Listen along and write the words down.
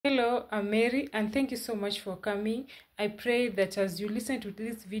Hello, I'm Mary, and thank you so much for coming. I pray that as you listen to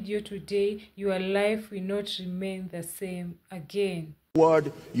this video today, your life will not remain the same again.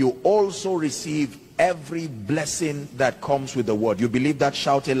 Word, you also receive every blessing that comes with the word. You believe that?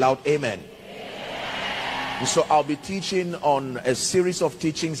 Shout aloud, amen. Amen. So I'll be teaching on a series of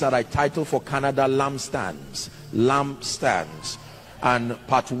teachings that I titled for Canada, Lampstands. Lampstands. And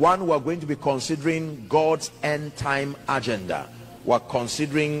part one, we're going to be considering God's end time agenda. We're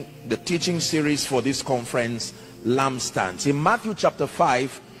considering the teaching series for this conference, Lampstands. In Matthew chapter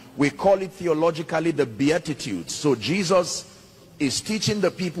 5, we call it theologically the Beatitudes. So Jesus is teaching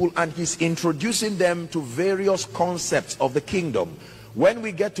the people and he's introducing them to various concepts of the kingdom. When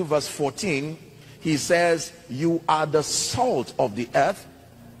we get to verse 14, he says, you are the salt of the earth.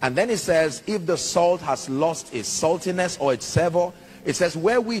 And then he says, if the salt has lost its saltiness or its savor, it says,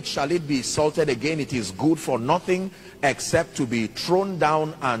 wherewith shall it be salted again? It is good for nothing except to be thrown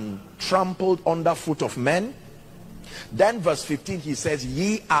down and trampled under foot of men. Then verse 15, he says,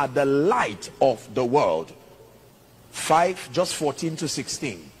 ye are the light of the world. 5, just 14 to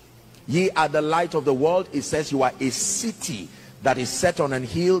 16. Ye are the light of the world. It says you are a city that is set on an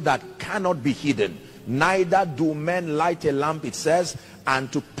hill that cannot be hidden. Neither do men light a lamp, it says,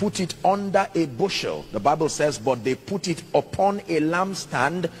 and to put it under a bushel. The Bible says, but they put it upon a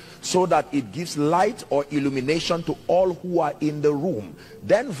lampstand, so that it gives light or illumination to all who are in the room.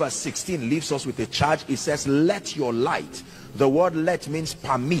 Then verse 16 leaves us with a charge. It says, let your light. The word let means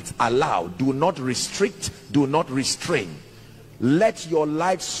permit, allow. Do not restrict, do not restrain. Let your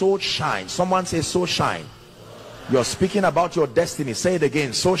light so shine. Someone say, so shine. You're speaking about your destiny. Say it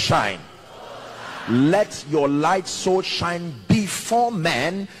again, so shine. Let your light so shine before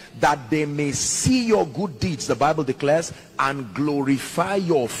men, that they may see your good deeds, the Bible declares, and glorify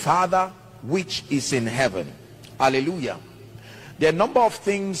your Father which is in heaven. Hallelujah. There are a number of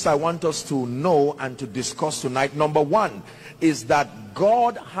things I want us to know and to discuss tonight. Number one is that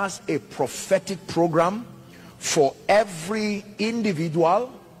God has a prophetic program for every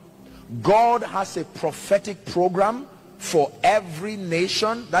individual. God has a prophetic program for every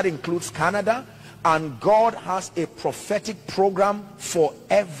nation. That includes Canada. And God has a prophetic program for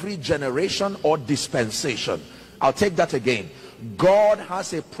every generation or dispensation. I'll take that again. God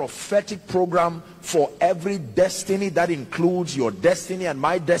has a prophetic program for every destiny. That includes your destiny and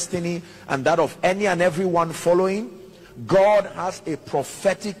my destiny and that of any and everyone following. God has a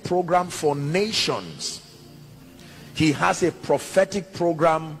prophetic program for nations. He has a prophetic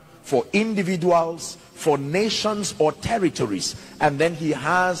program for individuals, for nations or territories, and then he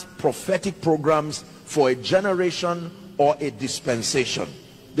has prophetic programs for a generation or a dispensation.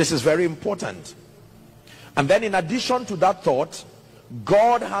 This is very important. And then in addition to that thought,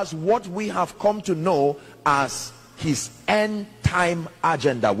 God has what we have come to know as his end time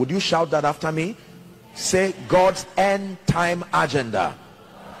agenda. Would you shout that after me? Say, God's end time agenda.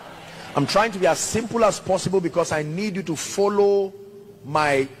 I'm trying to be as simple as possible because I need you to follow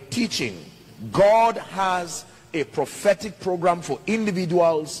my teaching. God has a prophetic program for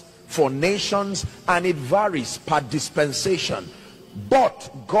individuals, for nations, and it varies per dispensation.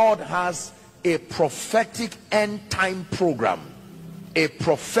 But God has a prophetic end time program. A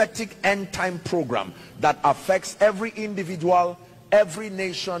prophetic end time program that affects every individual, every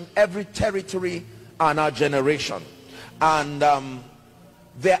nation, every territory, and our generation. And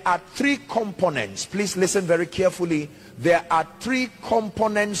there are three components. Please listen very carefully. There are three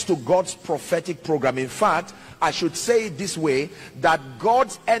components to God's prophetic program. In fact, I should say it this way, that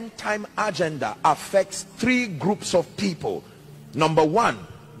God's end time agenda affects three groups of people. Number one,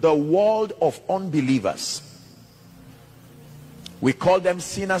 the world of unbelievers. We call them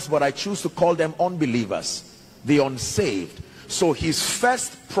sinners, but I choose to call them unbelievers, the unsaved. So his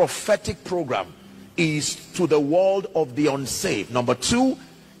first prophetic program is to the world of the unsaved. Number two,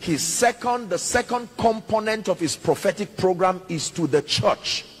 the second component of his prophetic program is to the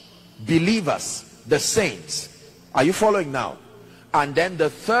church, believers, the saints. Are you following now? And then the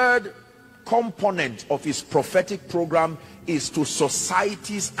third component of his prophetic program is to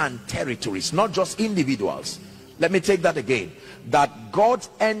societies and territories, not just individuals. Let me take that again. That God's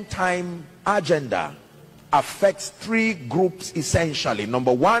end time agenda affects three groups essentially.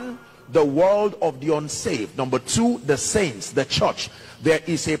 Number one, the world of the unsaved. Number two, the saints, the church. There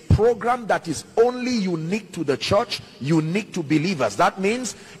is a program that is only unique to the church, unique to believers. That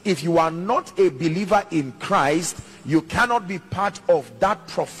means if you are not a believer in Christ, you cannot be part of that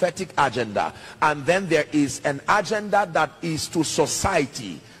prophetic agenda. And then there is an agenda that is to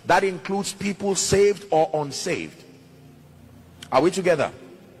society. That includes people saved or unsaved. Are we together?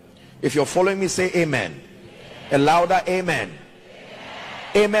 If you're following me, say amen. A louder amen.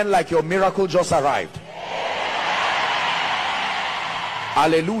 Amen, like your miracle just arrived.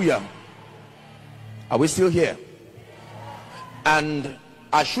 Hallelujah. Are we still here? And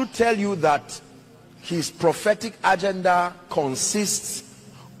I should tell you that his prophetic agenda consists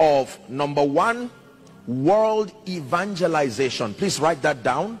of, number one, world evangelization. Please write that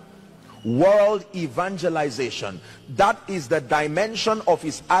down. World evangelization. That is the dimension of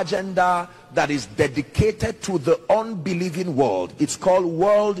his agenda that is dedicated to the unbelieving world. It's called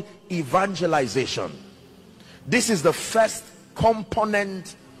world evangelization. This is the first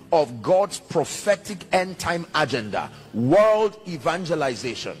component of God's prophetic end time agenda, world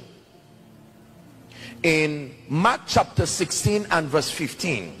evangelization. In Mark chapter 16 and verse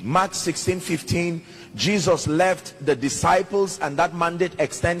 15, Mark 16:15, Jesus left the disciples, and that mandate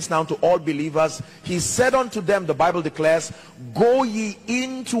extends now to all believers. He said unto them, the Bible declares, go ye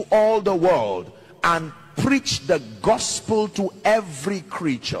into all the world and preach the gospel to every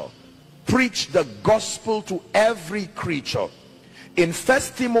creature. Preach the gospel to every creature. In 1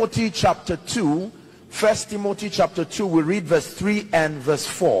 Timothy chapter 2, 1 Timothy chapter 2, we read verse 3 and verse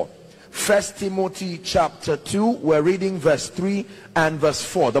 4. 1 Timothy chapter 2, we're reading verse 3 and verse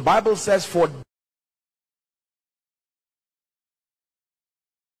 4. The Bible says, for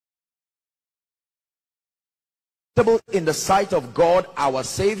in the sight of God our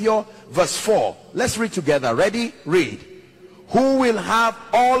Savior. Verse 4, let's read together. Ready? Read. Who will have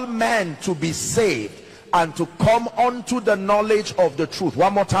all men to be saved and to come unto the knowledge of the truth.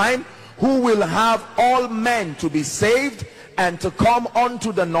 One more time. Who will have all men to be saved and to come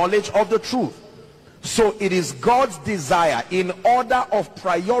unto the knowledge of the truth. So it is God's desire, in order of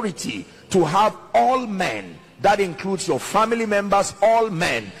priority, to have all men. That includes your family members, all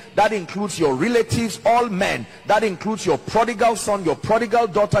men. That includes your relatives, all men. That includes your prodigal son, your prodigal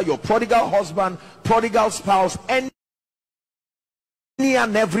daughter, your prodigal husband, prodigal spouse, any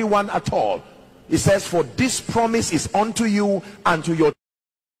and everyone at all. It says, for this promise is unto you and to your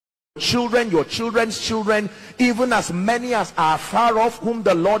children, your children's children, even as many as are far off, whom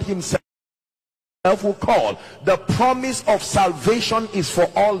the Lord himself will call. The promise of salvation is for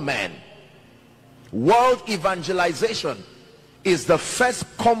all men. World evangelization is the first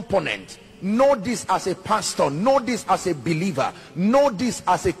component. Know this as a pastor, know this as a believer, know this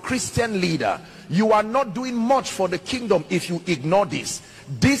as a Christian leader. You are not doing much for the kingdom if you ignore this.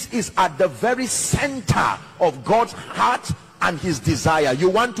 This is at the very center of God's heart and his desire. You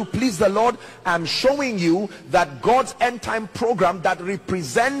want to please the Lord? I'm showing you that God's end time program that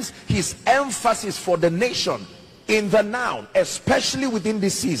represents his emphasis for the nation in the now, especially within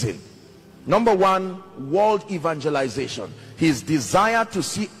this season. Number one, world evangelization. His desire to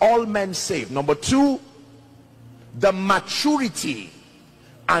see all men saved. Number two, the maturity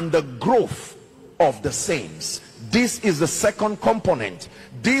and the growth of the saints. This is the second component.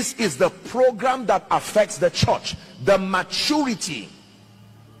 This is the program that affects the church. The maturity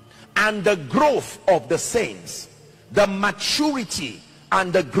and the growth of the saints. The maturity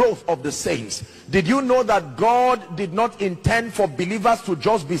and the growth of the saints. Did you know that God did not intend for believers to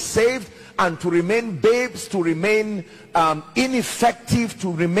just be saved and to remain babes, to remain ineffective,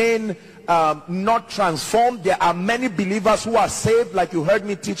 to remain not transformed? There are many believers who are saved, like you heard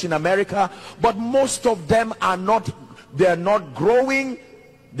me teach in America, but most of them are not, they are not growing,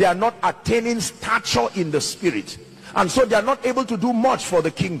 they are not attaining stature in the spirit, and so they are not able to do much for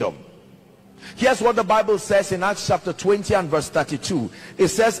the kingdom. Here's what the Bible says in Acts chapter 20 and verse 32. It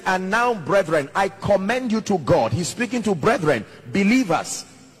says, and now brethren, I commend you to God. He's speaking to brethren, believers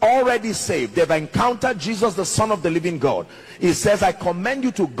already saved. They've encountered Jesus, the Son of the living God. He says, I commend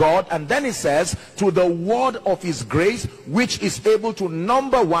you to God. And then he says, to the word of his grace, which is able to,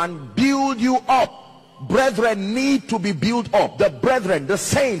 number one, build you up. Brethren need to be built up. The brethren, the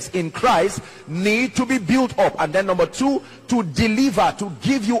saints in Christ, need to be built up. And then number two, to deliver, to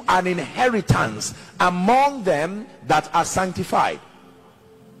give you an inheritance among them that are sanctified.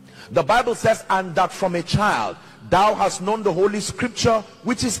 The Bible says, and that from a child thou hast known the holy scripture,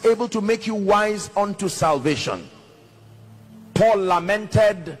 which is able to make you wise unto salvation. Paul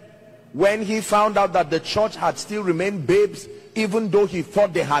lamented when he found out that the church had still remained babes. Even though he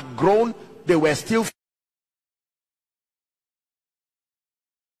thought they had grown, they were still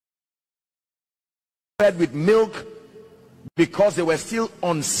fed with milk, because they were still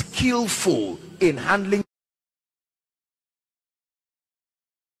unskillful in handling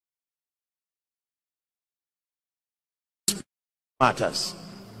matters.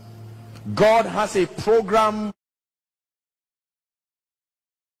 God has a program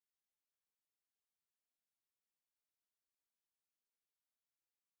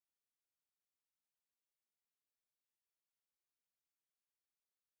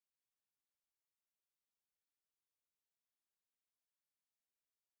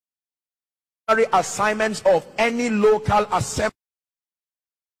assignments of any local assembly.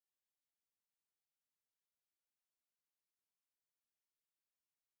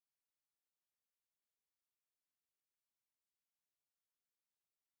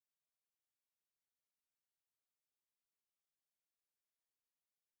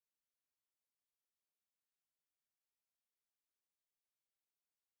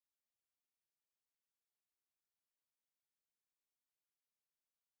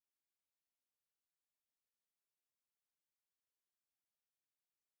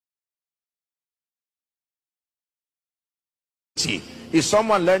 Is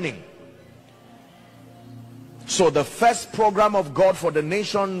someone learning? So the first program of God for the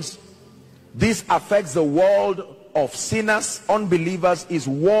nations, this affects the world of sinners, unbelievers, is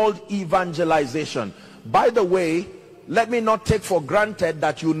world evangelization. By the way, let me not take for granted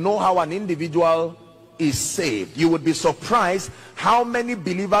that you know how an individual is saved. You would be surprised how many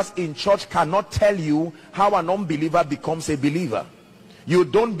believers in church cannot tell you how an unbeliever becomes a believer. You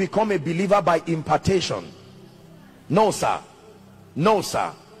don't become a believer by impartation. No, sir. No,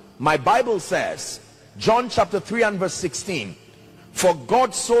 sir. My Bible says, John chapter 3 and verse 16, for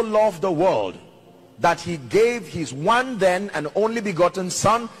God so loved the world that he gave his one then and only begotten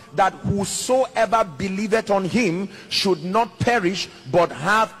Son, that whosoever believeth on him should not perish but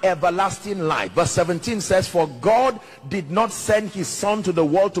have everlasting life. Verse 17 says, for God did not send his Son to the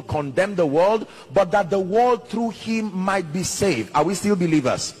world to condemn the world, but that the world through him might be saved. Are we still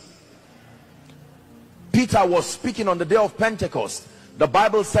believers? Peter was speaking on the day of Pentecost. The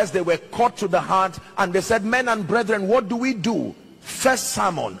Bible says they were caught to the heart and they said, men and brethren, what do we do? First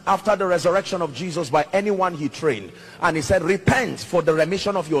sermon after the resurrection of Jesus by anyone he trained, and he said, repent for the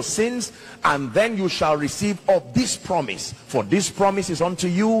remission of your sins, and then you shall receive of this promise, for this promise is unto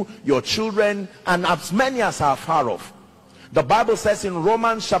you, your children, and as many as are far off. The Bible says in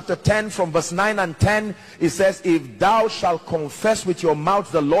Romans chapter 10 from verse 9 and 10, it says, if thou shalt confess with your mouth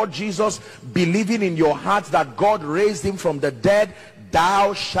the Lord Jesus, believing in your heart that God raised him from the dead,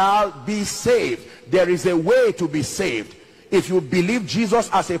 thou shalt be saved. There is a way to be saved. If you believe Jesus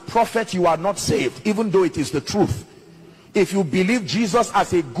as a prophet, you are not saved, even though it is the truth. If you believe Jesus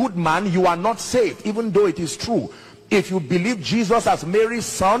as a good man, you are not saved, even though it is true. If you believe Jesus as Mary's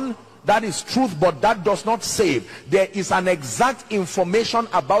son, that is truth, but that does not save. There is an exact information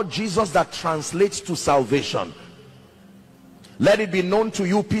about Jesus that translates to salvation. Let it be known to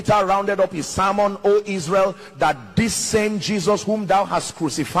you, Peter rounded up his sermon, O Israel, that this same Jesus whom thou hast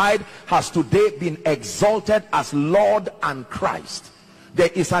crucified has today been exalted as Lord and Christ. There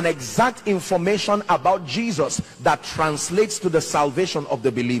is an exact information about Jesus that translates to the salvation of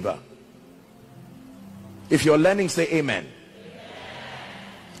the believer. If you're learning, say amen.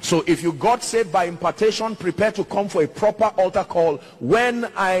 So if you got saved by impartation, prepare to come for a proper altar call when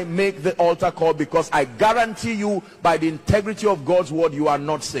I make the altar call, because I guarantee you by the integrity of God's word, you are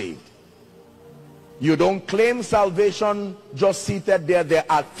not saved. You don't claim salvation just seated there. There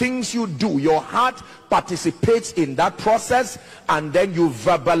are things you do. Your heart participates in that process, and then you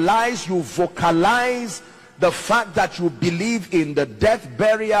verbalize, you vocalize the fact that you believe in the death,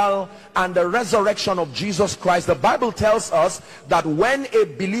 burial, and the resurrection of Jesus Christ. The Bible tells us that when a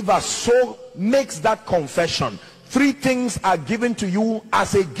believer so makes that confession, three things are given to you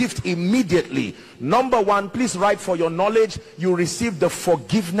as a gift immediately. Number one, please write for your knowledge, you receive the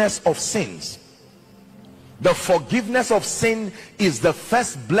forgiveness of sins. The forgiveness of sin is the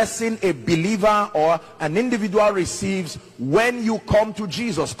first blessing a believer or an individual receives when you come to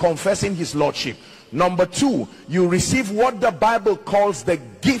Jesus, confessing his lordship. Number two, you receive what the Bible calls the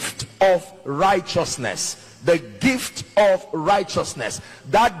gift of righteousness. The gift of righteousness.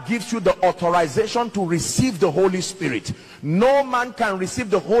 That gives you the authorization to receive the Holy Spirit. No man can receive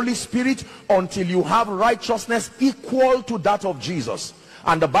the Holy Spirit until you have righteousness equal to that of Jesus.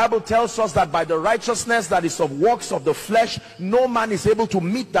 And the Bible tells us that by the righteousness that is of works of the flesh, no man is able to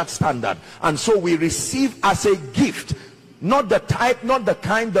meet that standard. And so we receive as a gift, not the type, not the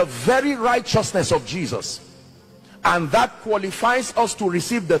kind, the very righteousness of Jesus. And that qualifies us to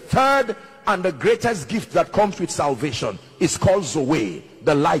receive the third and the greatest gift that comes with salvation. It's called Zoe,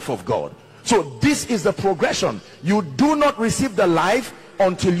 the life of God. So this is the progression. You do not receive the life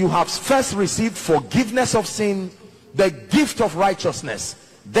until you have first received forgiveness of sin, the gift of righteousness.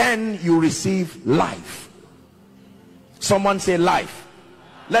 Then you receive life. Someone say life.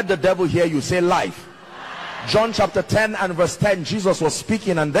 Let the devil hear you say life. John chapter 10 and verse 10, Jesus was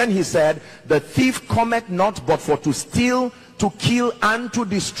speaking, and then he said, the thief cometh not but for to steal, to kill, and to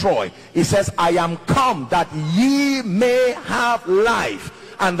destroy. He says, I am come that ye may have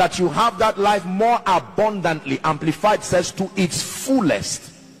life, and that you have that life more abundantly. Amplified says, to its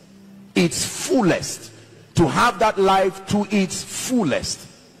fullest. its fullest, to have that life to its fullest.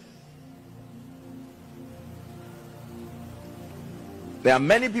 There are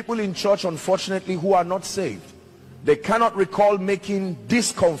many people in church, unfortunately, who are not saved. They cannot recall making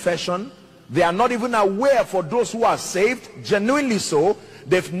this confession. They are not even aware, for those who are saved, genuinely so,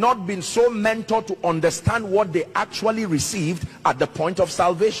 they've not been so mentored to understand what they actually received at the point of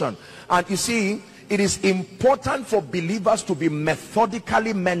salvation. And you see, it is important for believers to be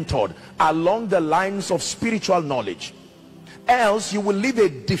methodically mentored along the lines of spiritual knowledge. Else you will live a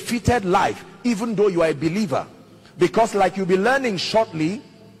defeated life even though you are a believer. Because like you'll be learning shortly,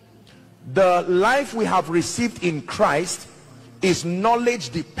 the life we have received in Christ is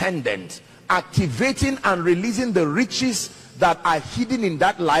knowledge dependent. Activating and releasing the riches that are hidden in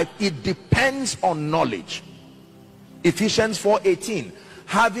that life, it depends on knowledge. Ephesians 4:18,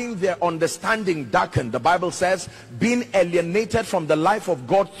 having their understanding darkened, the Bible says, being alienated from the life of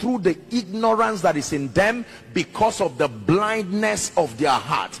God through the ignorance that is in them because of the blindness of their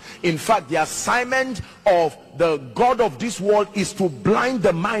heart. In fact, the assignment of the God of this world is to blind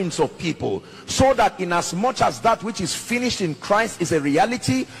the minds of people, so that in as much as that which is finished in Christ is a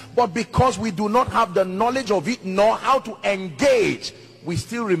reality, but because we do not have the knowledge of it nor how to engage, we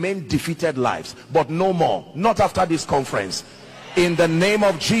still remain defeated lives. But no more, not after this conference, in the name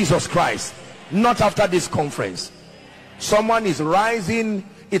of Jesus Christ. Not after this conference. Someone is rising.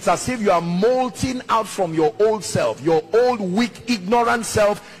 It's as if you are molting out from your old self, your old weak ignorant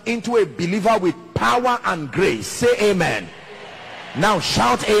self, into a believer with power and grace. Say amen. Now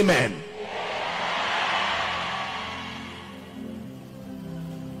shout amen.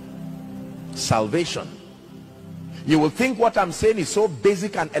 Salvation. You will think what I'm saying is so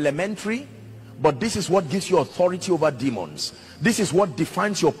basic and elementary, but this is what gives you authority over demons. This is what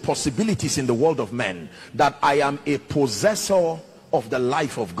defines your possibilities in the world of men, that I am a possessor of the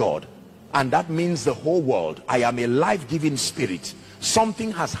life of God. And that means the whole world. I am a life-giving spirit.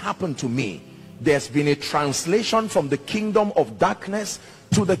 Something has happened to me. There's been a translation from the kingdom of darkness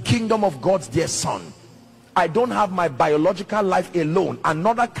to the kingdom of God's dear son. I don't have my biological life alone.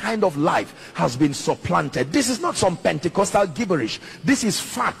 Another kind of life has been supplanted. This is not some Pentecostal gibberish. This is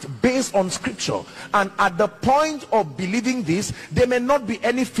fact based on scripture. And at the point of believing this, there may not be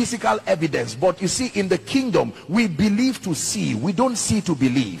any physical evidence. But you see, in the kingdom, we believe to see. We don't see to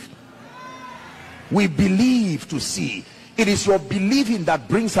believe. We believe to see. It is your believing that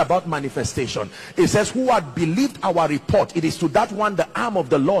brings about manifestation. It says, who had believed our report, it is to that one the arm of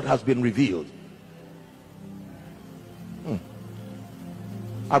the Lord has been revealed.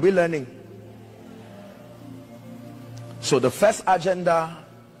 Are we learning? So the first agenda,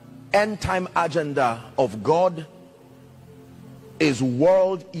 end time agenda of God, is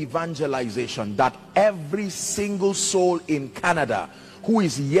world evangelization. That every single soul in Canada who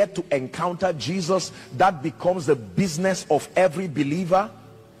is yet to encounter Jesus, that becomes the business of every believer.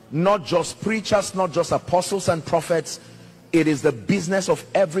 Not just preachers, not just apostles and prophets. It is the business of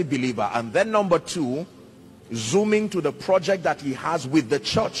every believer. And then number two, zooming to the project that he has with the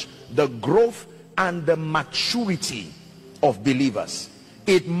church, the growth and the maturity of believers.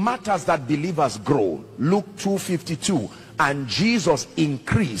 It matters that believers grow. Luke 2:52, and Jesus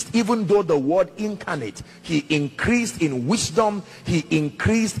increased. Even though the word incarnate, he increased in wisdom, he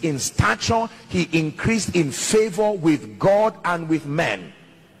increased in stature, he increased in favor with God and with men.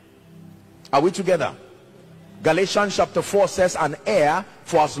 Are we together? Galatians chapter 4 says, an heir,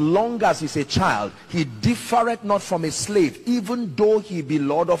 for as long as he's a child, he differeth not from a slave, even though he be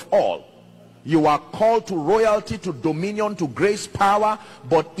Lord of all. You are called to royalty, to dominion, to grace, power,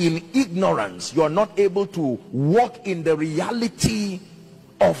 but in ignorance you are not able to walk in the reality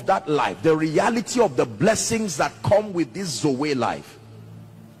of that life, the reality of the blessings that come with this Zoe life.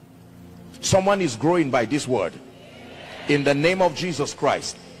 Someone is growing by this word in the name of Jesus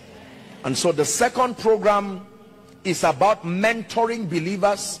Christ. And so the second program is about mentoring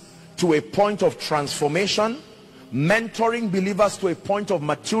believers to a point of transformation, mentoring believers to a point of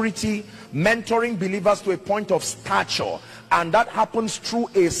maturity, mentoring believers to a point of stature. And that happens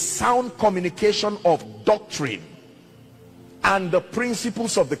through a sound communication of doctrine and the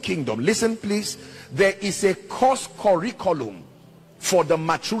principles of the kingdom. Listen please, there is a course curriculum for the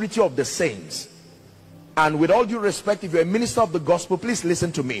maturity of the saints. And with all due respect, if you're a minister of the gospel, please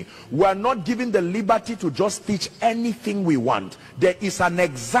listen to me. We are not given the liberty to just teach anything we want. There is an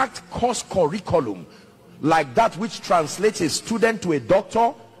exact course curriculum, like that which translates a student to a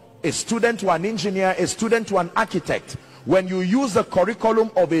doctor, a student to an engineer, a student to an architect. When you use the curriculum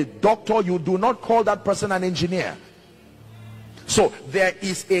of a doctor, you do not call that person an engineer. So there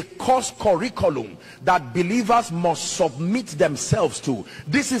is a course curriculum that believers must submit themselves to.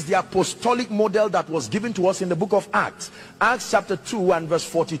 This is the apostolic model that was given to us in the book of Acts. Acts chapter 2 and verse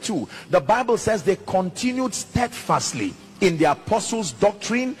 42. The Bible says they continued steadfastly in the apostles'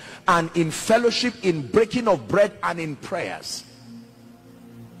 doctrine and in fellowship, in breaking of bread and in prayers.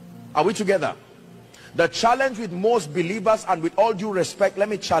 Are we together? The challenge with most believers, and with all due respect, let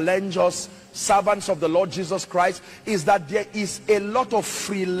me challenge us, servants of the Lord Jesus Christ, is that there is a lot of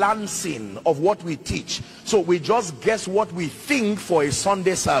freelancing of what we teach. So we just guess what we think for a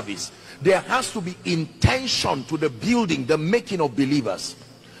Sunday service. There has to be intention to the building, the making of believers.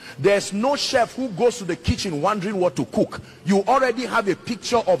 There's no chef who goes to the kitchen wondering what to cook. You already have a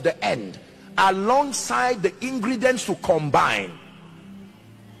picture of the end alongside the ingredients to combine.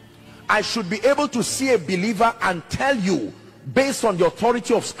 I should be able to see a believer and tell you, based on the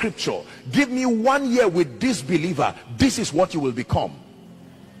authority of scripture, give me 1 year with this believer, this is what you will become.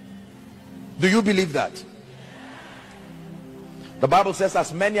 Do you believe that? The Bible says,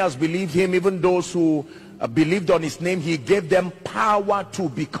 as many as believe him, even those who believed on his name, he gave them power to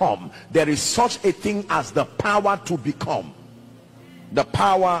become. There is such a thing as the power to become. The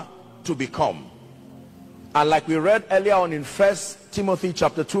power to become. And like we read earlier on in 1 Timothy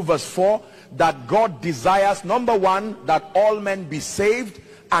chapter 2 verse 4, that God desires, number one, that all men be saved,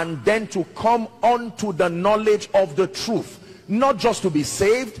 and then to come unto the knowledge of the truth. Not just to be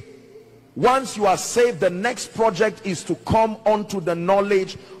saved. Once you are saved, the next project is to come unto the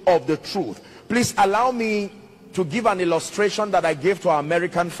knowledge of the truth. Please allow me to give an illustration that I gave to our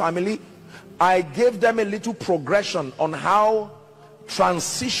American family. I gave them a little progression on how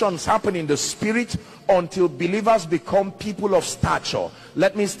transitions happen in the spirit until believers become people of stature.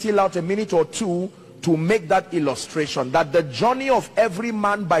 Let me steal out a minute or two to make that illustration, that the journey of every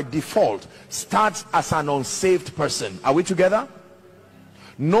man by default starts as an unsaved person. Are we together?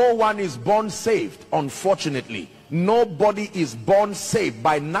 No one is born saved, unfortunately. Nobody is born saved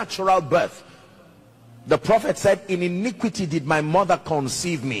by natural birth. The prophet said, in iniquity did my mother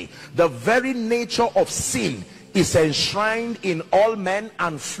conceive me. The very nature of sin is enshrined in all men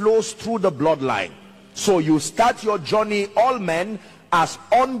and flows through the bloodline. So you start your journey, all men, as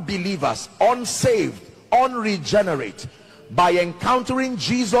unbelievers, unsaved, unregenerate. By encountering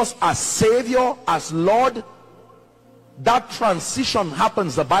Jesus as Savior, as Lord, that transition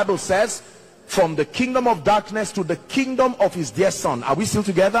happens, the Bible says, from the kingdom of darkness to the kingdom of his dear son. Are we still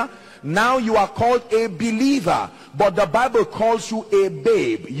together? Now you are called a believer, but the Bible calls you a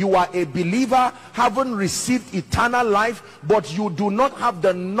babe. You are a believer, haven't received eternal life, but you do not have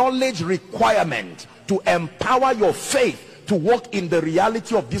the knowledge requirement to empower your faith to walk in the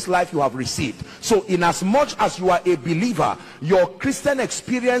reality of this life you have received. So in as much as you are a believer, your Christian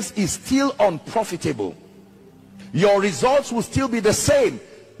experience is still unprofitable. Your results will still be the same,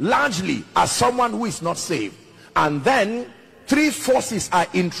 largely, as someone who is not saved. And then three forces are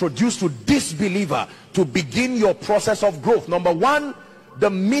introduced to this believer to begin your process of growth. Number one, the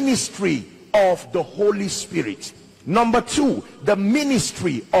ministry of the Holy Spirit. Number two, the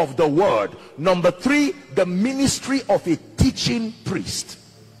ministry of the word. Number three, the ministry of a teaching priest.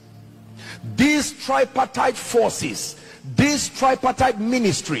 These tripartite forces, these tripartite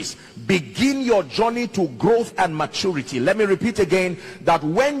ministries begin your journey to growth and maturity. Let me repeat again, that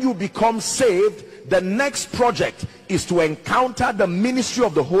when you become saved, the next project is to encounter the ministry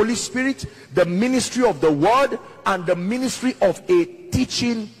of the Holy Spirit, the ministry of the word, and the ministry of a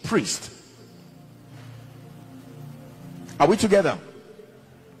teaching priest. Are we together?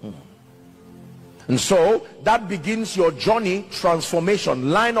 And so that begins your journey,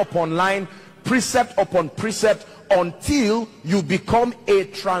 transformation, line upon line, precept upon precept, until you become a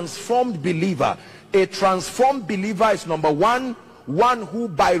transformed believer. A transformed believer is, number one, one who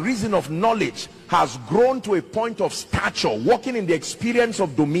by reason of knowledge has grown to a point of stature, walking in the experience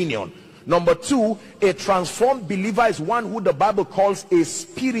of dominion. Number two, a transformed believer is one who the Bible calls a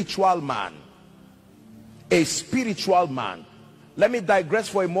spiritual man. A spiritual man. Let me digress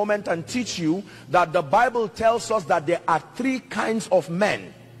for a moment and teach you that the Bible tells us that there are three kinds of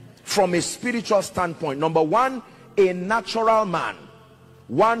men from a spiritual standpoint. Number one, a natural man.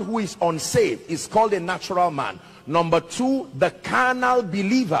 One who is unsaved is called a natural man. Number two, the carnal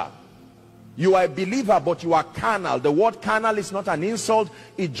believer. You are a believer, but you are carnal. The word carnal is not an insult.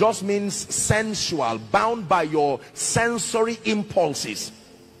 It just means sensual, bound by your sensory impulses.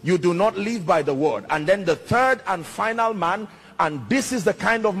 You do not live by the word. And then the third and final man, and this is the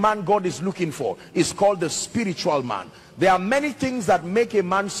kind of man God is looking for, is called the spiritual man. There are many things that make a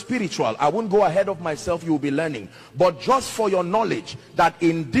man spiritual. I won't go ahead of myself, you will be learning. But just for your knowledge, that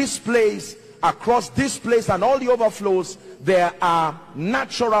in this place, across this place and all the overflows, there are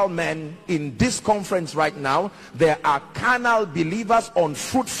natural men in this conference right now, there are carnal believers,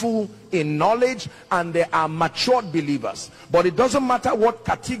 unfruitful in knowledge, and there are matured believers. But it doesn't matter what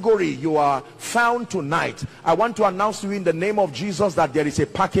category you are found tonight, I want to announce to you in the name of Jesus that there is a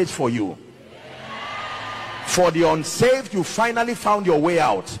package for you. For the unsaved, you finally found your way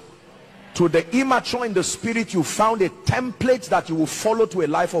out. To the immature in the spirit, you found a template that you will follow to a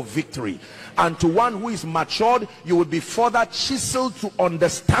life of victory. And to one who is matured, you will be further chiseled to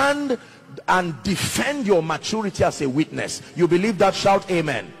understand and defend your maturity as a witness. You believe that? Shout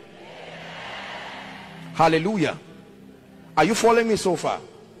amen. Amen. Hallelujah. Are you following me so far?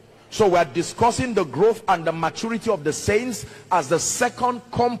 So we are discussing the growth and the maturity of the saints as the second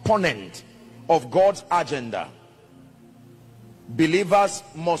component of God's agenda. Believers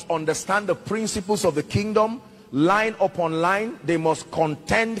must understand the principles of the kingdom line upon line. They must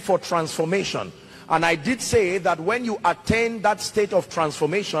contend for transformation. And I did say that when you attain that state of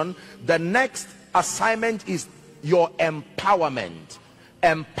transformation, the next assignment is your empowerment.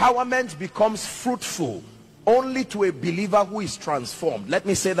 Empowerment becomes fruitful only to a believer who is transformed. Let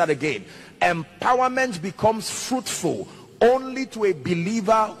me say that again. Empowerment becomes fruitful only to a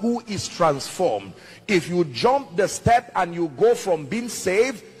believer who is transformed. If you jump the step and you go from being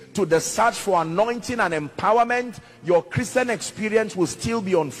saved to the search for anointing and empowerment, your Christian experience will still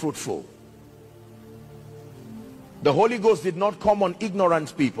be unfruitful. The Holy Ghost did not come on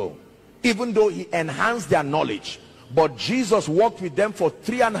ignorant people, even though he enhanced their knowledge. But Jesus walked with them for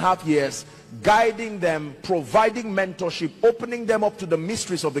 3.5 years, guiding them, providing mentorship, opening them up to the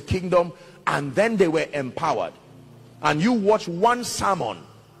mysteries of the kingdom, and then they were empowered. And you watch one sermon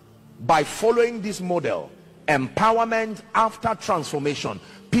by following this model, empowerment after transformation.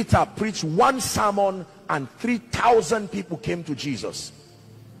 Peter preached one sermon and 3,000 people came to Jesus.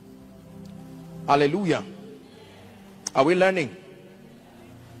 Hallelujah. Are we learning?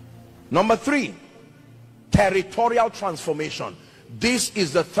 Number 3, territorial transformation. This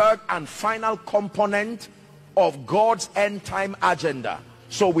is the third and final component of God's end time agenda.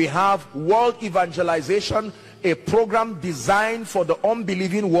 So we have world evangelization, a program designed for the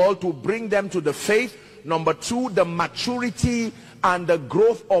unbelieving world to bring them to the faith. Number 2, the maturity and the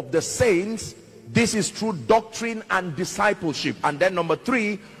growth of the saints. This is through doctrine and discipleship. And then number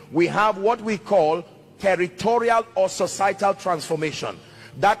 3, we have what we call territorial or societal transformation.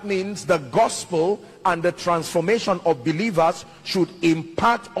 That means the gospel and the transformation of believers should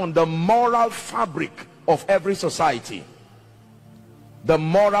impact on the moral fabric of every society. The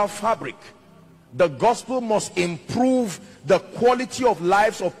moral fabric. The gospel must improve the quality of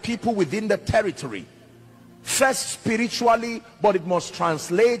lives of people within the territory. First spiritually, but it must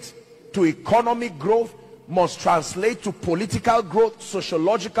translate to economic growth, must translate to political growth,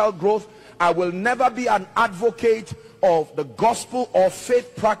 sociological growth. I will never be an advocate of the gospel or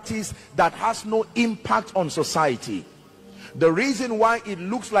faith practice that has no impact on society. The reason why it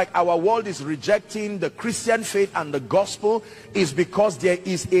looks like our world is rejecting the Christian faith and the gospel is because there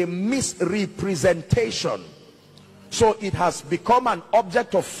is a misrepresentation. So it has become an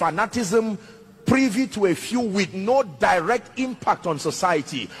object of fanaticism, privy to a few with no direct impact on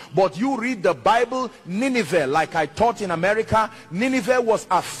society. But you read the Bible, Nineveh, like I taught in America, Nineveh was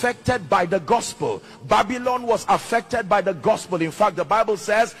affected by the gospel. Babylon was affected by the gospel. In fact, the Bible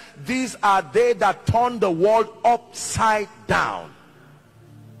says, these are they that turn the world upside down.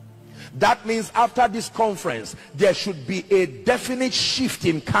 That means after this conference, there should be a definite shift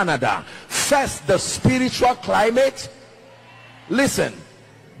in Canada. First, the spiritual climate. Listen.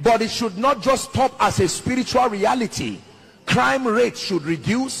 But it should not just stop as a spiritual reality. Crime rates should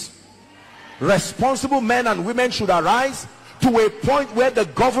reduce. Responsible men and women should arise to a point where the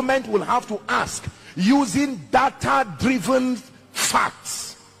government will have to ask, using data-driven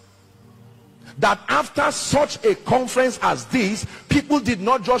facts, that after such a conference as this, people did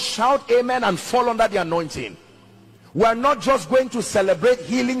not just shout amen and fall under the anointing. We are not just going to celebrate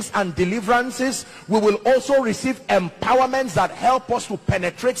healings and deliverances. We will also receive empowerments that help us to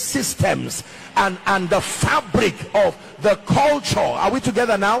penetrate systems and the fabric of the culture. Are we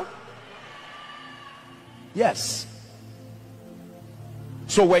together now? Yes.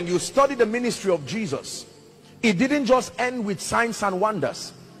 So when you study the ministry of Jesus, it didn't just end with signs and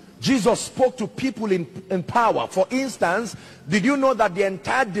wonders. Jesus spoke to people in power. For instance, did you know that the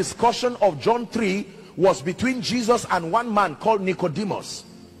entire discussion of John 3 was between Jesus and one man called Nicodemus?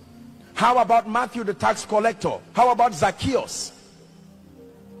 How about Matthew the tax collector? How about Zacchaeus?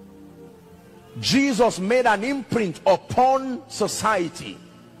 Jesus made an imprint upon society,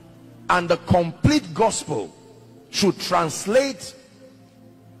 and the complete gospel should translate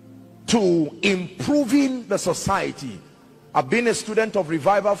to improving the society. I've been a student of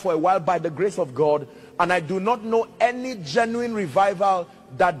revival for a while by the grace of God, and I do not know any genuine revival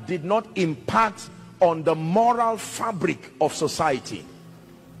that did not impact on the moral fabric of society.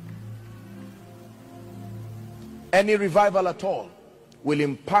 Any revival at all will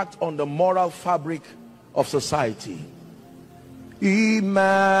impact on the moral fabric of society.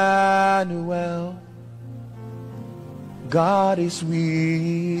 Emmanuel, God is with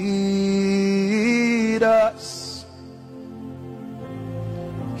us.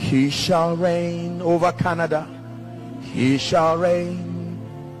 He shall reign over Canada. He shall reign.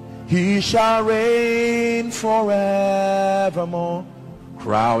 He shall reign forevermore.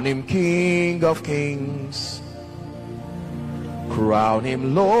 Crown him King of Kings. Crown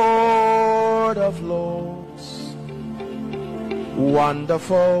him Lord of Lords.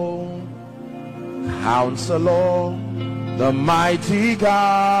 Wonderful Counselor, the mighty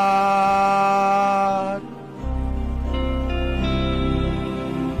God.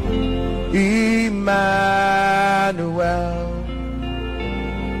 Emmanuel,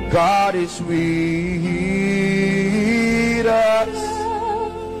 God is with us.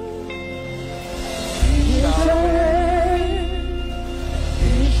 He shall reign.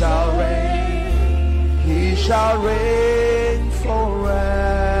 He shall reign. He shall reign forevermore.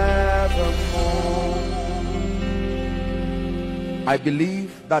 I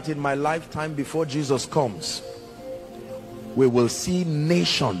believe that in my lifetime, before Jesus comes, we will see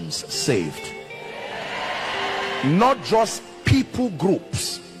nations saved. Not just people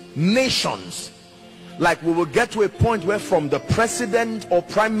groups, nations. Like we will get to a point where from the president or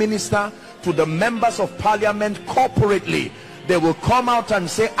prime minister to the members of parliament corporately, they will come out and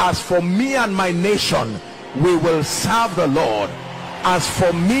say, as for me and my nation, we will serve the Lord. As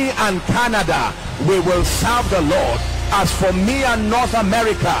for me and Canada, we will serve the Lord. As for me and North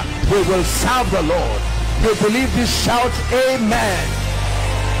America, we will serve the Lord. You believe this? Shout amen.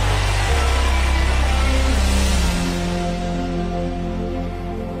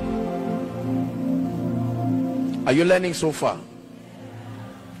 Are you learning so far?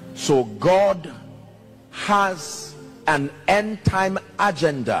 So God has an end time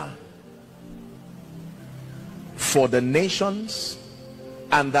agenda for the nations,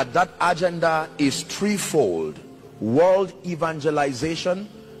 and that agenda is threefold: world evangelization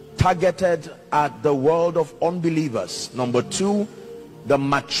targeted at the world of unbelievers. Number two, the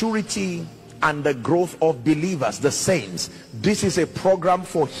maturity and the growth of believers, the saints. This is a program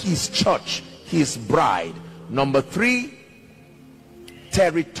for his church, his bride. Number three,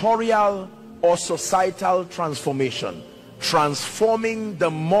 territorial or societal transformation, transforming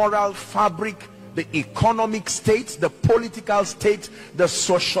the moral fabric, the economic state, the political state, the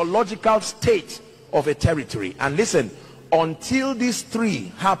sociological state of a territory. And listen, until these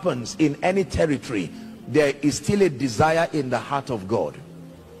three happens in any territory, there is still a desire in the heart of God.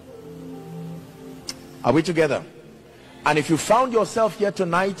 Are we together? And if you found yourself here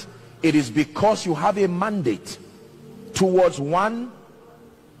tonight, it is because you have a mandate towards one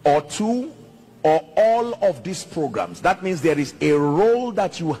or two or all of these programs. That means there is a role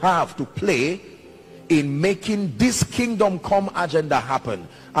that you have to play in making this kingdom come agenda happen,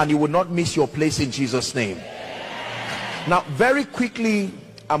 and you will not miss your place in Jesus' name. Now very quickly,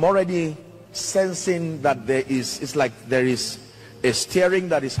 I'm already sensing that there is, it's like there is a steering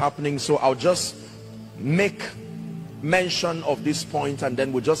that is happening, so I'll just make mention of this point and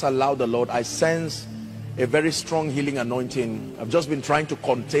then we'll just allow the Lord. I sense a very strong healing anointing. I've just been trying to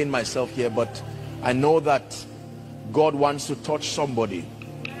contain myself here, but I know that God wants to touch somebody.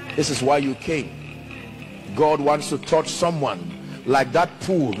 This is why you came. God wants to touch someone. Like that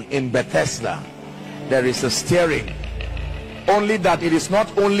pool in Bethesda, there is a steering, only that it is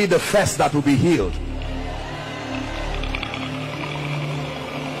not only the first that will be healed.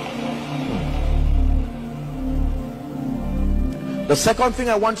 The second thing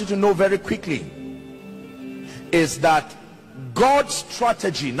I want you to know very quickly is that God's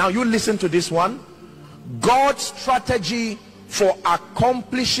strategy, now you listen to this one, God's strategy for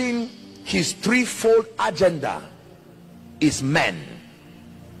accomplishing his threefold agenda is men,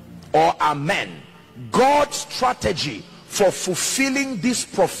 or are men. God's strategy for fulfilling this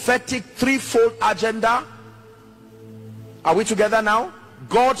prophetic threefold agenda, are we together now?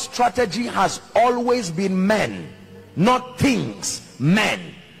 God's strategy has always been men, not things. Men.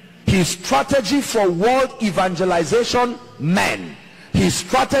 His strategy for world evangelization, men. His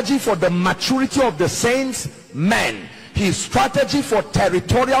strategy for the maturity of the saints, men. His strategy for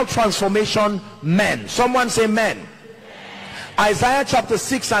territorial transformation, men. Someone say men. Isaiah chapter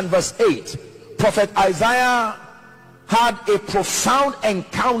 6 and verse 8. Prophet Isaiah had a profound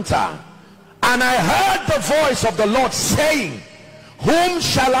encounter And I heard the voice of the Lord saying, whom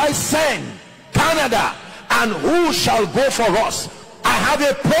shall I send? Canada. And who shall go for us? I have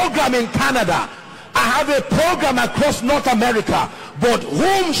a program in Canada. I have a program across North America. But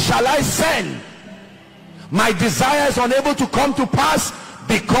whom shall I send? My desire is unable to come to pass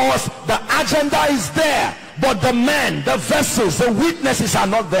because the agenda is there, but the men, the vessels, the witnesses are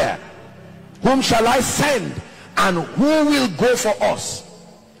not there. Whom shall I send? And who will go for us?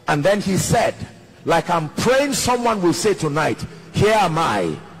 And then he said, like I'm praying someone will say tonight, here am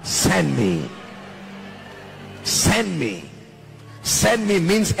I, send me. Send me. Send me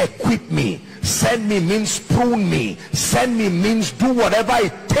means equip me. Send me means prune me. Send me means do whatever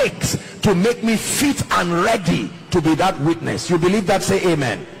it takes to make me fit and ready to be that witness. You believe that? Say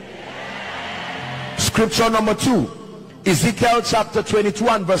amen. Scripture number 2, Ezekiel chapter 22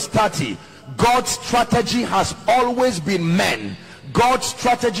 and verse 30. God's strategy has always been men. God's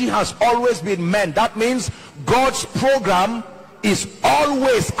strategy has always been men. That means God's program is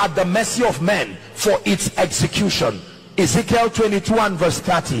always at the mercy of men for its execution. Ezekiel 22 and verse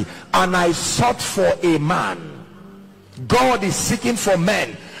 30. And I sought for a man. God is seeking for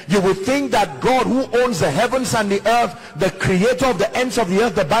men. You would think that God, who owns the heavens and the earth, the creator of the ends of the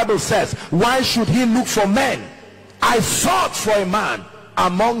earth, the Bible says, why should he look for men? I sought for a man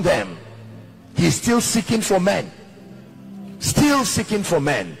among them. He's still seeking for men. Still seeking for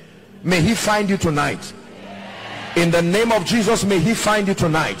men. May he find you tonight. In the name of Jesus, may he find you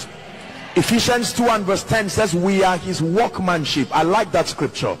tonight. Ephesians 2 and verse 10 says, we are his workmanship. I like that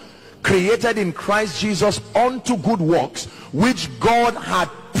scripture. Created in Christ Jesus unto good works, which God had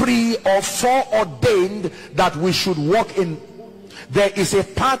or foreordained that we should walk in. There is a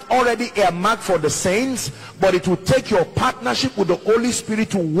path already earmarked for the saints, but it will take your partnership with the Holy Spirit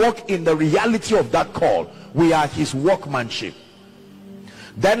to walk in the reality of that call. We are his workmanship.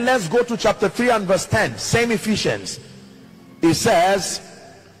 Then let's go to chapter 3 and verse 10, same Ephesians. It says,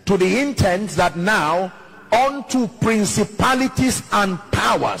 to the intent that now unto principalities and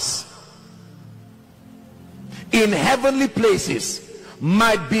powers in heavenly places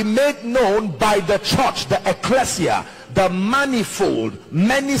might be made known by the church, the ecclesia, the manifold,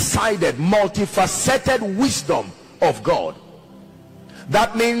 many-sided, multifaceted wisdom of God.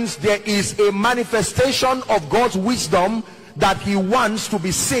 That means there is a manifestation of God's wisdom that he wants to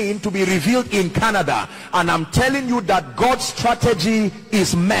be seen, to be revealed in Canada. And I'm telling you that God's strategy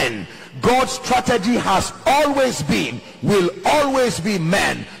is men. God's strategy has always been, will always be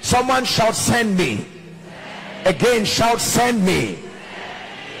men. Someone shout, send me. Again, shout, send me.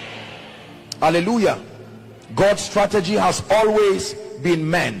 Hallelujah. God's strategy has always been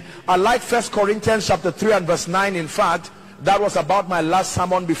men. I like 1 Corinthians chapter 3 and verse 9. In fact, that was about my last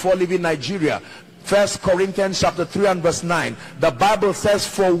sermon before leaving Nigeria. 1 Corinthians chapter 3 and verse 9. The Bible says,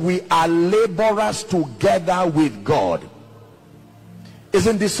 for we are laborers together with God.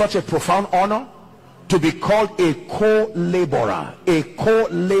 Isn't this such a profound honor? To be called a co-laborer, a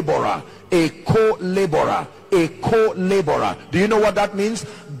co-laborer, a co-laborer, a co-laborer. Do you know what that means?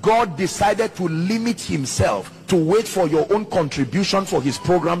 God decided to limit himself to wait for your own contribution for his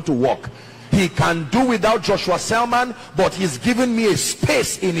program to work. He can do without Joshua Selman, but he's given me a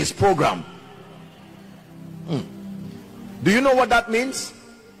space in his program. Do you know what that means?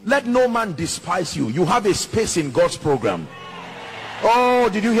 Let no man despise you. You have a space in God's program. Oh,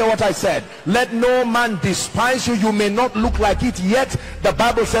 did you hear what I said? Let no man despise you. You may not look like it yet. The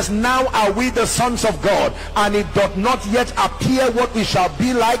Bible says, now are we the sons of God, and it doth not yet appear what we shall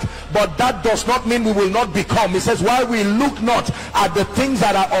be like, but that does not mean we will not become. It says, while we look not at the things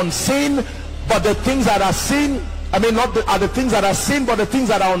that are unseen, but the things that are seen, not the things that are seen, but the things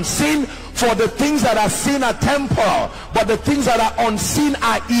that are unseen. For the things that are seen are temporal, but the things that are unseen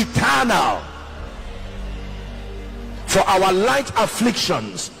are eternal. For our light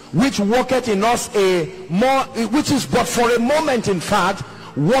afflictions, which worketh in us which is but for a moment, in fact,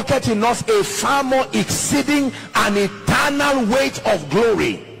 worketh in us a far more exceeding and eternal weight of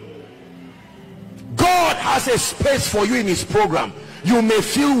glory. God has a space for you in his program. You may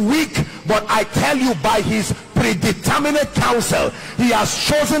feel weak, but I tell you, by his predeterminate counsel, he has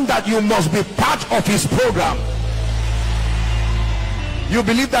chosen that you must be part of his program. You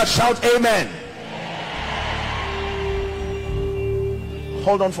believe that? Shout amen.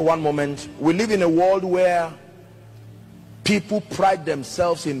 Hold on for one moment. We live in a world where people pride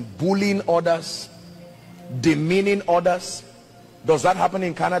themselves in bullying others, demeaning others. Does that happen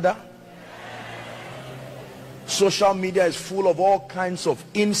in Canada? Social media is full of all kinds of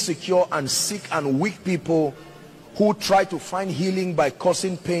insecure and sick and weak people who try to find healing by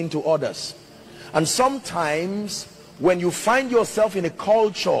causing pain to others. And sometimes when you find yourself in a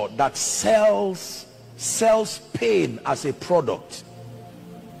culture that sells pain as a product,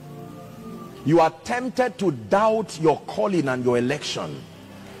 you are tempted to doubt your calling and your election.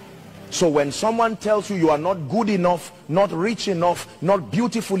 So when someone tells you you are not good enough, not rich enough, not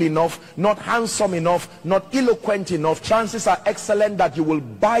beautiful enough, not handsome enough, not eloquent enough, chances are excellent that you will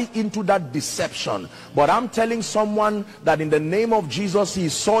buy into that deception. But I'm telling someone that in the name of Jesus, he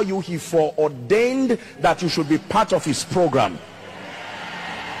saw you, he foreordained that you should be part of his program.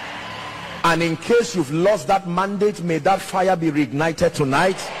 And in case you've lost that mandate, may that fire be reignited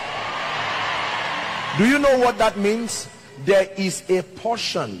tonight. Do you know what that means? There is a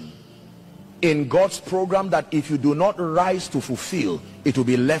portion in God's program that if you do not rise to fulfill, it will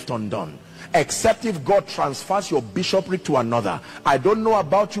be left undone, except if God transfers your bishopric to another. I don't know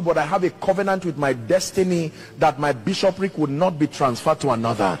about you, but I have a covenant with my destiny that my bishopric would not be transferred to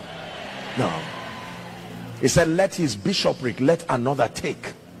another. No, he said, let his bishopric let another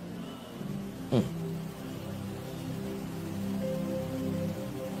take.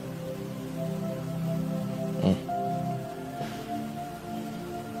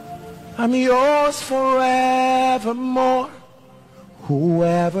 I'm yours forevermore.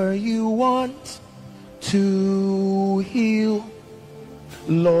 Whoever you want to heal,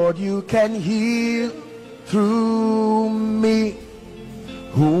 Lord, you can heal through me.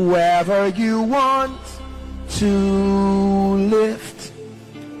 Whoever you want to lift,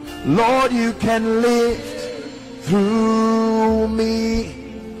 Lord, you can lift through me.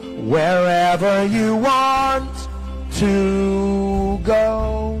 Wherever you want to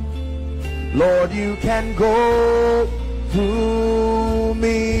go, Lord, you can go through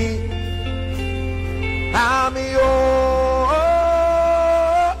me. I'm yours,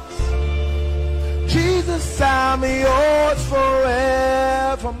 Jesus, I'm yours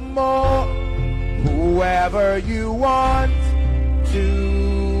forevermore. Whoever you want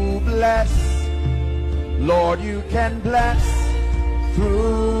to bless, Lord, you can bless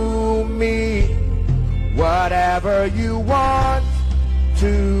through me. Whatever you want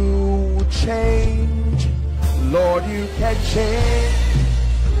to change, Lord, you can change.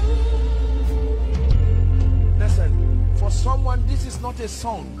 Listen, for someone this is not a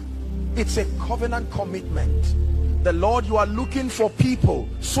song, it's a covenant commitment. The Lord, you are looking for people,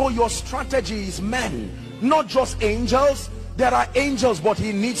 so your strategy is men, not just angels. There are angels, but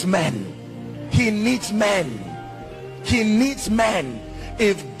he needs men. He needs men. He needs men.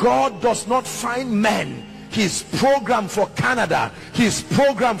 If God does not find men, his program for Canada, his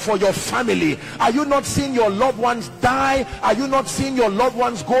program for your family, are you not seeing your loved ones die? Are you not seeing your loved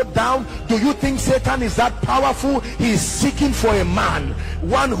ones go down? Do you think Satan is that powerful? He is seeking for a man,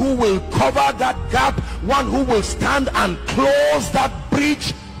 one who will cover that gap, one who will stand and close that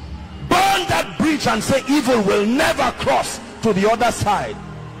breach, burn that breach, and say evil will never cross to the other side.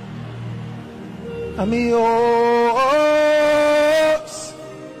 I'm yours,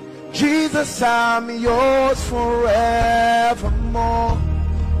 Jesus, I'm yours forevermore.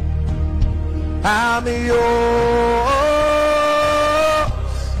 I'm yours,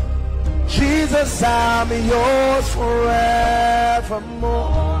 Jesus, I'm yours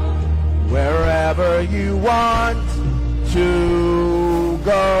forevermore. Wherever you want to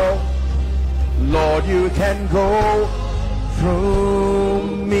go, Lord, you can go through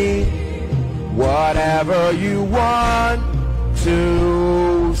me. Whatever you want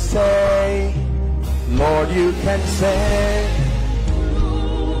to say, Lord, you can say.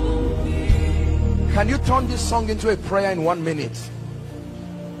 Can you turn this song into a prayer in 1 minute?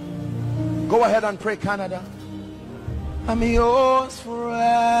 Go ahead and pray, Canada. I'm yours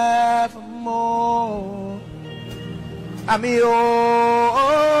forevermore. I'm yours,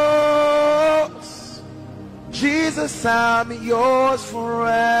 Jesus, I'm yours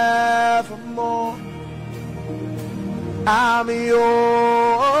forevermore. I'm yours,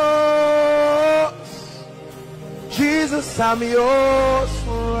 Jesus, I'm yours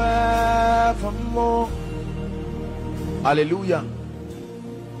forevermore. Hallelujah.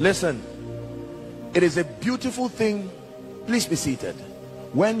 Listen, it is a beautiful thing. Please be seated.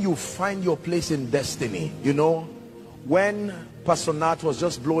 When you find your place in destiny, you know, when Pastor Nat was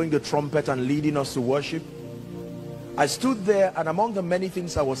just blowing the trumpet and leading us to worship, I stood there, and among the many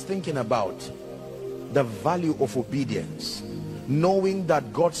things I was thinking about, the value of obedience, knowing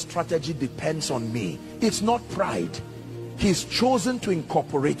that God's strategy depends on me. It's not pride. He's chosen to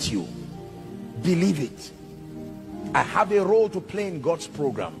incorporate you. Believe it. I have a role to play in God's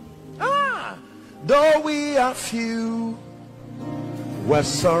program. Though we are few, we're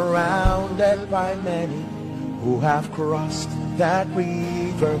surrounded by many who have crossed that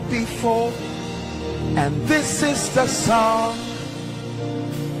river before. And this is the song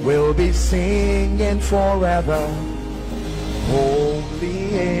we'll be singing forever.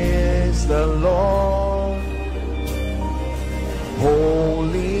 Holy is the Lord.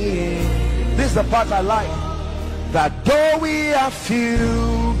 Holy. This is the part I like. That though we are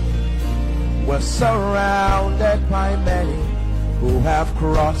few, we're surrounded by many who have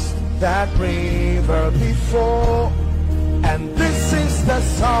crossed that river before. And this is the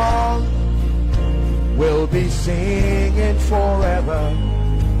song we'll be singing forever.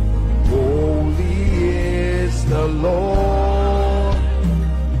 Holy is the Lord.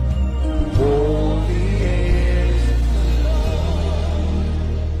 Holy is.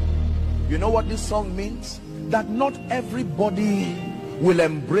 You know what this song means? That not everybody will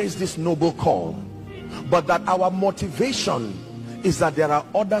embrace this noble call, but that our motivation is that there are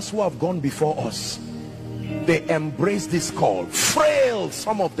others who have gone before us. They embrace this call. Frail,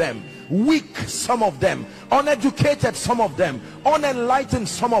 some of them. Weak, some of them. Uneducated, some of them. Unenlightened,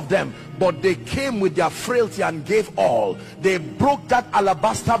 some of them. But they came with their frailty and gave all. They broke that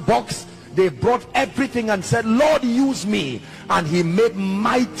alabaster box. They brought everything and said, Lord, use me. And he made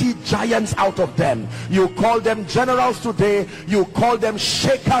mighty giants out of them. You call them generals today. You call them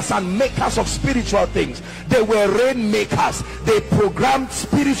shakers and makers of spiritual things. They were rain makers. They programmed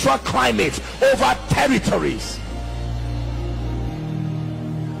spiritual climates over territories.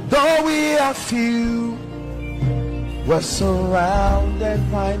 Though we are few, we're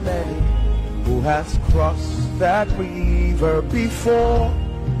surrounded by many who has crossed that river before.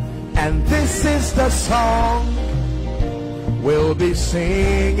 And this is the song we'll be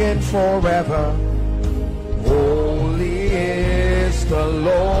singing forever. Holy is the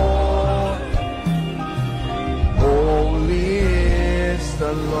Lord. Holy is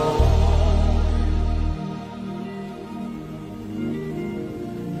the Lord.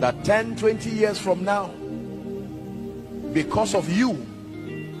 That 10, 20 years from now, because of you,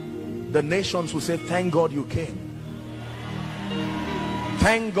 the nations will say, thank God you came.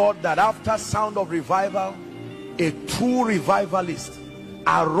 Thank God that after sound of revival, a true revivalist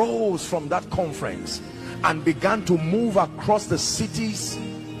arose from that conference and began to move across the cities,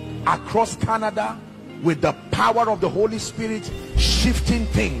 across Canada, with the power of the Holy Spirit, shifting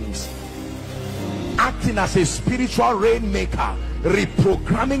things, acting as a spiritual rainmaker,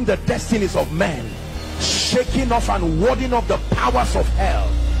 reprogramming the destinies of men, shaking off and warding off the powers of hell.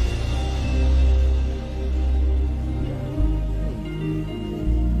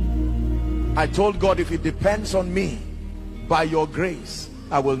 I told God, if it depends on me, by your grace,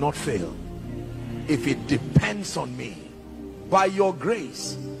 I will not fail. If it depends on me, by your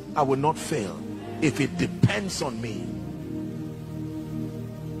grace, I will not fail. If it depends on me.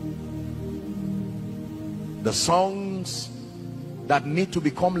 The songs that need to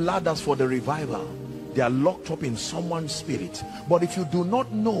become ladders for the revival, they are locked up in someone's spirit. But if you do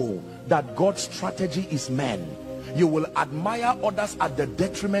not know that God's strategy is men, you will admire others at the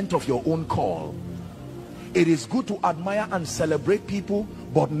detriment of your own call. It is good to admire and celebrate people,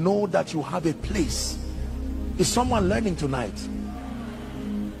 but know that you have a place. Is someone learning tonight?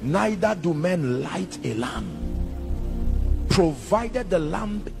 Neither do men light a lamp, provided the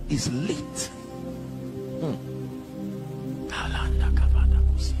lamp is lit.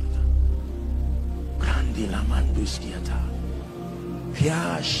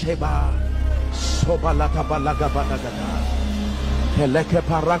 Sobalata balaga banagada Keleke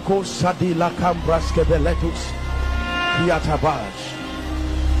parako sadila cambraske beletus Kiatabash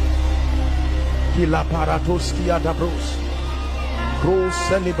Kila paratus kiadabros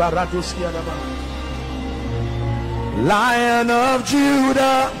Kroseni baratus kiadaba. Lion of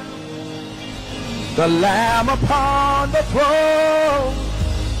Judah, the Lamb upon the throne,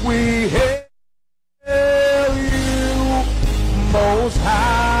 we hail you most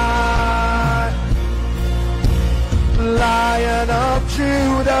high. Lion of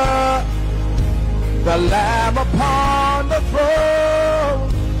Judah, the Lamb upon the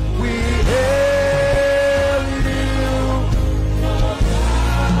throne, we hail you.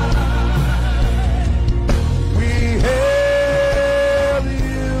 We hail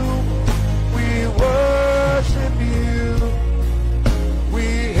you. We worship you. We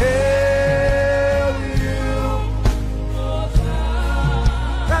hail you.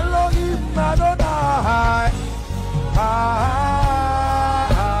 Elohim Adonai.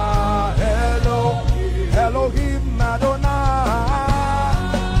 Elohim Adonai.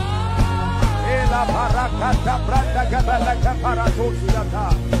 Ela barakata branda gabala kaparatosiata.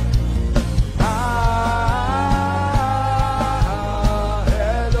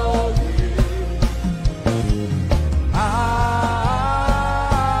 Elohim.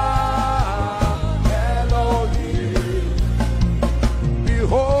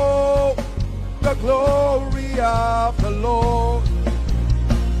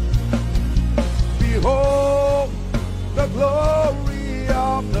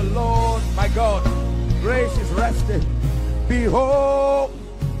 manifested. Behold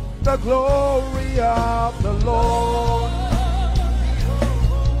the glory of the Lord.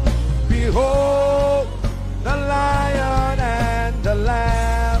 Behold the Lion and the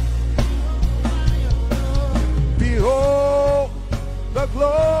Lamb. Behold the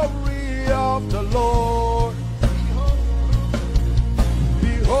glory of the Lord.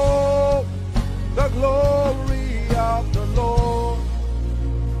 Behold the glory of the Lord.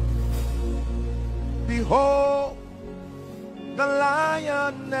 Behold the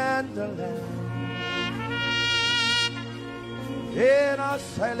Lion and the Lamb.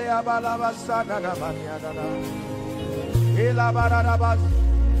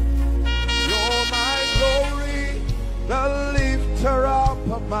 You're my glory, the lifter up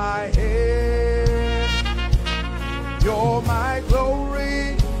of my head. You're my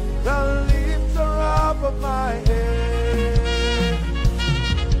glory, the lifter up of my head.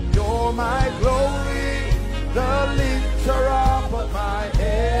 You're my glory, the lifter up of my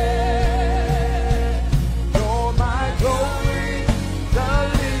head. You're my glory, the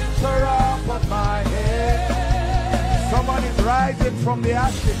lifter up of my head. Someone is rising from the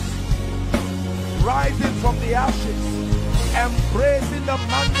ashes. Rising from the ashes. Embracing the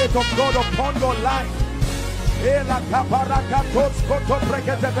mandate of God upon your life. You're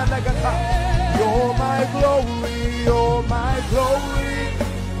my glory, you're my glory,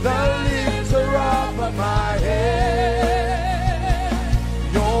 the lifter up of my head.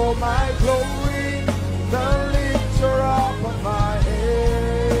 You're my glory, the lifter up of my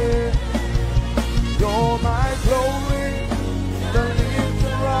head. You're my glory, the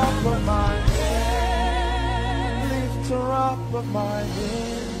lifter up of my head. Lifter up of my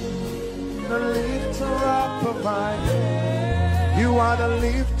head. The lifter up of my head. You are the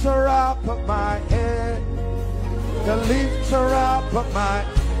lifter up of my head. The lifter up of my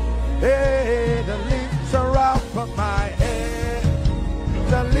head. The lifter up of my head.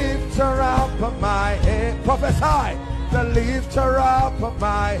 The lifter up of my head. Prophesy. The lifter up of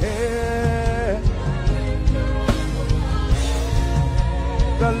my head.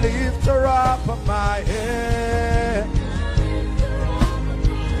 The lifter up of my head.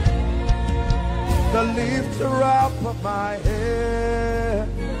 The lifter up of my head.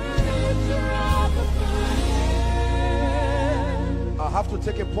 I have to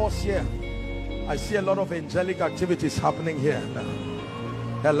take a pause here. I see a lot of angelic activities happening here now.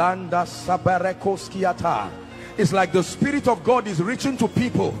 It's like the Spirit of God is reaching to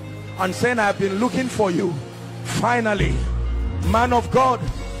people and saying, I have been looking for you. Finally, man of God,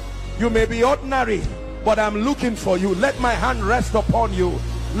 you may be ordinary, but I'm looking for you. Let my hand rest upon you.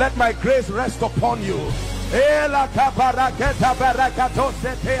 Let my grace rest upon you.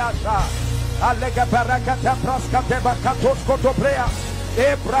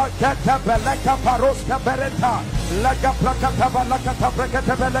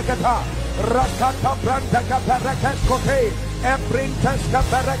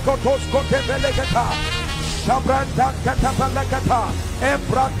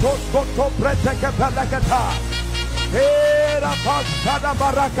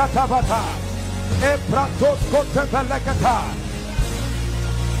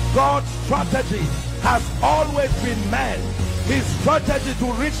 God's strategy has always been man. His strategy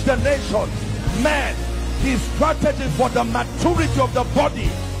to reach the nation, man. His strategy for the maturity of the body,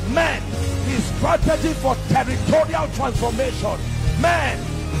 man. His strategy for territorial transformation, man.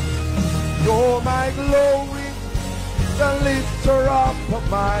 You're my glory, the lifter up of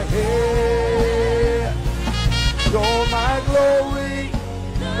my head. You're my glory,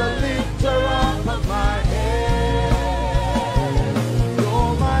 the lifter up of my head.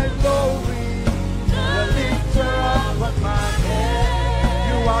 You're my glory, the lifter up of my head.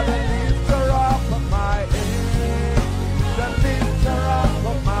 You are the lifter up of my head. The lifter up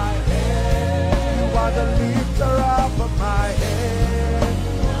of my head. You are the lifter up of my head.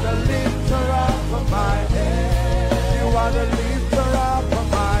 The lifter up of my head. You are the lifter up of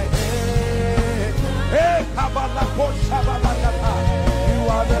my head. Hey, you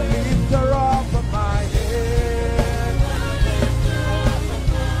are the lifter up of my head.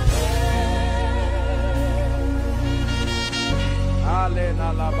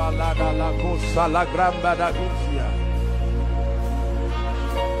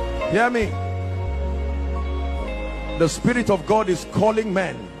 Hear me. The Spirit of God is calling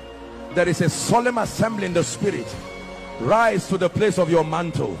men. There is a solemn assembly in the Spirit. Rise to the place of your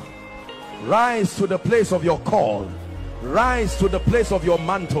mantle. Rise to the place of your call. Rise to the place of your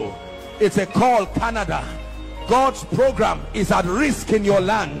mantle. It's a call, Canada. God's program is at risk in your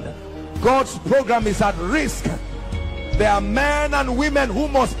land. God's program is at risk. There are men and women who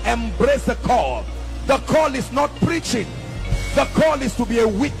must embrace the call. The call is not preaching. The call is to be a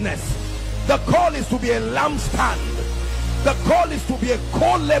witness. The call is to be a lampstand. The call is to be a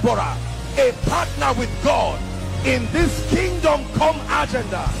co-laborer, a partner with God in this kingdom come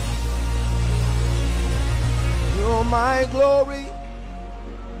agenda. You're my glory.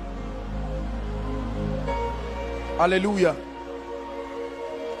 Hallelujah.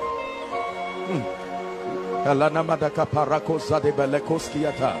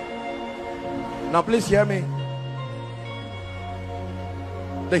 Now please hear me.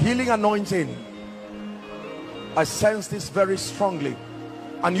 The healing anointing, I sense this very strongly,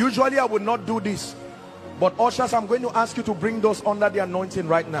 and usually I would not do this, but ushers, I'm going to ask you to bring those under the anointing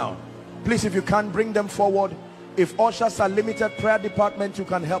right now. Please, if you can't, bring them forward. If ushers are limited prayer department, you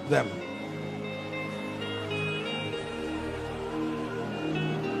can help them.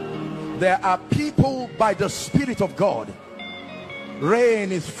 There are people by the Spirit of God.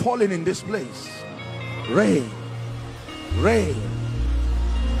 Rain is falling in this place. Rain, rain.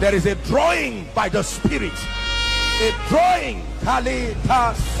 There is a drawing by the Spirit. A drawing.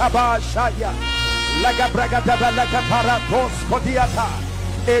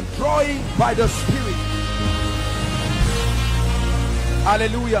 A drawing by the Spirit.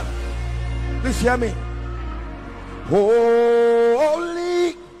 Hallelujah. Please hear me.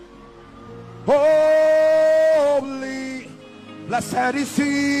 Holy, holy, blessed is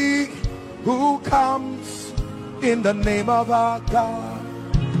he who comes in the name of our God.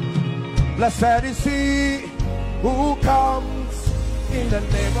 Blessed is he who comes in the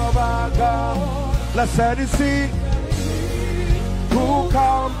name of our God. Blessed is he who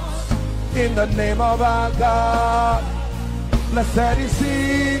comes in the name of our God. Blessed is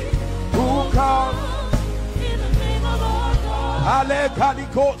he who comes in the name of our God.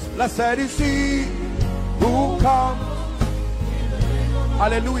 Blessed is he who comes.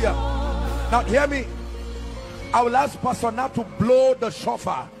 Hallelujah. Now hear me. I will ask Pastor now to blow the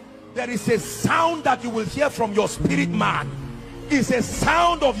shofar. There is a sound that you will hear from your spirit man. It's a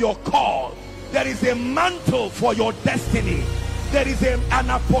sound of your call. There is a mantle for your destiny. There is an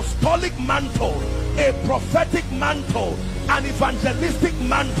apostolic mantle, a prophetic mantle, an evangelistic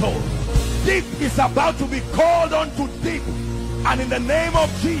mantle. Deep is about to be called unto deep. And in the name of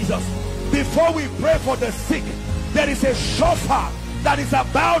Jesus, before we pray for the sick, there is a shofar that is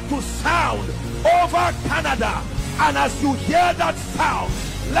about to sound over Canada. And as you hear that sound,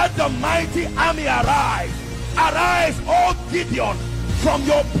 let the mighty army arise. Arise, O Gideon, from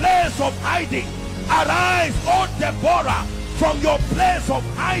your place of hiding. Arise, O Deborah, from your place of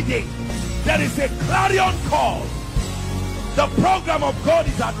hiding. There is a clarion call. The program of God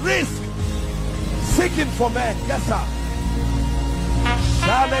is at risk. Seeking for men. Yes, sir.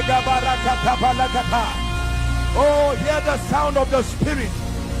 Oh, hear the sound of the Spirit.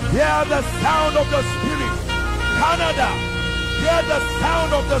 Hear the sound of the Spirit. Canada, hear the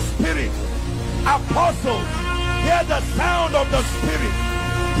sound of the Spirit. Apostles, hear the sound of the Spirit.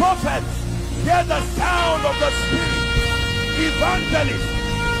 Prophets, hear the sound of the Spirit. Evangelists,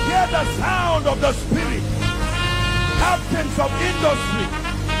 hear the sound of the Spirit. Captains of industry,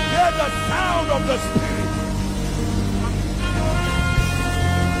 hear the sound of the Spirit.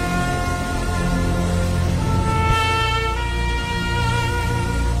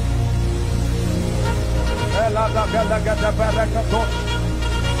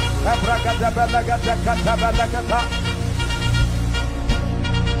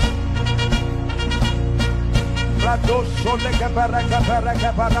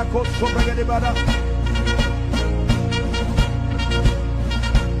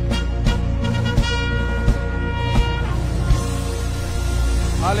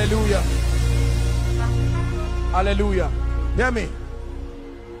 Hallelujah. Hallelujah. Hear me.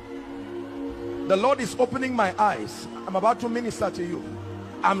 The Lord is opening my eyes. I'm about to minister to you.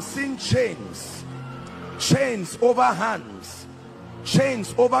 I'm seeing chains. Chains over hands.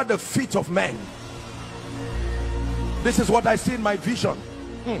 Chains over the feet of men. This is what I see in my vision.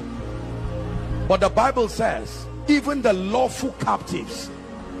 But the Bible says, even the lawful captives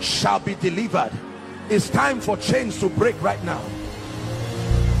shall be delivered. It's time for chains to break right now.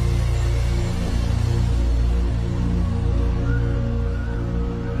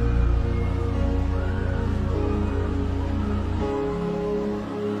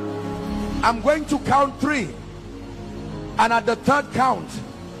 I'm going to count 3, and at the third count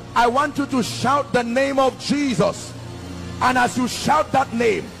I want you to shout the name of Jesus. And as you shout that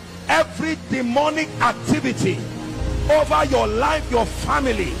name, every demonic activity over your life, your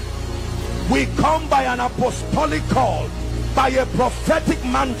family, we come by an apostolic call, by a prophetic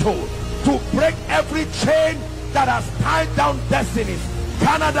mantle, to break every chain that has tied down destinies.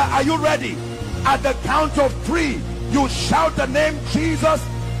 Canada, are you ready?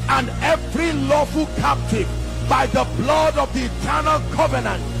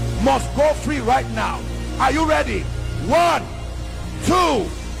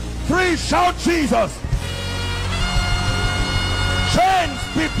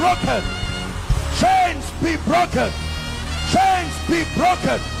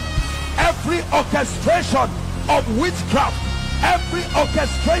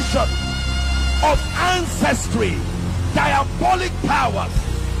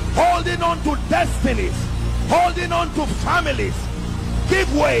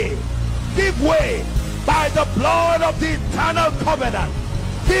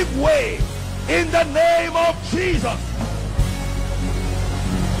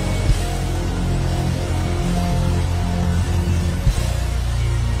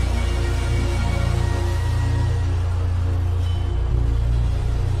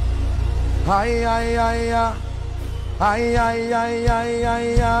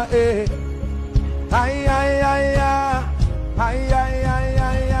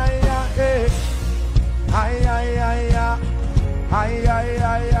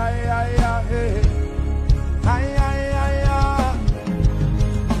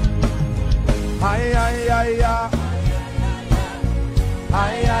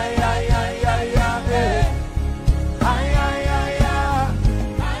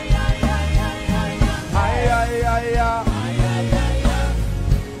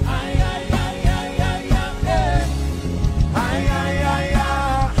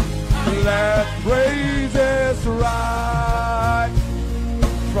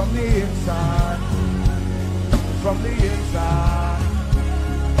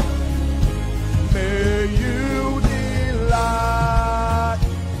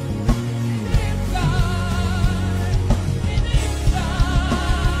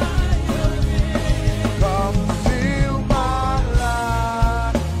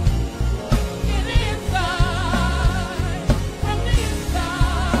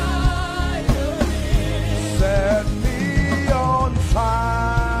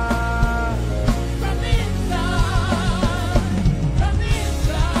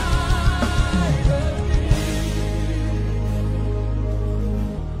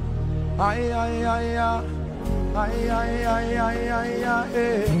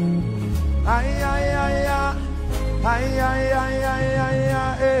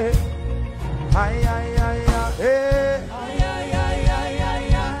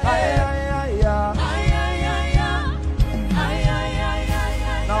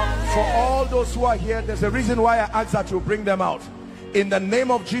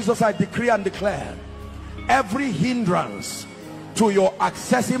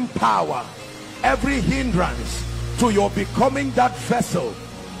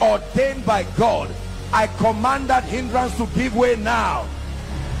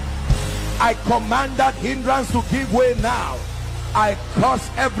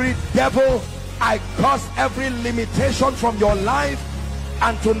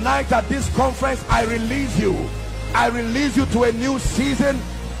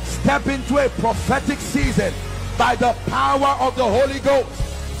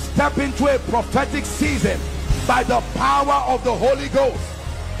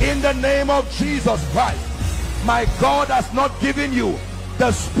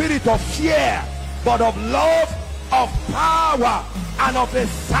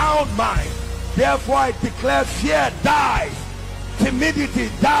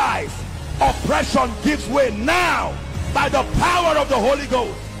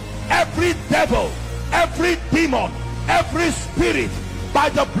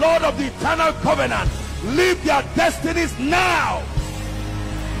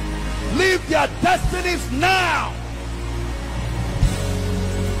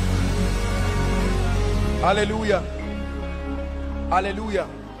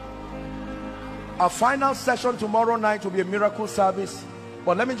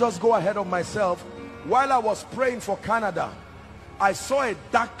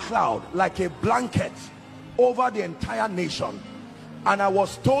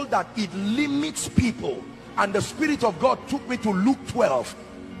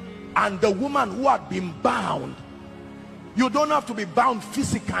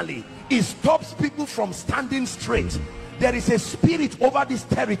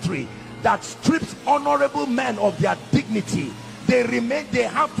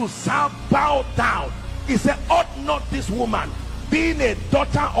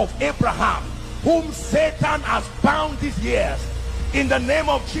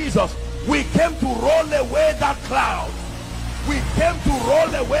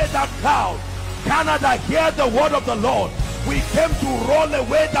 Canada, hear the word of the Lord. We came to roll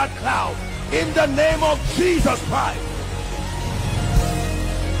away that cloud in the name of Jesus Christ.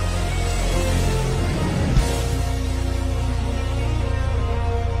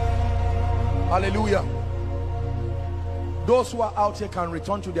 Hallelujah. Those who are out here can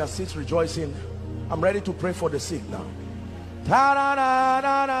return to their seats rejoicing. I'm ready to pray for the sick now.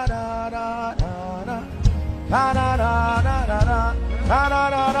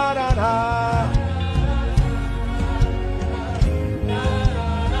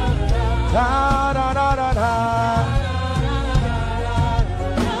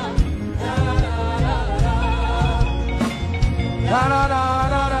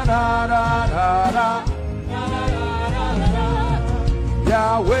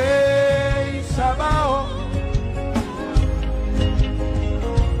 Yahweh Sabaoth,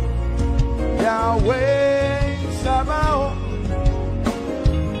 Yahweh Sabaoth.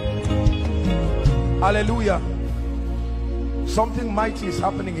 Hallelujah. Something mighty is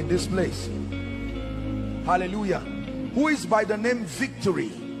happening in this place. Hallelujah. Who is by the name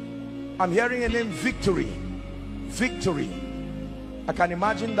Victory? I'm hearing a name Victory. Victory. I can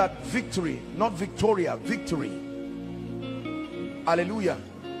imagine that victory, not Victoria, Victory. Hallelujah.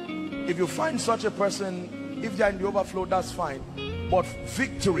 If you find such a person, if they're in the overflow, that's fine. But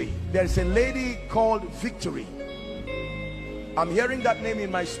Victory, there is a lady called Victory. I'm hearing that name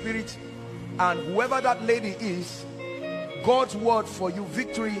in my spirit, and whoever that lady is, God's word for you,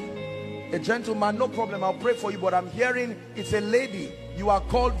 Victory, a gentleman, no problem, I'll pray for you. But I'm hearing it's a lady. You are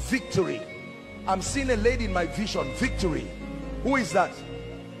called Victory. I'm seeing a lady in my vision, Victory. Who is that?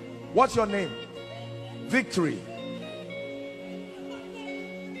 What's your name? Victory.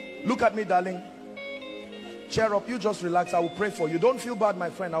 Look at me, darling. Cheer up. You just relax. I will pray for you. Don't feel bad, my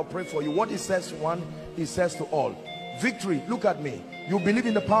friend. I'll pray for you. What he says to one, he says to all. Victory. Look at me. You believe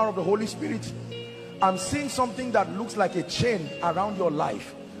in the power of the Holy Spirit? I'm seeing something that looks like a chain around your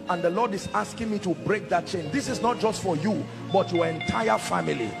life, and the Lord is asking me to break that chain. This is not just for you, but your entire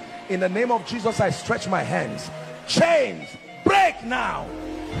family. In the name of Jesus, I stretch my hands. Chains, break now.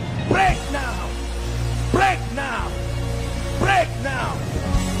 Break now. Break now. Break now.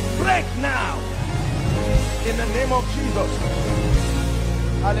 Break now. In the name of Jesus.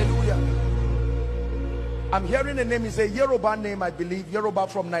 Hallelujah. I'm hearing a name. Is a Yoruba name, I believe. Yoruba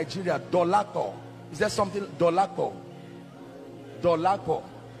from Nigeria. Dolapo. Is there something? Dolapo. Dolapo.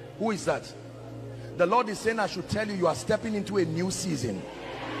 Who is that? The Lord is saying I should tell you, you are stepping into a new season.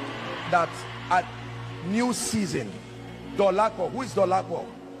 That a new season. Dolapo. Who is Dolapo?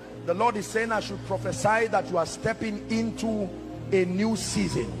 The Lord is saying I should prophesy that you are stepping into a new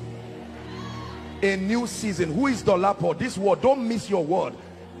season. A new season. Who is Dolapo? This word, don't miss your word.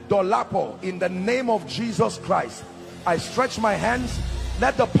 Dolapo, in the name of Jesus Christ, I stretch my hands.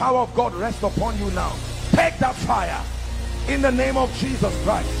 Let the power of God rest upon you now. Take that fire in the name of Jesus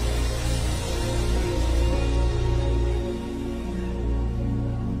Christ.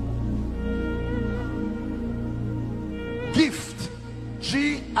 Gift.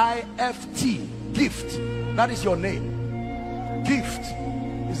 G-I-F-T. Gift. That is your name. Gift.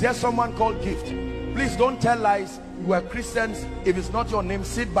 Is there someone called Gift? Please don't tell lies. You are Christians. If it's not your name,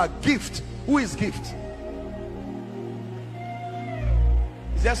 sit back. Gift. Who is Gift?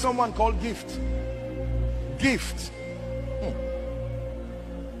 Is there someone called Gift? Gift.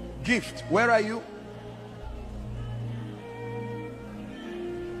 Gift. Where are you?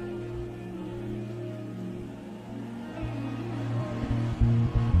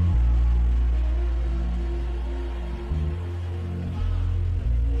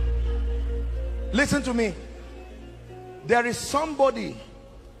 Listen to me. There is somebody,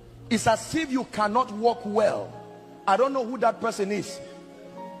 it's as if you cannot walk well. I don't know who that person is.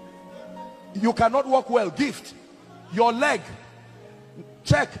 You cannot walk well. Gift. Your leg.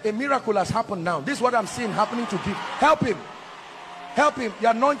 Check. A miracle has happened now. This is what I'm seeing happening to Gift. Help him. Help him. The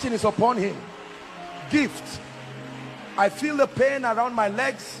anointing is upon him. Gift. I feel the pain around my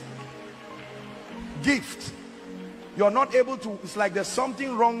legs. Gift. You're not able to, it's like there's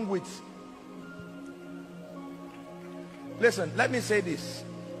something wrong with. Listen, let me say this.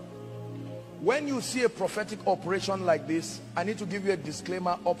 When you see a prophetic operation like this, I need to give you a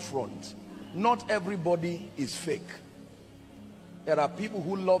disclaimer up front. Not everybody is fake. There are people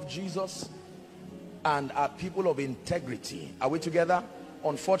who love Jesus and are people of integrity. Are we together?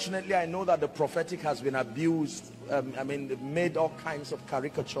 Unfortunately, I know that the prophetic has been abused. Made all kinds of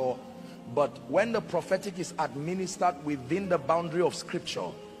caricature. But when the prophetic is administered within the boundary of scripture,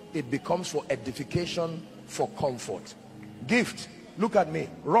 it becomes for edification, for comfort. Gift. Look at me.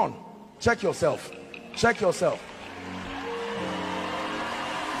 Run. Check yourself. Check yourself.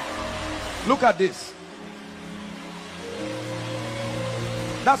 Look at this.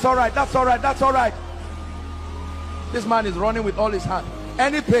 That's all right. That's all right. That's all right. This man is running with all his hand.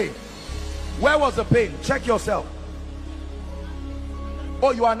 Any pain? Where was the pain? Check yourself.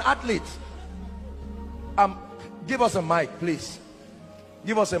 Oh, you are an athlete. Give us a mic, please.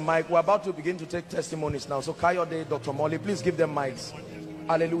 Give us a mic. We're about to begin to take testimonies now. So Kayode, Dr. Molly, please give them mics.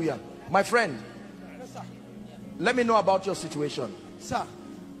 Hallelujah. My friend, let me know about your situation. Sir,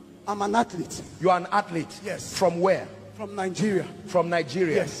 I'm an athlete. You are an athlete? Yes. From where? From Nigeria. From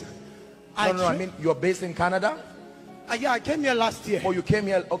Nigeria? Yes. No, I mean, you're based in Canada? Yeah, I came here last year. Oh, you came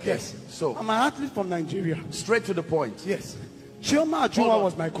here? Okay. Yes. So, I'm an athlete from Nigeria. Straight to the point. Yes. Chioma Ajua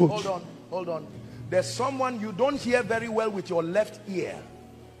was my coach. Hold on. There's someone you don't hear very well with your left ear.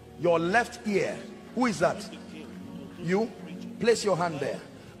 Your left ear. Who is that? You? Place your hand there.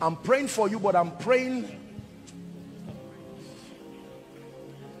 I'm praying for you, but I'm praying.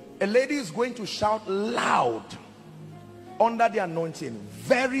 A lady is going to shout loud under the anointing.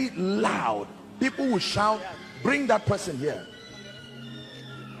 Very loud. People will shout. Bring that person here.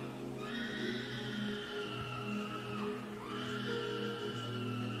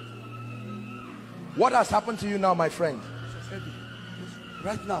 What has happened to you now, my friend?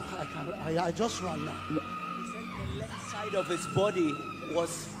 Right now, I just ran now. He said the left side of his body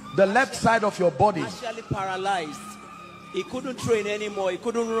was... The left side of your body? Actually paralyzed. He couldn't train anymore. He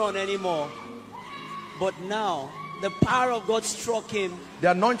couldn't run anymore. But now, the power of God struck him.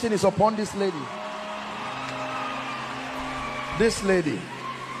 The anointing is upon this lady. This lady.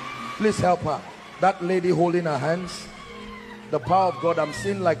 Please help her. That lady holding her hands. The power of God, I'm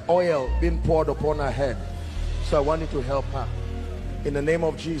seeing like oil being poured upon her head. So I want you to help her. In the name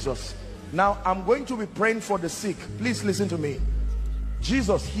of Jesus. Now I'm going to be praying for the sick. Please listen to me.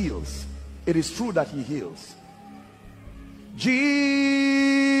 Jesus heals. It is true that he heals. Jesus,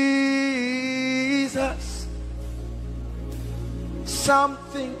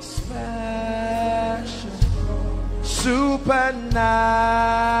 something special,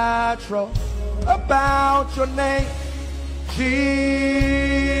 supernatural about your name, Jesus.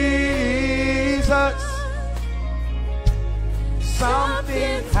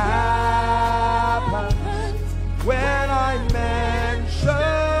 Something happens when I mention.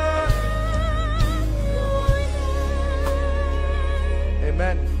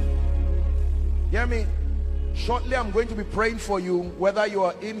 Amen. Hear me. Shortly I'm going to be praying for you, whether you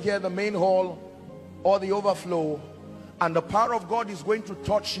are in here, the main hall or the overflow, and the power of God is going to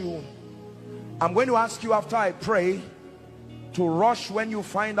touch you. I'm going to ask you after I pray to rush when you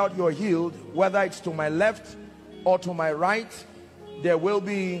find out you're healed, whether it's to my left or to my right. There will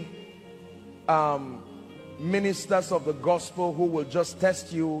be ministers of the gospel who will just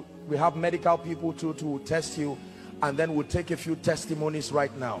test you. We have medical people too to test you, and then we'll take a few testimonies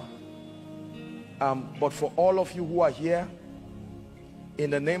right now. But for all of you who are here,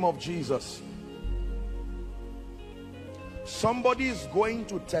 in the name of Jesus, somebody is going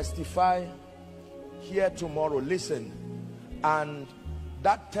to testify here tomorrow. Listen, and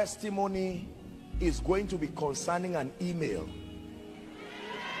that testimony is going to be concerning an email.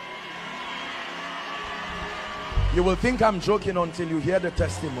 You will think I'm joking until you hear the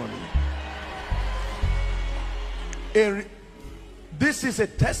testimony. This is a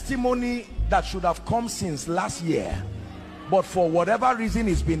testimony that should have come since last year, but for whatever reason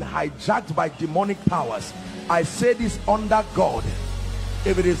it's been hijacked by demonic powers. I say this under God.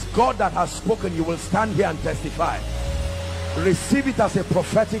 If it is God that has spoken, you will stand here and testify. Receive it as a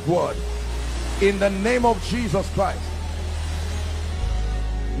prophetic word in the name of Jesus Christ.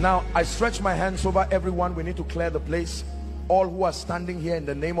 Now I stretch my hands over everyone. We need to clear the place. All who are standing here, in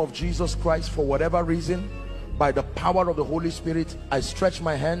the name of Jesus Christ, for whatever reason, by the power of the Holy Spirit, I stretch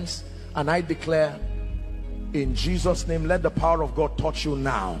my hands and I declare in Jesus' name, let the power of God touch you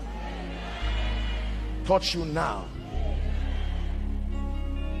now. Touch you now.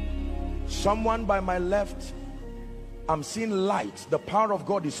 Someone by my left, I'm seeing light. The power of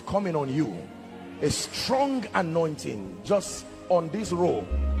God is coming on you. A strong anointing just on this row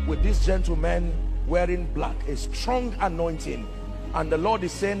with this gentleman wearing black. A strong anointing, and the Lord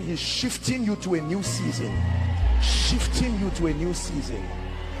is saying he's shifting you to a new season. Shifting you to a new season.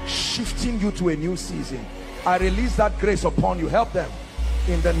 Shifting you to a new season. I release that grace upon you. Help them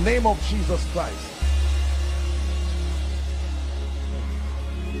in the name of Jesus Christ.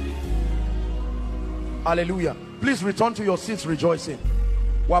 Hallelujah. Please return to your seats rejoicing.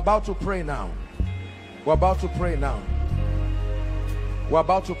 We're about to pray now. We're about to pray now. We're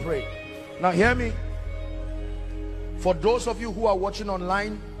about to pray. Now hear me. For those of you who are watching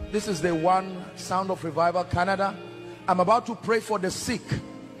online, this is the One Sound of Revival Canada. I'm about to pray for the sick.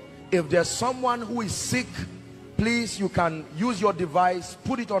 If there's someone who is sick, please, you can use your device,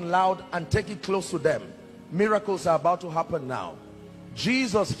 put it on loud and take it close to them. Miracles are about to happen now.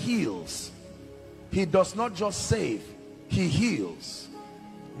 Jesus heals. He does not just save, he heals.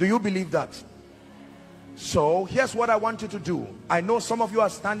 Do you believe that? So here's what I want you to do. I know some of you are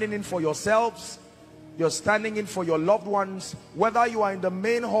standing in for yourselves. You're standing in for your loved ones. Whether you are in the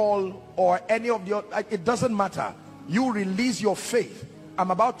main hall or any of your, it doesn't matter. You release your faith.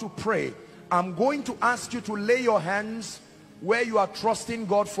 I'm about to pray. I'm going to ask you to lay your hands where you are trusting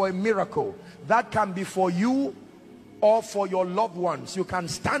God for a miracle. That can be for you or for your loved ones. You can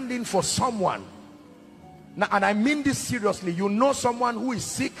stand in for someone. Now, and I mean this seriously. You know someone who is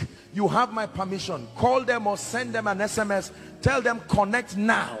sick, you have my permission. Call them or send them an SMS. Tell them, connect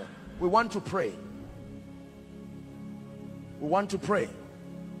now. We want to pray. We want to pray.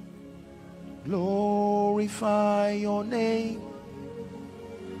 Glorify your name.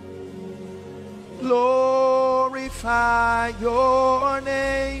 Glorify your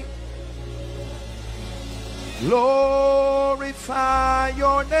name. Glorify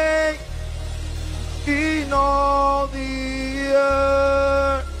your name in all the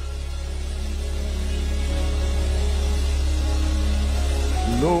earth.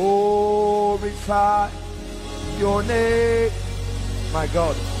 Glorify your name, my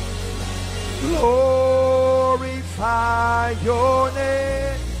God. Glorify your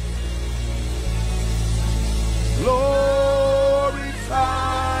name. Glorify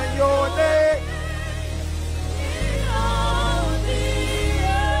your name in all the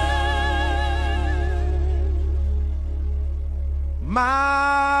earth.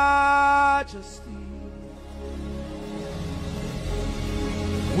 Majesty,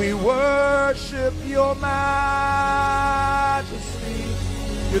 we worship your majesty.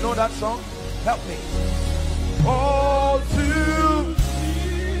 You know that song? Help me. All to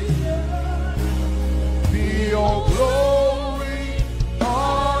be your glory,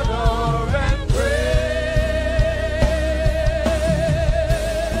 honor, and praise.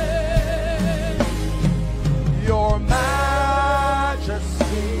 Your majesty.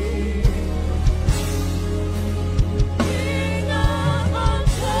 King of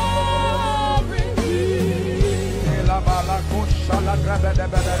authority.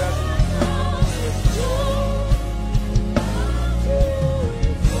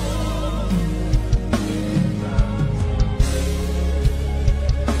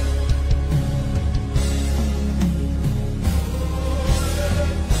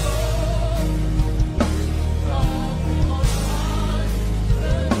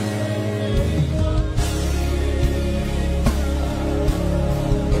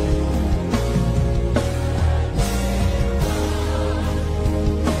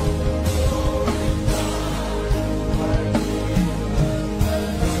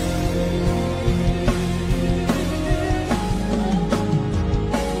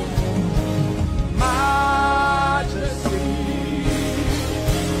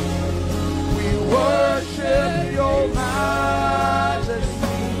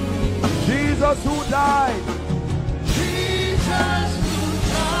 Jesus who died. Jesus who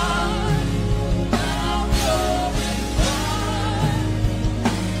died. Now glorified.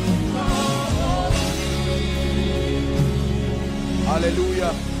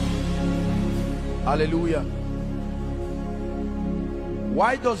 Hallelujah. Hallelujah.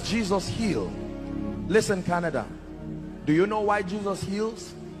 Why does Jesus heal? Listen, Canada. Do you know why Jesus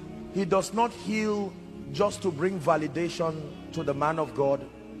heals? He does not heal just to bring validation to the man of God.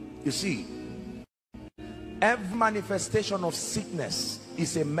 You see, every manifestation of sickness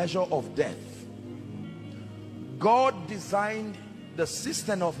is a measure of death. God designed the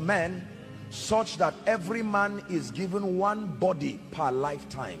system of man such that every man is given one body per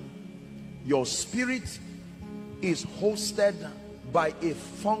lifetime. Your spirit is hosted by a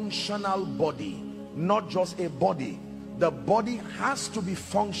functional body, not just a body. The body has to be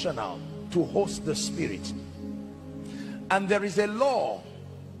functional to host the spirit. And there is a law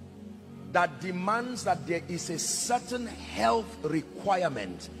that demands that there is a certain health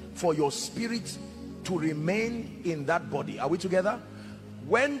requirement for your spirit to remain in that body. Are we together?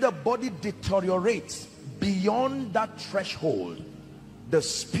 When the body deteriorates beyond that threshold, the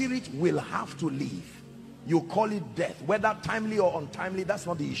spirit will have to leave. You call it death, whether timely or untimely, that's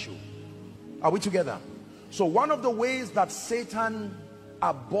not the issue. Are we together? So one of the ways that Satan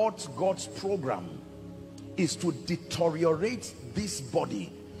aborts God's program is to deteriorate this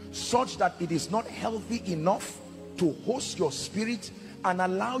body such that it is not healthy enough to host your spirit and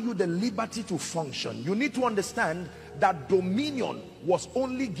allow you the liberty to function. You need to understand that dominion was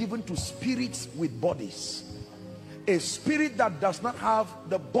only given to spirits with bodies. A spirit that does not have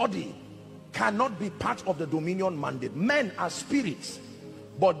the body cannot be part of the dominion mandate. Men are spirits,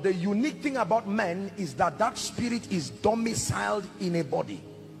 but the unique thing about men is that that spirit is domiciled in a body.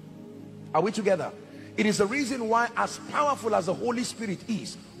 Are we together? It is the reason why, as powerful as the Holy Spirit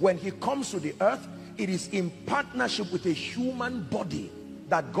is, when he comes to the earth, it is in partnership with a human body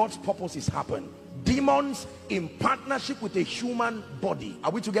that God's purpose is happening. Demons in partnership with a human body.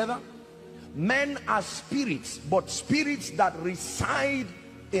 Are we together? Men are spirits, but spirits that reside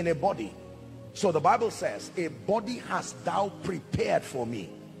in a body. So the Bible says, a body hast thou prepared for me.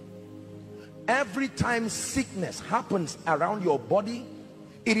 Every time sickness happens around your body,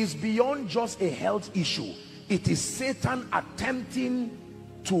 it is beyond just a health issue. It is Satan attempting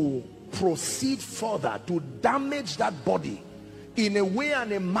to proceed further, to damage that body in a way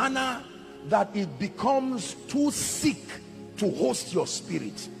and a manner that it becomes too sick to host your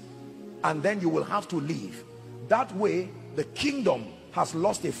spirit, and then you will have to leave. That way the kingdom has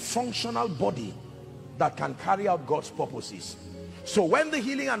lost a functional body that can carry out God's purposes. So when the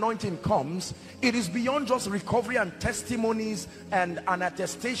healing anointing comes, it is beyond just recovery and testimonies and an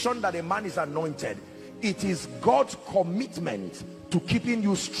attestation that a man is anointed. It is God's commitment to keeping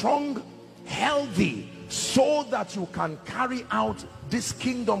you strong, healthy, so that you can carry out this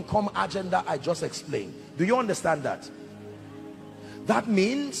kingdom come agenda I just explained. Do you understand that? That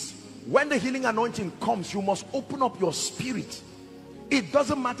means when the healing anointing comes, you must open up your spirit. It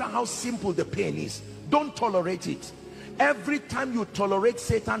doesn't matter how simple the pain is. Don't tolerate it. Every time you tolerate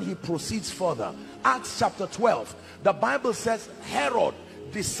Satan, he proceeds further. Acts chapter 12, the Bible says Herod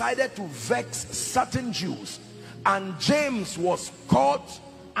decided to vex certain Jews, and James was caught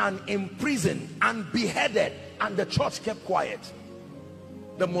and imprisoned and beheaded, and the church kept quiet.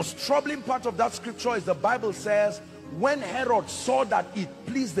 The most troubling part of that scripture is the Bible says when Herod saw that it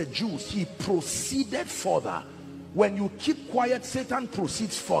pleased the Jews, he proceeded further. When you keep quiet, Satan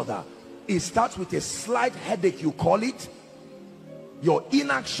proceeds further. It starts with a slight headache, you call it. Your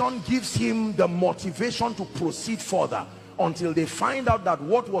inaction gives him the motivation to proceed further, until they find out that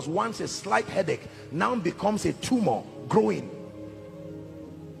what was once a slight headache now becomes a tumor growing.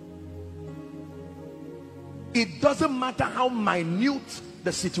 It doesn't matter how minute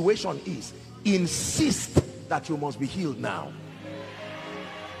the situation is, insist that you must be healed now.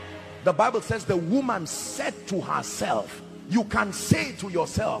 The Bible says the woman said to herself, you can say to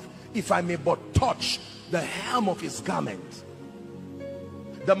yourself, if I may but touch the hem of his garment.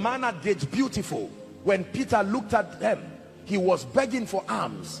 The man at Gate Beautiful, when Peter looked at them, he was begging for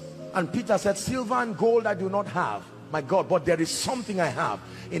alms, and Peter said, silver and gold I do not have, my God, but there is something I have.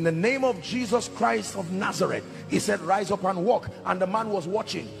 In the name of Jesus Christ of Nazareth, he said, rise up and walk. And the man was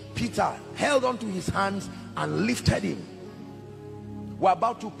watching. Peter held onto his hands and lifted him. We're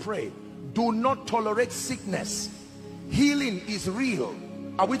about to pray. Do not tolerate sickness. Healing is real.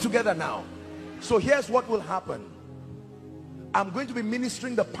 Are we together now? So here's what will happen. I'm going to be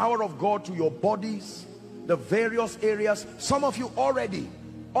ministering the power of God to your bodies, the various areas. Some of you already,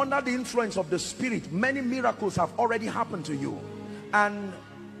 under the influence of the Spirit, many miracles have already happened to you. And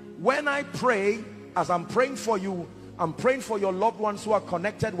when I pray, as I'm praying for you, I'm praying for your loved ones who are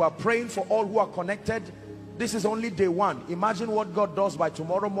connected. We're praying for all who are connected. This is only day one. Imagine what God does by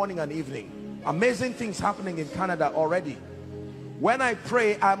tomorrow morning and evening. Amazing things happening in Canada already. When I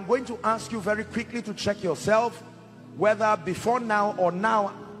pray, I'm going to ask you very quickly to check yourself, whether before now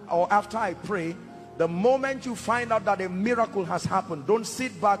or after I pray. The moment you find out that a miracle has happened, don't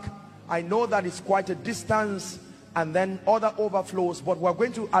sit back. I know that it's quite a distance and then other overflows, but we're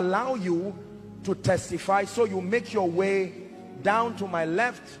going to allow you to testify. So you make your way down to my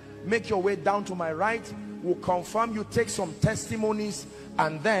left, make your way down to my right. We'll confirm you, take some testimonies,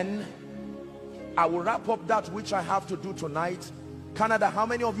 and then I will wrap up that which I have to do tonight. Canada, how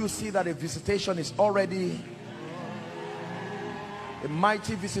many of you see that a visitation is already a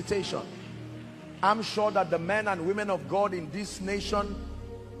mighty visitation? I'm sure that the men and women of God in this nation,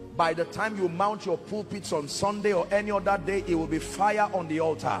 by the time you mount your pulpits on Sunday or any other day, it will be fire on the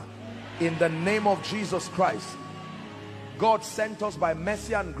altar in the name of Jesus Christ. God sent us by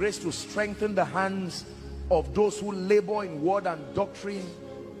mercy and grace to strengthen the hands of those who labor in word and doctrine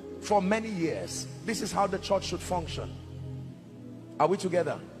for many years. This is how the church should function. Are we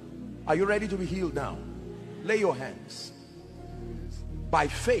together? Are you ready to be healed now? Lay your hands. By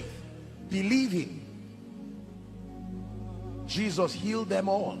faith, believing, Jesus healed them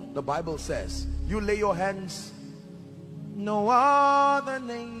all. The Bible says, you lay your hands. No other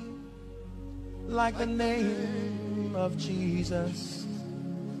name like the name of Jesus.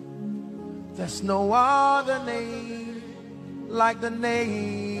 There's no other name like the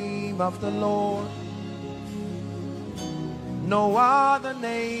name of the Lord. No other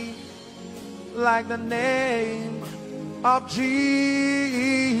name like the name of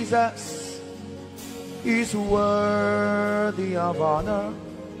Jesus is worthy of honor,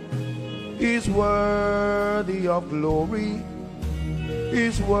 is worthy of glory,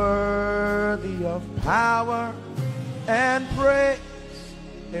 is worthy of power and praise.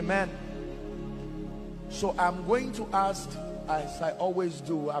 Amen. So I'm going to ask, as I always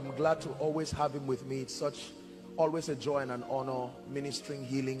do, I'm glad to always have him with me. It's always a joy and an honor ministering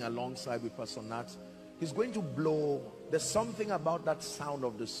healing alongside with Pastor Nat. He's going to blow. There's something about that sound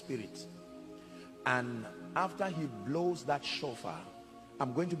of the Spirit, and after he blows that shofar,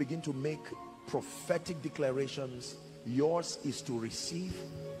 I'm going to begin to make prophetic declarations. Yours is to receive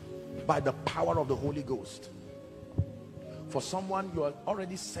by the power of the Holy Ghost. For someone, you are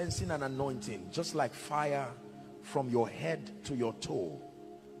already sensing an anointing, just like fire from your head to your toe.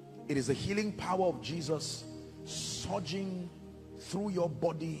 It is the healing power of Jesus surging through your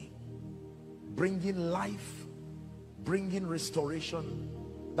body, bringing life, bringing restoration.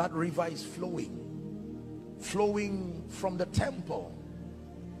 That river is flowing from the temple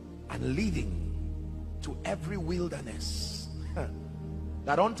and leading to every wilderness.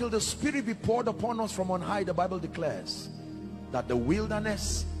 That until the Spirit be poured upon us from on high, the Bible declares that the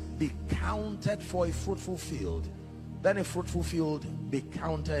wilderness be counted for a fruitful field, then a fruitful field be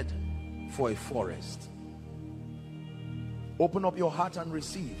counted for a forest. Open up your heart and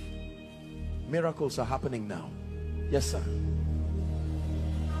receive. Miracles are happening now. Yes, sir.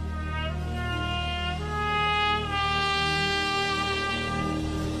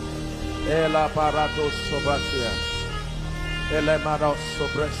 Ela paratos sobrasia, ele maros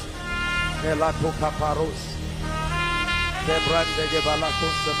sobres, ela toca paros, te brande que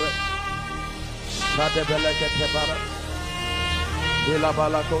balacos sobre, shade beleke te bara, ela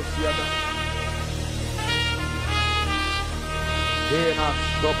balacos yada, ena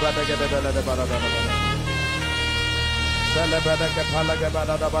sobra de que de bele de bara bara bara, celebre que pala que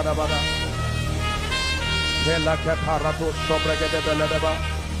bara da bara bara, ela que paratos sobre que de bele de bara.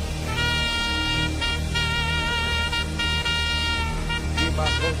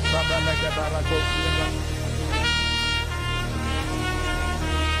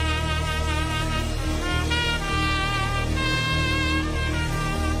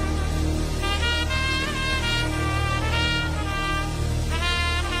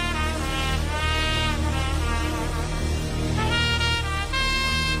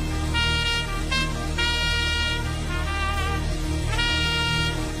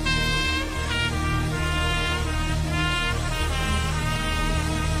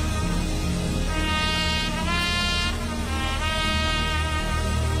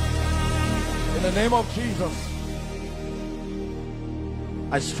 In the name of Jesus,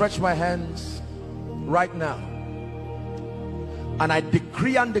 I stretch my hands right now and I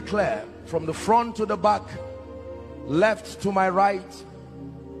decree and declare, from the front to the back, left to my right,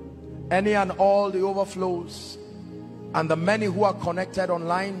 any and all the overflows and the many who are connected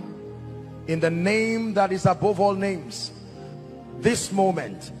online, in the name that is above all names, this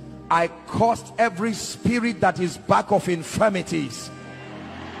moment I curse every spirit that is back of infirmities.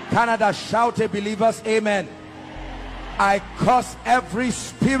 Canada, shout a believers amen. I curse every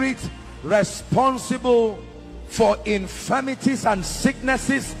spirit responsible for infirmities and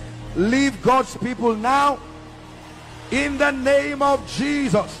sicknesses. Leave God's people now in the name of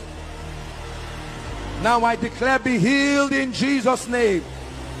Jesus. Now I declare, be healed in Jesus' name.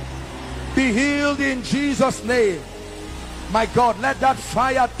 Be healed in Jesus' name. My God, let that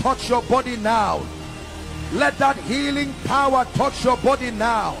fire touch your body now. Let that healing power touch your body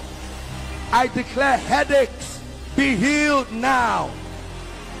now. I declare headaches be healed now.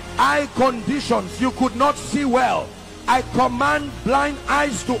 Eye conditions, you could not see well, I command blind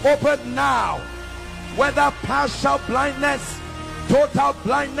eyes to open now. Whether partial blindness, total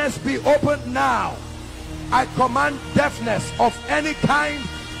blindness, be opened now. I command deafness of any kind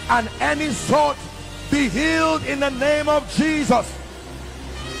and any sort be healed in the name of Jesus.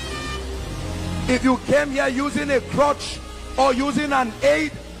 If you came here using a crutch or using an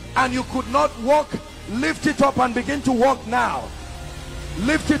aid and you could not walk, lift it up and begin to walk now.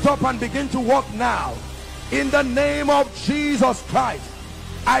 Lift it up and begin to walk now. In the name of Jesus Christ,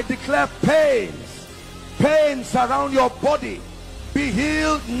 I declare pains around your body be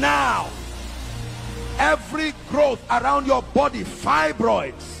healed now. Every growth around your body,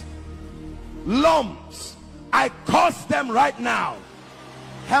 fibroids, lumps, I curse them right now.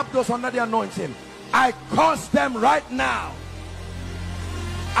 Help those under the anointing. I curse them right now.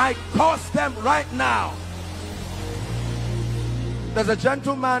 I curse them right now. There's a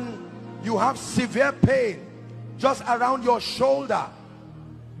gentleman, you have severe pain just around your shoulder.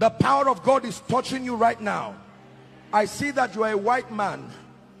 The power of God is touching you right now. I see that you are a white man.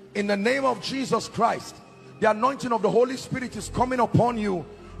 In the name of Jesus Christ, the anointing of the Holy Spirit is coming upon you.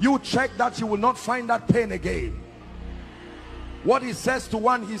 You check that you will not find that pain again. What he says to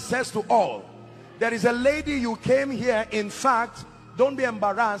one, he says to all. There is a lady, you came here. In fact, don't be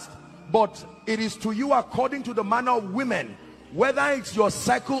embarrassed, but it is to you according to the manner of women. Whether it's your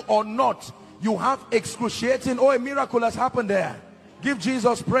cycle or not, you have excruciating. Oh, a miracle has happened there. Give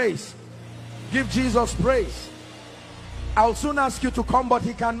Jesus praise. Give Jesus praise. I'll soon ask you to come, but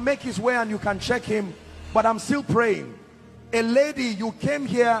he can make his way and you can check him. But I'm still praying. A lady, you came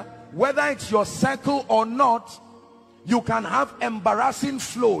here, whether it's your cycle or not, you can have embarrassing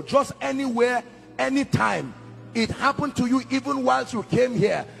flow just anywhere, anytime. It happened to you even whilst you came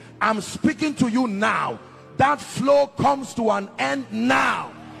here. I'm speaking to you now. That flow comes to an end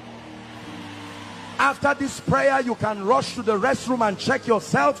now. After this prayer, you can rush to the restroom and check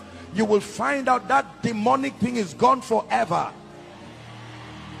yourself. You will find out that demonic thing is gone forever.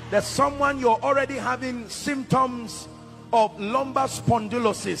 There's someone, you're already having symptoms of lumbar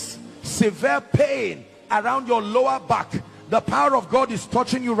spondylosis, severe pain around your lower back. The power of God is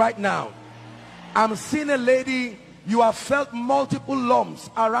touching you right now. I'm seeing a lady, you have felt multiple lumps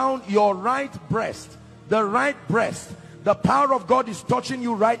around your right breast. The right breast. The power of God is touching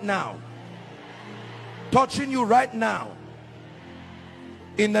you right now. Touching you right now.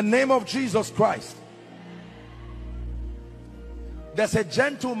 In the name of Jesus Christ. There's a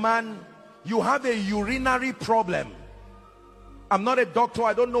gentleman, you have a urinary problem. I'm not a doctor,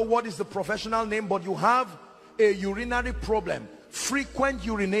 I don't know what is the professional name, but you have a urinary problem. Frequent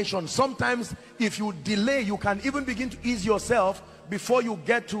urination. Sometimes if you delay, you can even begin to ease yourself before you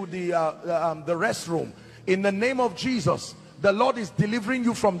get to the restroom. In the name of Jesus, the Lord is delivering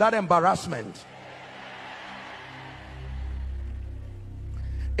you from that embarrassment.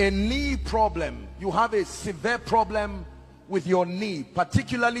 A knee problem. You have a severe problem with your knee,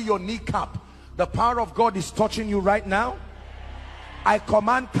 particularly your kneecap. The power of God is touching you right now. I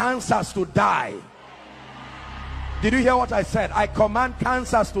command cancers to die. Did you hear what I said? I command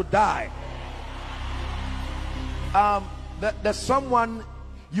cancers to die. There's someone,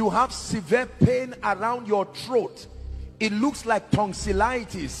 you have severe pain around your throat. It looks like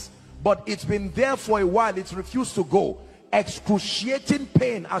tonsillitis, but it's been there for a while. It's refused to go. Excruciating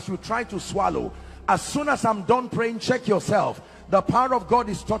pain as you try to swallow. As soon as I'm done praying, check yourself. The power of God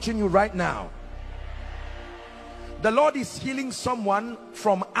is touching you right now. The Lord is healing someone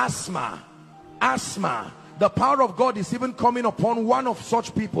from asthma. Asthma. The power of God is even coming upon one of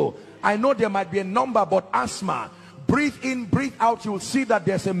such people. I know there might be a number, but asthma. Breathe in, breathe out. You will see that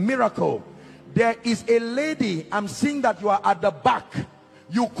there's a miracle. There is a lady, I'm seeing that you are at the back.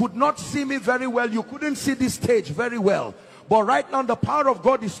 You could not see me very well. You couldn't see this stage very well. But right now the power of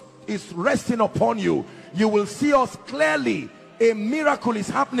God is resting upon you. You will see us clearly. A miracle is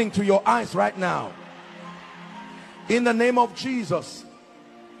happening to your eyes right now. In the name of Jesus.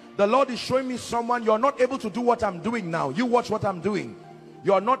 The Lord is showing me someone, you're not able to do what I'm doing now. You watch what I'm doing.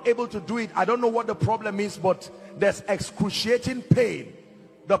 You are not able to do it. I don't know what the problem is, but there's excruciating pain.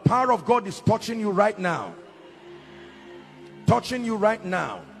 The power of God is touching you right now. Touching you right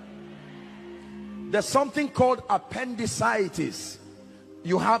now. There's something called appendicitis.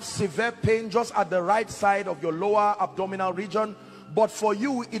 You have severe pain just at the right side of your lower abdominal region. But for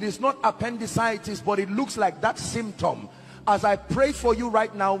you, it is not appendicitis, but it looks like that symptom. As I pray for you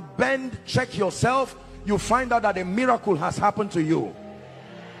right now, bend, check yourself. You find out that a miracle has happened to you.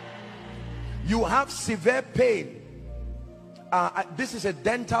 You have severe pain. This is a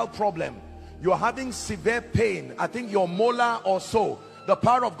dental problem. You're having severe pain. I think your molar or so. The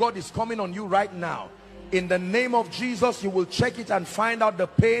power of God is coming on you right now. In the name of Jesus, you will check it and find out the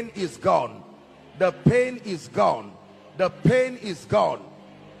pain is gone. The pain is gone. The pain is gone.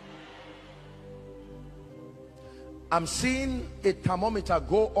 I'm seeing a thermometer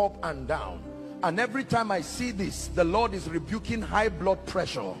go up and down. And every time I see this, the Lord is rebuking high blood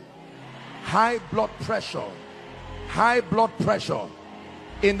pressure. High blood pressure. High blood pressure.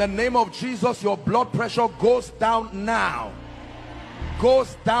 In the name of Jesus, your blood pressure goes down now.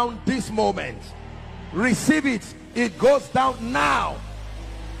 Goes down this moment. Receive it. It goes down now.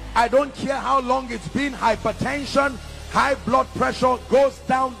 I don't care how long it's been. Hypertension, high blood pressure goes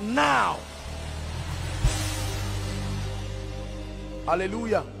down now.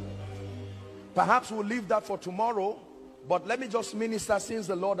 Hallelujah. Perhaps we'll leave that for tomorrow, but let me just minister since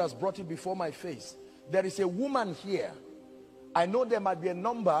the Lord has brought it before my face. There is a woman here. I know there might be a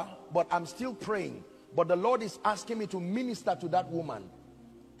number, but I'm still praying. But the Lord is asking me to minister to that woman.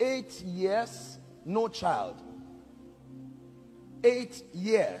 8 years, no child. 8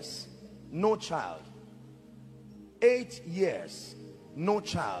 years, no child. 8 years, no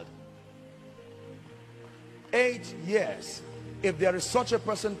child. 8 years. If there is such a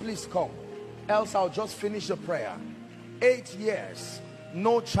person, please come. Else I'll just finish the prayer. 8 years,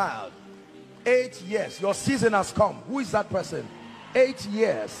 no child. 8 years, your season has come. Who is that person? 8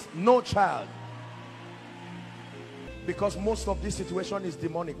 years, no child. Because most of this situation is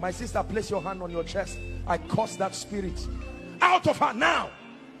demonic. My sister, place your hand on your chest. I curse that spirit out of her now.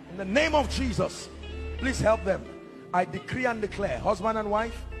 In the name of Jesus. Please help them. I decree and declare, husband and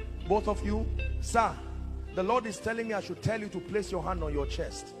wife, both of you, sir, the Lord is telling me I should tell you to place your hand on your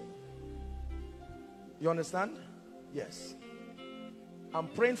chest. You understand? Yes. I'm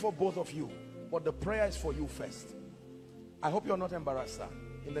praying for both of you, but the prayer is for you first. I hope you're not embarrassed, sir.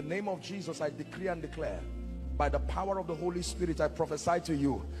 In the name of Jesus, I decree and declare, by the power of the Holy Spirit, I prophesy to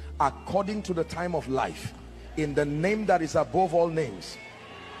you, according to the time of life, in the name that is above all names,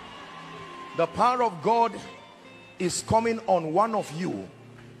 the power of God is coming on one of you.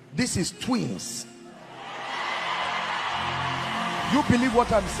 This is twins. You believe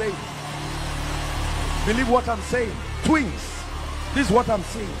what I'm saying? Believe what I'm saying? Twins. This is what I'm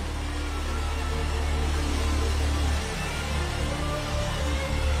saying.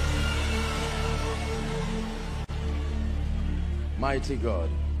 Mighty God.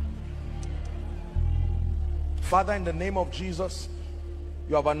 Father, in the name of Jesus,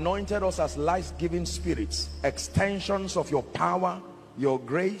 you have anointed us as life-giving spirits, extensions of your power, your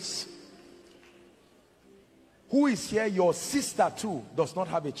grace. Who is here? Your sister too does not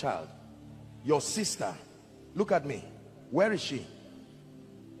have a child. Your sister. Look at me. Where is she?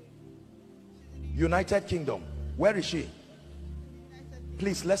 United Kingdom. Where is she?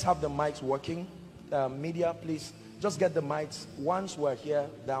 Please, let's have the mics working. Media, please. Just get the mics. Once we're here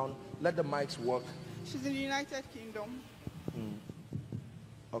down, let the mics work. She's in the United Kingdom.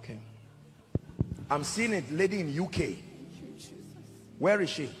 Okay. I'm seeing a lady in UK. Where is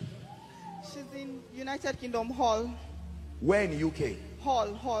she? She's in United Kingdom Hall. Where in UK?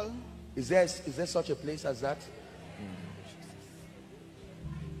 Hall. Is there such a place as that?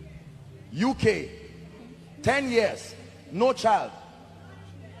 UK. 10 years. No child.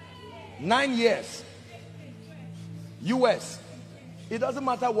 9 years. US. It doesn't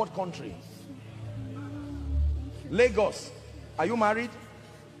matter what country. Lagos. Are you married?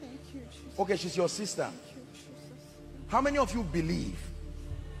 Okay, she's your sister. How many of you believe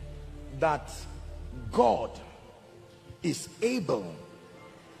that God is able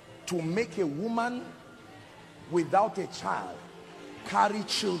to make a woman without a child carry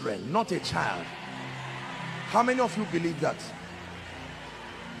children, not a child? How many of you believe that?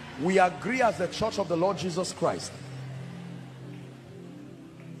 We agree as the church of the Lord Jesus Christ.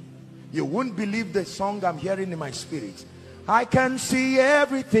 You wouldn't believe the song I'm hearing in my spirit. I can see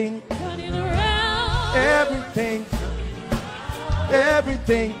everything, everything,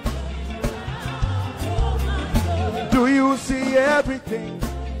 everything. Do you see everything?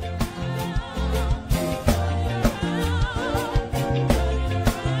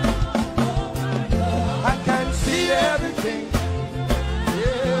 I can see everything,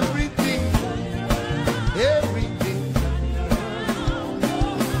 everything, everything.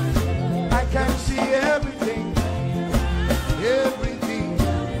 I can see everything, everything,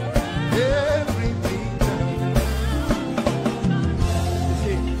 everything. You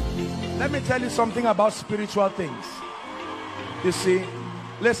see, let me tell you something about spiritual things. You see,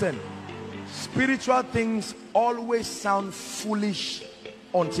 listen, spiritual things always sound foolish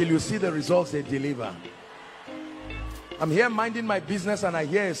until you see the results they deliver. I'm here minding my business and I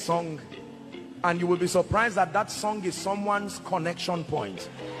hear a song, and you will be surprised that that song is someone's connection point.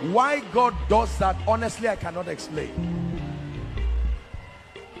 Why God does that, honestly, I cannot explain.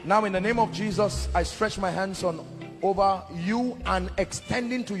 Now, in the name of Jesus, I stretch my hands on over you and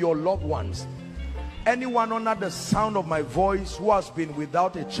extending to your loved ones. Anyone under the sound of my voice who has been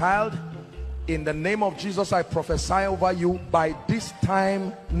without a child, in the name of Jesus, I prophesy over you, by this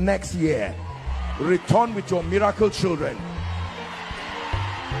time next year, return with your miracle children.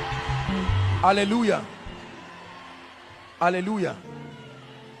 Hallelujah. Hallelujah.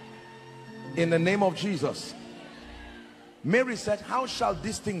 In the name of Jesus. Mary said, how shall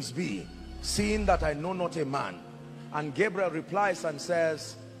these things be, seeing that I know not a man? And Gabriel replies and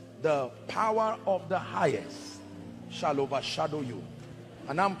says, the power of the highest shall overshadow you.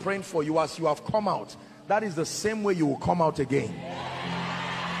 And I'm praying for you as you have come out. That is the same way you will come out again.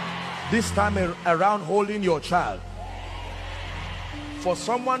 This time around, holding your child. For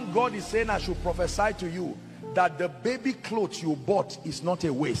someone, God is saying I should prophesy to you that the baby clothes you bought is not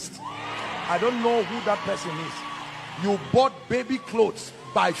a waste. I don't know who that person is. You bought baby clothes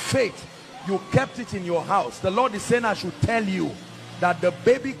by faith. You kept it in your house. The Lord is saying I should tell you that the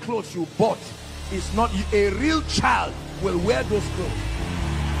baby clothes you bought is not, a real child will wear those clothes.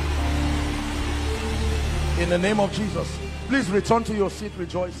 In the name of Jesus. Please return to your seat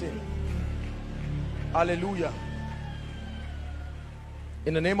rejoicing. Hallelujah.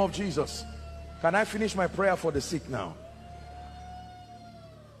 In the name of Jesus. Can I finish my prayer for the sick now?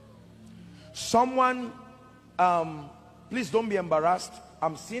 Someone, please don't be embarrassed.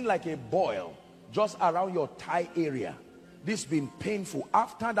 I'm seeing like a boil just around your thigh area. This has been painful.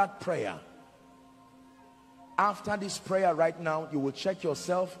 After that prayer, after this prayer right now, you will check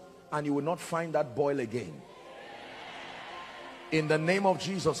yourself and you will not find that boil again. In the name of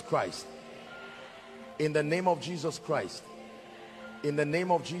Jesus Christ. In the name of Jesus Christ. In the name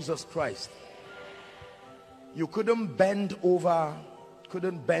of Jesus Christ. You couldn't bend over,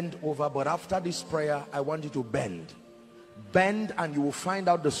 but after this prayer, I want you to bend. Bend and you will find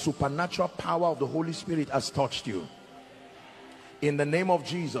out the supernatural power of the Holy Spirit has touched you. In the name of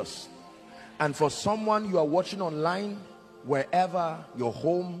Jesus. And for someone you are watching online, wherever, your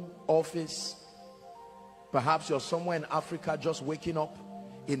home, office, perhaps you're somewhere in Africa just waking up,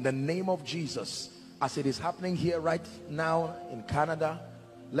 in the name of Jesus, as it is happening here right now in Canada,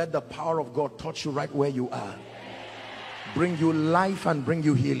 let the power of God touch you right where you are. Bring you life and bring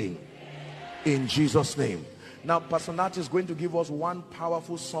you healing. In Jesus' name. Now, Pastor Nat is going to give us one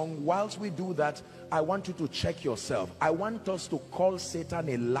powerful song. Whilst we do that, I want you to check yourself. I want us to call Satan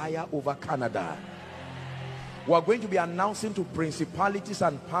a liar over Canada. We are going to be announcing to principalities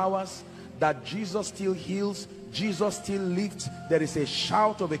and powers that Jesus still heals, Jesus still lifts. There is a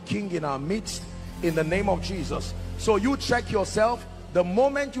shout of a king in our midst, in the name of Jesus. So you check yourself. The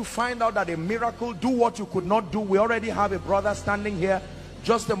moment you find out that a miracle, do what you could not do. We already have a brother standing here.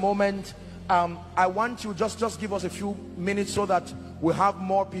 Just a moment. I want you just give us a few minutes so that we have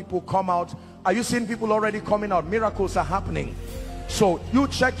more people come out. Are you seeing people already coming out? Miracles are happening. So you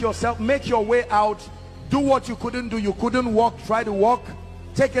check yourself, make your way out, do what you couldn't do. You couldn't walk, try to walk,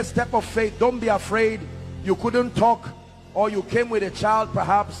 take a step of faith. Don't be afraid. You couldn't talk, or you came with a child,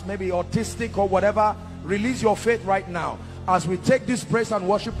 perhaps maybe autistic or whatever. Release your faith right now. As we take this praise and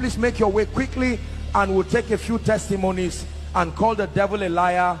worship, please make your way quickly, and we'll take a few testimonies and call the devil a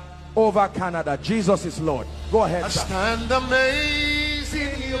liar over Canada. Jesus is Lord. Go ahead. I stand amazed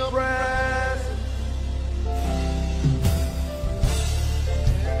in your presence.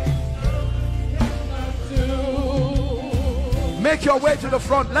 Make your way to the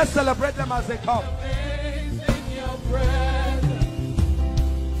front. Let's celebrate them as they come.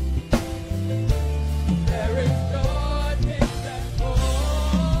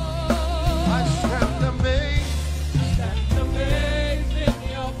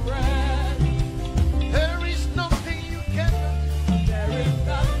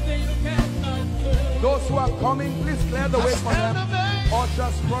 Those who are coming, please clear the way for them.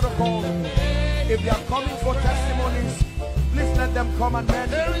 Ushers, protocol. If they are coming for testimonies, please let them come and then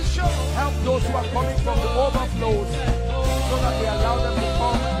help those who are coming from the overflows so that we allow them to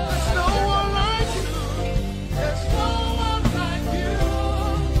come. There's no one like you. There's no one like you,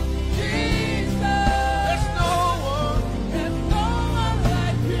 Jesus. There's no one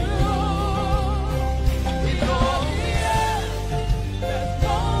like you. In all the earth, there's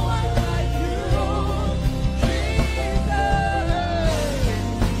no one like you, Jesus.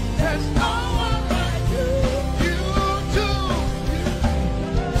 There's no one like you. You do.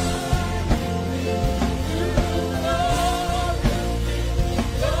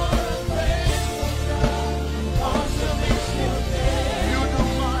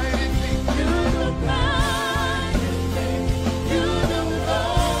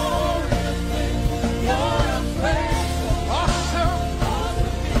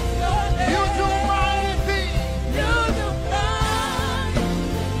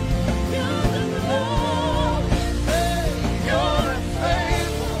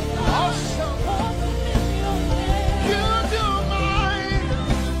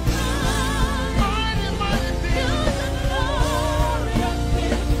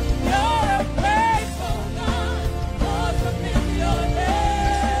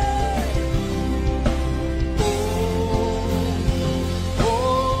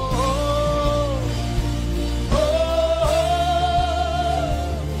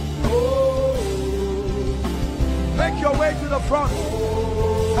 Front,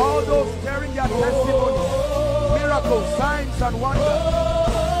 all those sharing their testimonies, miracles, signs and wonders.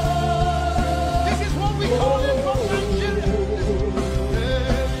 This is what we call it from Nigeria.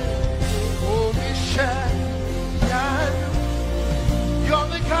 Oh, Michelle, you're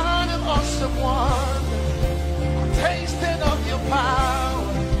the kind of awesome one.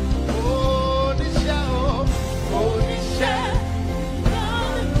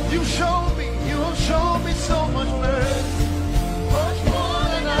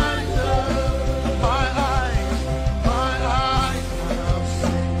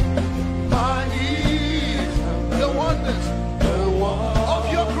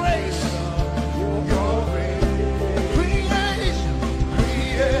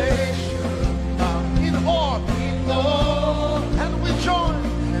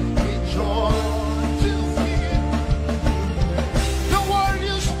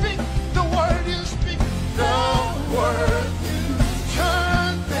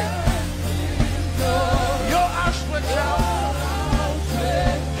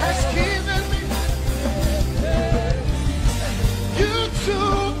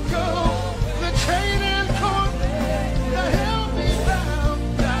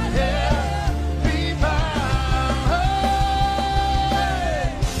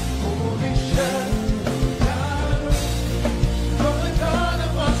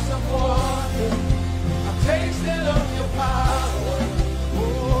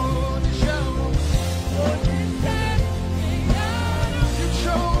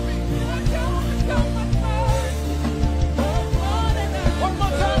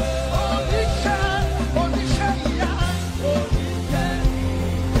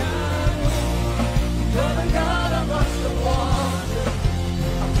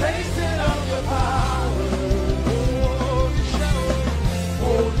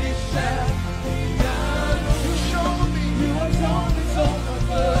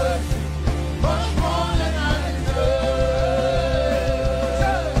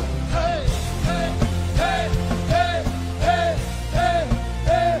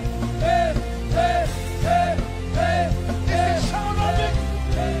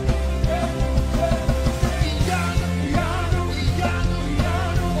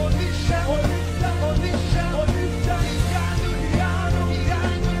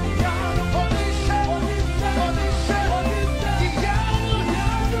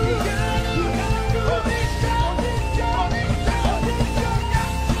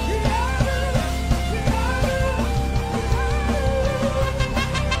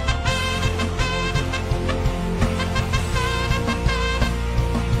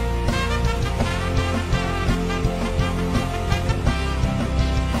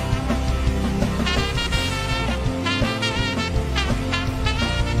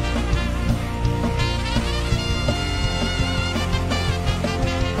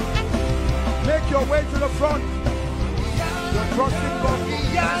 Make your way to the front. You're trusting God for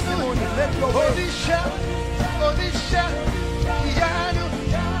testimony. Make your way.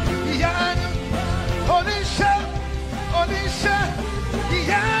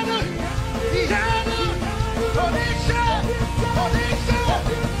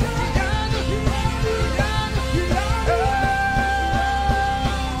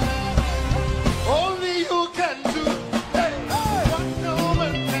 Only you can do what no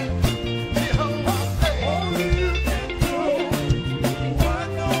man can. Jehovah, only you can do what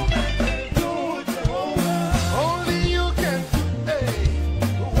no man can do. Jehovah, only you can do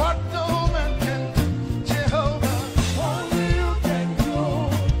what no man can. Jehovah, only you can do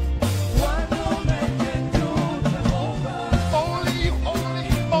what no man can do. Jehovah, only you, only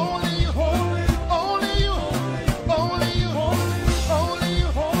you, only you, only you, only you, only you,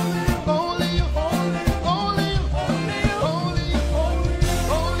 only you,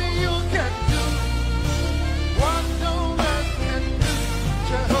 only you can do what no man can do.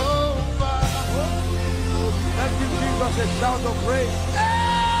 Jehovah, Let's give Jesus a shout of praise.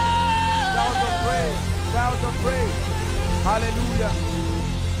 Shout of praise. Shout of praise. Hallelujah.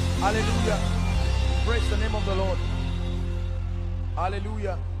 Hallelujah. Praise the name of the Lord.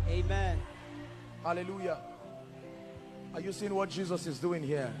 Hallelujah. Amen. Hallelujah. Are you seeing what Jesus is doing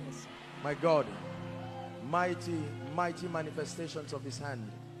here? My God. Mighty, mighty manifestations of his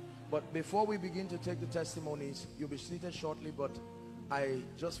hand. But before we begin to take the testimonies, you'll be seated shortly, but I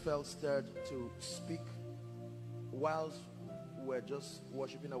just felt stirred to speak. Whilst we were just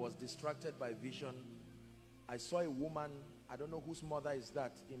worshiping, I was distracted by vision. I saw a woman, I don't know whose mother is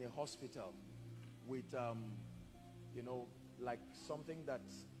that, in a hospital with, you know, like something that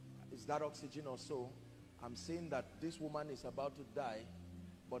is that oxygen or so. I'm saying that this woman is about to die,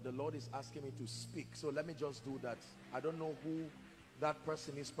 but the Lord is asking me to speak. So let me just do that. I don't know who that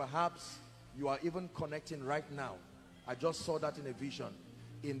person is. Perhaps you are even connecting right now. I just saw that in a vision.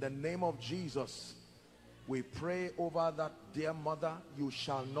 In the name of Jesus, we pray over that dear mother. You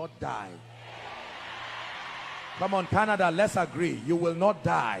shall not die. Come on, Canada, let's agree. You will not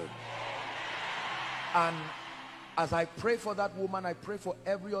die. And as I pray for that woman, I pray for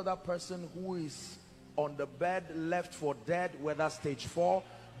every other person who is on the bed, left for dead, whether stage 4,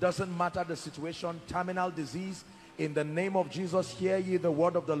 doesn't matter the situation, terminal disease. In the name of Jesus, hear ye the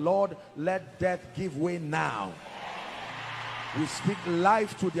word of the Lord. Let death give way now. We speak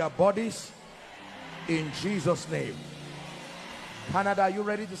life to their bodies in Jesus' name. Canada, are you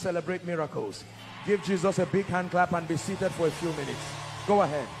ready to celebrate miracles? Give Jesus a big hand clap and be seated for a few minutes. Go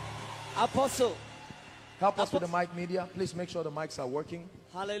ahead. Apostle. Help us with the mic, media. Please make sure the mics are working.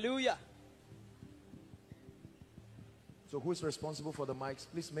 Hallelujah. So who is responsible for the mics?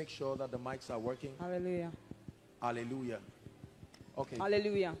 Please make sure that the mics are working. Hallelujah. Hallelujah. Okay.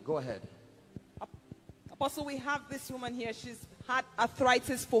 Hallelujah. Go ahead. Apostle, we have this woman here. She's had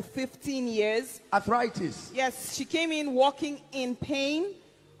arthritis for 15 years. Arthritis. Yes, she came in walking in pain.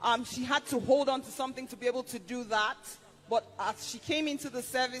 She had to hold on to something to be able to do that. But as she came into the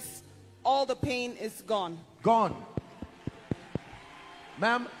service, all the pain is gone. Gone.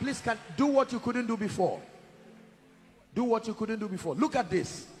 Ma'am, please do what you couldn't do before. Do what you couldn't do before. Look at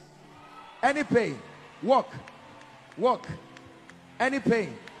this. Any pain. Walk. Walk. Any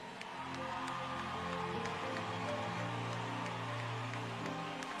pain.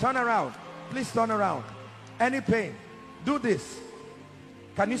 Turn around. Please turn around. Any pain. Do this.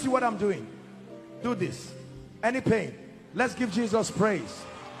 Can you see what I'm doing? Do this. Any pain. Let's give Jesus praise.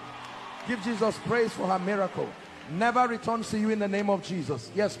 Give Jesus praise for her miracle. Never returns to you in the name of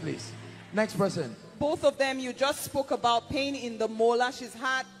Jesus. Yes, please. Next person. Both of them, you just spoke about pain in the molar. She's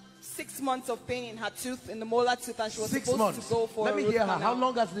had 6 months of pain in her tooth, in the molar tooth, and she was 6 supposed months. to go for Let a me root hear her. canal. How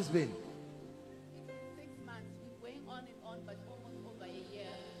long has this been? 6 months. We're going on and on, but almost over a year.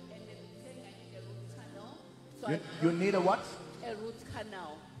 And then saying I need a root canal. So You need a what? a root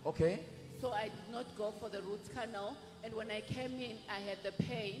canal. Okay. So I did not go for the root canal. And when I came in, I had the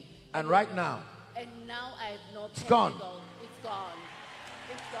pain. And right now? And now I have no pain. gone. at all. It's gone.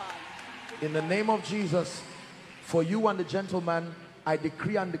 It's gone. In the name of Jesus, for you and the gentleman, I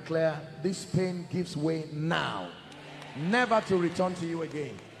decree and declare this pain gives way now, never to return to you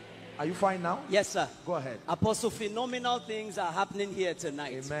again. Are you fine now? Yes, sir. Go ahead. Apostle, phenomenal things are happening here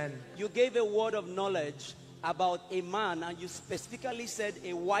tonight. Amen. You gave a word of knowledge about a man, and you specifically said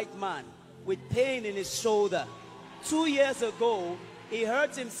a white man with pain in his shoulder. 2 years ago, he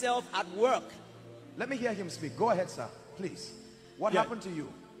hurt himself at work. Let me hear him speak. Go ahead, sir. Please. What happened to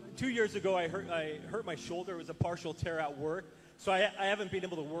you? 2 years ago, I hurt my shoulder. It was a partial tear at work. So I haven't been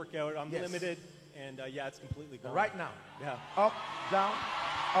able to work out. I'm limited. And yeah, it's completely gone. Right now. Yeah. Up, down,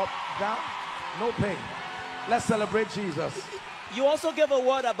 up, down. No pain. Let's celebrate Jesus. You also gave a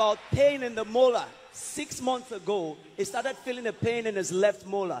word about pain in the molar. 6 months ago, he started feeling a pain in his left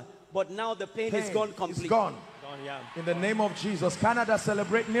molar, but now the pain is gone completely. It's gone. Gone, yeah. In the name of Jesus. Canada,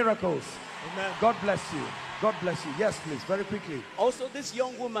 celebrate miracles. Amen. God bless you. God bless you. Yes, please, very quickly. Also, this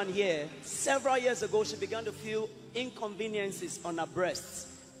young woman here, several years ago, she began to feel inconveniences on her breasts.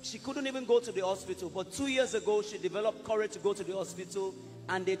 She couldn't even go to the hospital, but 2 years ago, she developed courage to go to the hospital,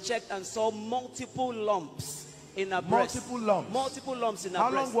 and they checked and saw multiple lumps in her breast. Multiple lumps. Multiple lumps in her How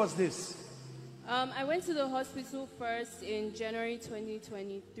breast. long was this? I went to the hospital first in January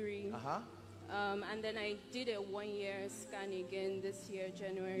 2023. And then I did a 1-year scan again this year,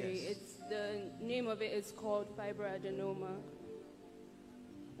 January. Yes. It's the name of it is called fibroadenoma.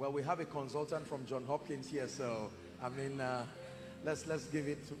 Well, we have a consultant from Johns Hopkins here, so I mean, let's give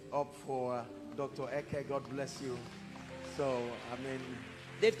it up for Dr. Eke. God bless you. So I mean,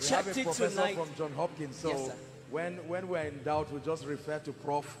 They've we have checked a it professor tonight. from Johns Hopkins. So Yes, sir. when we're in doubt, we just refer to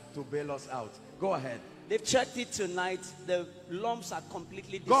Prof to bail us out. Go ahead. They've checked it tonight. The lumps are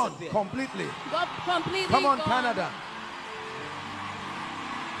completely Gone disappeared. completely. Completely Come on, gone. Canada.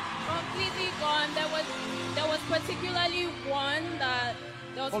 Completely gone. There was particularly one that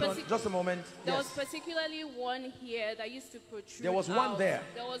Hold on, just a moment. There Yes. was particularly one here that used to protrude. There was one out. there.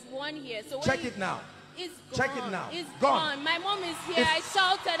 There was one here. So Check when it now. It's gone. Check it now. It's Gone. gone. My mom is here. It's- I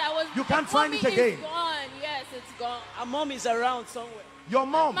shouted. I was. You can't find it Mommy again. It's gone. Yes, it's gone. Her mom is around somewhere. Your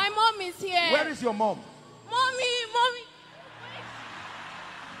mom. My mom is here. Where is your mom? Mommy.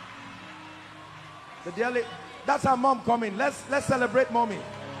 The dear lady. That's her mom coming. Let's celebrate mommy.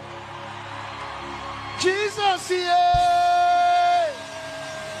 Jesus, yeah.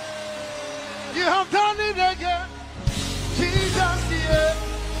 You have done it again. Jesus, yeah.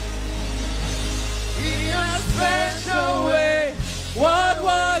 In a special way, what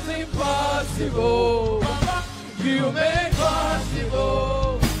was impossible, you made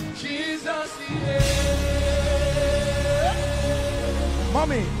possible. Jesus, yeah.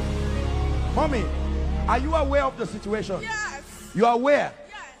 Mommy, are you aware of the situation? Yes. You are aware?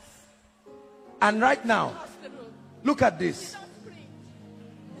 Yes. And right now, Hospital. look at this. He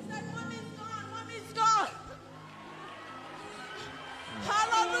said, Mommy's gone. Mommy's gone.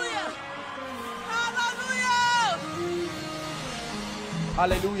 Hallelujah. Hallelujah.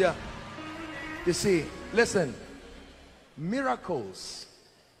 Hallelujah. You see, listen, miracles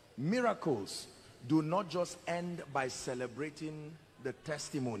do not just end by celebrating the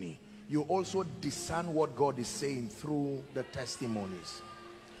testimony. You also discern what God is saying through the testimonies.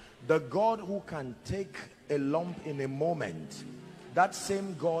 The God who can take a lump in a moment, that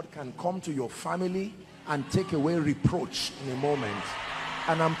same God can come to your family and take away reproach in a moment.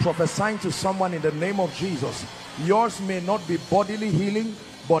 And I'm prophesying to someone in the name of Jesus, yours may not be bodily healing,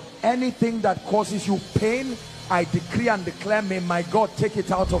 but anything that causes you pain, I decree and declare, may my God take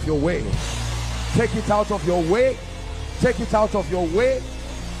it out of your way. Take it out of your way. Take it out of your way.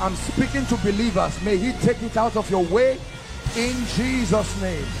 I'm speaking to believers. May he take it out of your way in Jesus'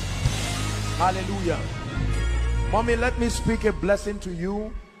 name. Hallelujah. Mommy, let me speak a blessing to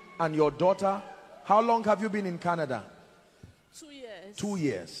you and your daughter. How long have you been in Canada? 2 years. 2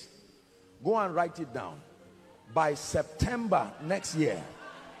 years. Go and write it down. By September next year,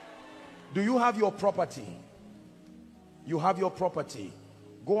 do you have your property? You have your property.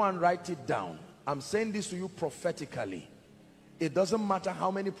 Go and write it down. I'm saying this to you prophetically. It doesn't matter how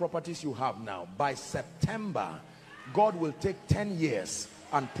many properties you have now. By September, God will take 10 years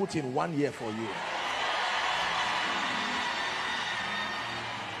and put in 1 year for you.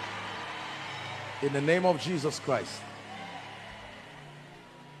 In the name of Jesus Christ.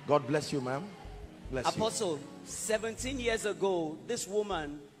 God bless you, ma'am. Bless you. Apostle, 17 years ago, this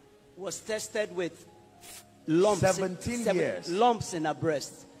woman was tested with lumps. 17 years. Lumps in her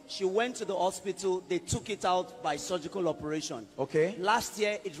breast. She went to the hospital. They took it out by surgical operation. Okay. Last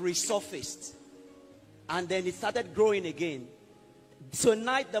year, it resurfaced. And then it started growing again.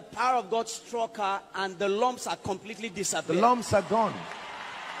 Tonight, the power of God struck her and the lumps are completely The disappeared. lumps are gone.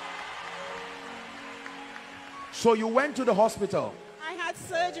 So you went to the hospital. I had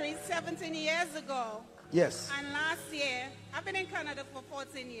surgery 17 years ago. Yes. And last year, I've been in Canada for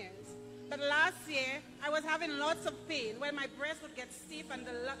 14 years. But last year, I was having lots of pain where my breast would get stiff and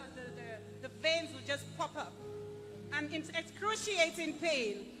the veins would just pop up. And it's excruciating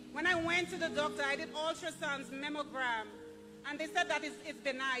pain. When I went to the doctor, I did ultrasounds, mammogram, and they said that it's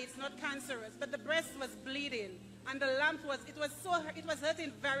benign, it's not cancerous. But the breast was bleeding, and the lump it was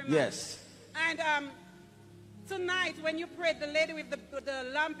hurting very much. Yes. And tonight, when you prayed, the lady with the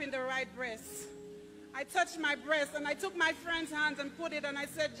lump in the right breast, I touched my breast and I took my friend's hands and put it and I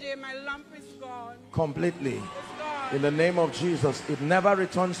said, Jay, my lump is gone. Completely. It's gone. In the name of Jesus, it never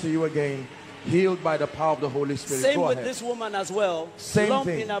returns to you again. Healed by the power of the Holy Spirit. Same Go with ahead. this woman as well. Same lump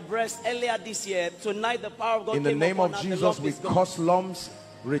thing. in her breast earlier this year. Tonight the power of God In the came name upon of her, the Jesus, lump we is gone. cause lumps,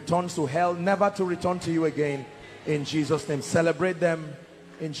 returns to hell, never to return to you again. In Jesus' name. Celebrate them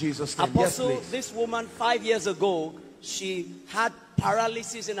in Jesus' name. Apostle, yes, please. this woman 5 years ago, she had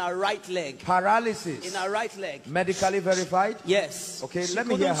paralysis in her right leg. Paralysis. In her right leg. Medically verified? Yes. Okay, she let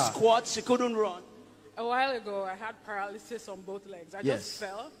me hear her. She couldn't squat, she couldn't run. A while ago, I had paralysis on both legs. I just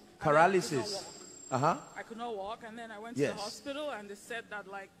fell. Paralysis. I could not walk, and then I went to Yes. the hospital, and they said that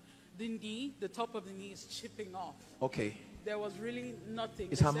like the knee, the top of the knee is chipping off. Okay. There was really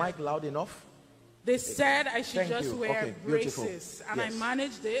nothing. Is They her said- mic loud enough? They said I should Thank just you. wear Okay, beautiful. braces, and Yes. I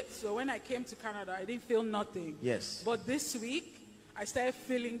managed it. So when I came to Canada, I didn't feel nothing. Yes. But this week, I started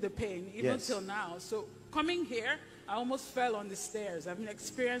feeling the pain, even Yes. till now. So coming here, I almost fell on the stairs. I've been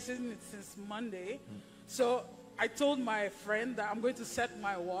experiencing it since Monday. So I told my friend that I'm going to set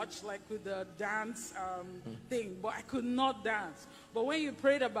my watch like with the dance thing, but I could not dance. But when you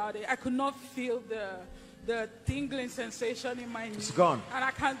prayed about it, I could not feel the tingling sensation in my knee. It's gone. And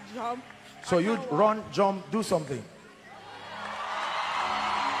I can't jump. So I you can't walk. run, jump, do something.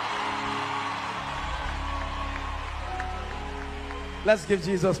 Let's give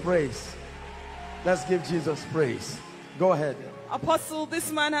Jesus praise. Let's give Jesus praise. Go ahead. Apostle,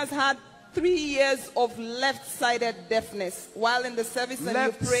 this man has had 3 years of left-sided deafness. While in the service and you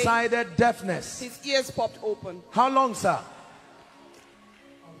prayed, Left-sided deafness. his ears popped open. How long, sir?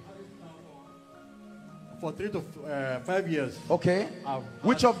 For 3 to 5 years. Okay.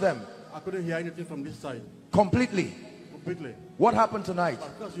 Which of them? I couldn't hear anything from this side. Completely. Completely. What happened tonight?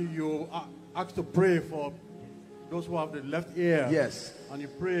 Because you asked to pray for those who have the left ear. Yes. And you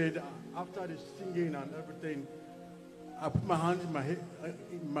prayed after the singing and everything. I put my hand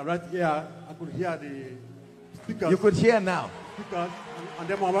in my right ear. I could hear the speakers. You could hear now. Speakers. And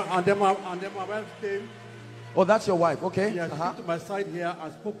then my wife came. Oh, that's your wife. Okay. Yeah, she came to my side here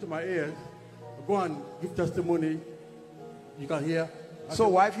and spoke to my ears. Go and give testimony. You can hear. So,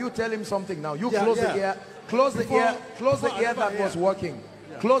 wife, you tell him something now. You Yeah, close yeah. the ear. Close the ear. Close the before I ear never that hear. was working.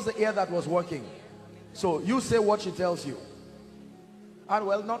 Yeah. Close the ear that was working. So you say what she tells you. And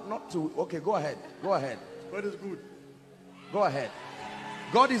well, not to. Okay, go ahead. Go ahead. God is good. Go ahead.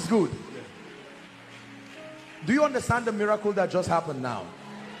 God is good. Do you understand the miracle that just happened now?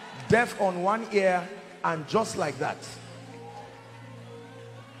 Deaf on one ear, and just like that.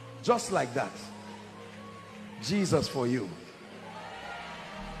 Just like that. Jesus for you.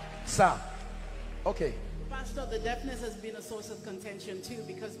 Sir. Okay. Pastor, the deafness has been a source of contention too,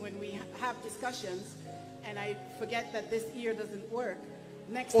 because when we have discussions and I forget that this ear doesn't work,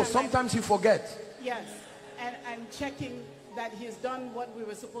 next time Sometimes you forget. Yes, and I'm checking that he's done what we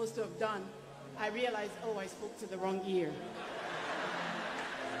were supposed to have done. I realized, oh, I spoke to the wrong ear.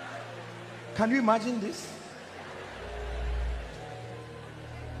 Can you imagine this?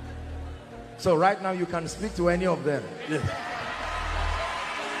 So right now you can speak to any of them. Yes.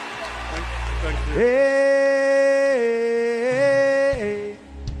 Thank you. Hey,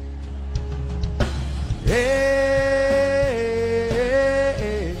 hey,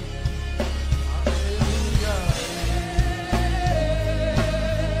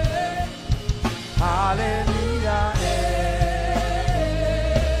 hallelujah.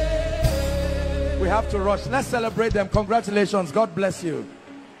 We have to rush. Let's celebrate them. Congratulations. God bless you.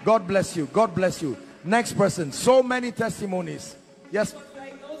 God bless you. God bless you. Next person. So many testimonies. Yes.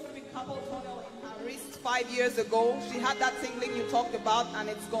 Diagnosed with carpal tunnel in her wrist 5 years ago. She had that tingling you talked about, and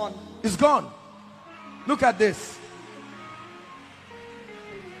it's gone. It's gone. Look at this.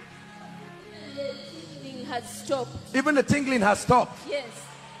 The tingling has stopped. Even the tingling has stopped. Yes.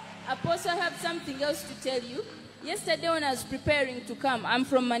 Apostle, I have something else to tell you. Yesterday when I was preparing to come, I'm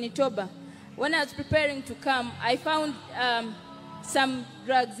from Manitoba. When I was preparing to come, I found some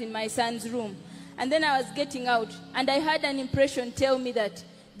drugs in my son's room. And then I was getting out, and I had an impression tell me that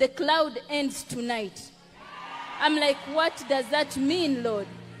the cloud ends tonight. I'm like, what does that mean, Lord?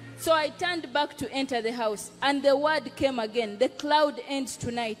 So I turned back to enter the house, and the word came again, the cloud ends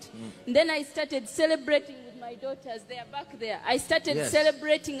tonight. And then I started celebrating with my daughters. They are back there. I started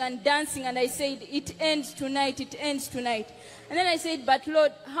celebrating and dancing, and I said, it ends tonight, it ends tonight. And then I said, but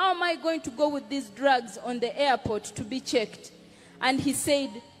Lord, how am I going to go with these drugs on the airport to be checked? And he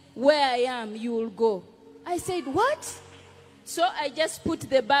said, where I am, you will go. I said, what? So I just put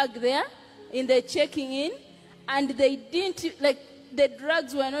the bag there in the checking in, and they didn't, like, the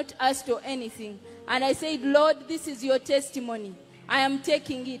drugs were not asked or anything. And I said, Lord, this is your testimony. I am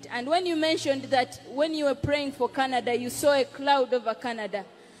taking it. And when you mentioned that when you were praying for Canada, you saw a cloud over Canada,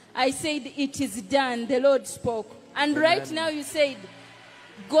 I said, it is done. The Lord spoke. And Amen. right now you said,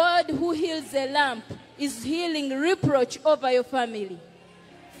 God who heals a lamp is healing reproach over your family.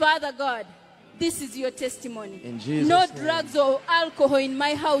 Father God, this is your testimony. In Jesus' no name. drugs or alcohol in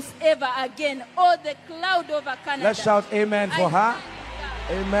my house ever again. Or the cloud over Canada. Let's shout amen for her.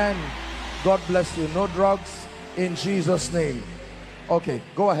 Amen. God bless you. No drugs in Jesus' name. Okay,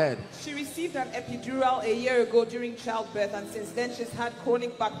 go ahead. She received an epidural a year ago during childbirth, and since then she's had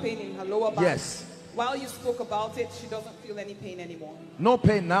chronic back pain in her lower back. Yes. While you spoke about it, she doesn't feel any pain anymore. No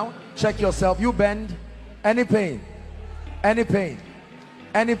pain now. Check yourself. You bend. Any pain? Any pain?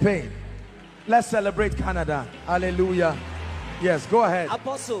 Any pain? Let's celebrate Canada. Hallelujah. Yes, go ahead.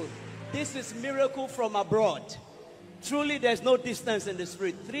 Apostle, this is miracle from abroad. Truly, there's no distance in the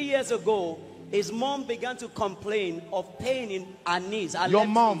spirit. 3 years ago, his mom began to complain of pain in her knees. Her Your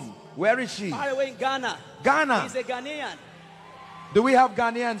left mom, knees. where is she? Far away in Ghana. Ghana. He's a Ghanaian. Do we have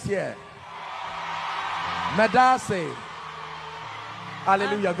Ghanaians here? Medase.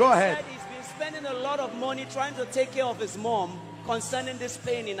 Hallelujah. Go He ahead. said he's been spending a lot of money trying to take care of his mom concerning this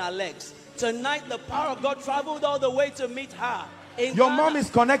pain in her legs. Tonight, the power of God traveled all the way to meet her. In Your Ghana. mom is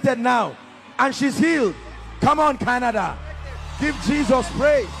connected now and she's healed. Come on, Canada. Give Jesus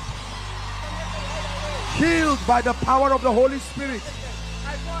praise. Healed by the power of the Holy Spirit.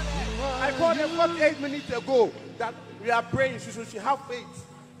 I called her 48 minutes ago that we are praying. She should have faith.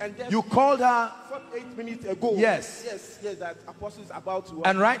 And then You called her 48 minutes ago. Yes. Yes, that apostle is about to.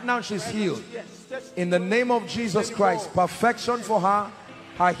 and right now she's healed. Yes, just In the name of Jesus Christ, perfection for her.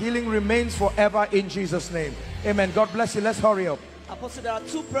 Her healing remains forever in Jesus' name. Amen. God bless you. Let's hurry up. Apostle, there are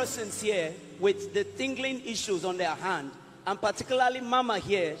two persons here with the tingling issues on their hand. And particularly Mama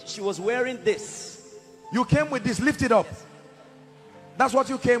here, she was wearing this. You came with this. Lift it up. That's what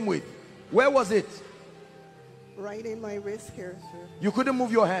you came with. Where was it? Right in my wrist here, sir. You couldn't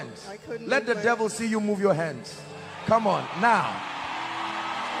move your hands. I couldn't Let the move my devil see you move your hands. Come on now.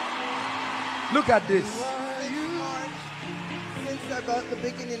 Look at this. Since about the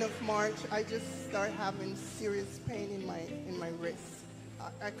beginning of March, I just started having serious pain in my wrist.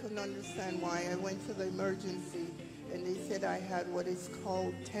 I couldn't understand why. I went to the emergency and they said I had what is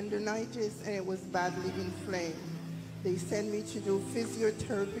called tendonitis and it was badly inflamed. They sent me to do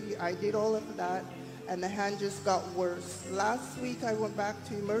physiotherapy. I did all of that and the hand just got worse. Last week I went back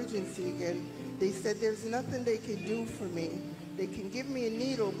to emergency again. They said there's nothing they can do for me. They can give me a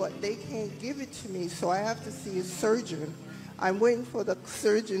needle, but they can't give it to me, so I have to see a surgeon. I'm waiting for the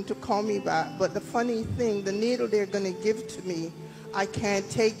surgeon to call me back, but the funny thing, the needle they're going to give to me, I can't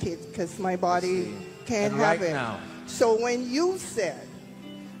take it because my body can't And have right it. now. So when you said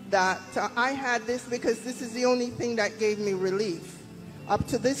that I had this because this is the only thing that gave me relief. Up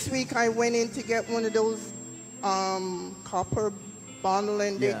to this week, I went in to get one of those copper bundle,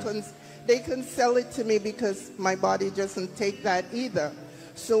 and they couldn't sell it to me because my body doesn't take that either.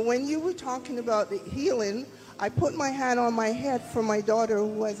 So when you were talking about the healing, I put my hand on my head for my daughter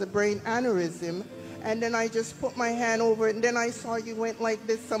who has a brain aneurysm, and then I just put my hand over it, and then I saw you went like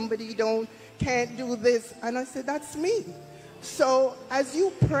this, somebody can't do this, and I said, that's me. So as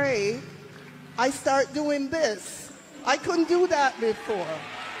you pray, I start doing this. I couldn't do that before.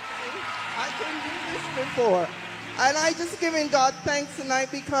 I couldn't do this before. And I just giving God thanks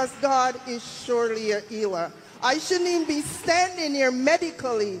tonight because God is surely a healer. I shouldn't even be standing here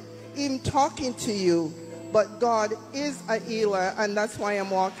medically, even talking to you, but God is a healer, and that's why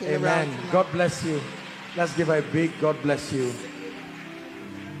I'm walking around. Amen. God bless you. Let's give her a big God bless you.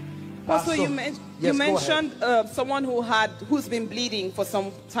 Also, you Yes, go mentioned someone who's been bleeding for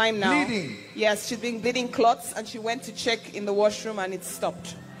some time now. Bleeding? Yes, she's been bleeding clots, and she went to check in the washroom, and it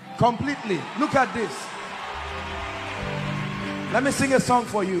stopped. Completely. Look at this. Let me sing a song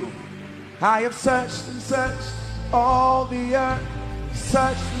for you. I have searched and searched all the earth,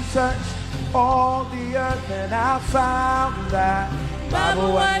 searched and searched all the earth, and I found that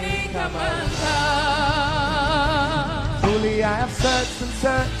truly I have searched and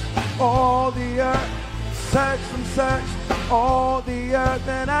searched all the earth, searched and searched all the earth,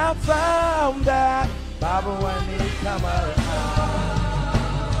 and I found that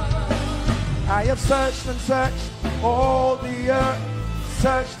I have searched and searched all the earth,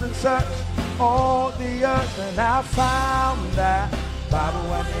 searched and searched all the earth, and I found that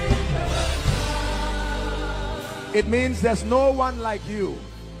it means there's no one like you.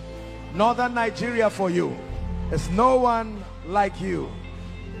 Northern Nigeria for you. There's no one like you.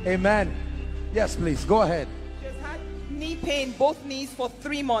 Amen. Yes, please, go ahead. She's had knee pain, both knees, for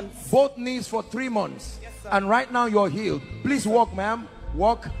 3 months. Both knees for 3 months. Yes, sir. And right now you're healed. Please walk, ma'am.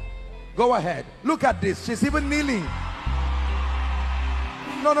 Walk. Go ahead. Look at this. She's even kneeling.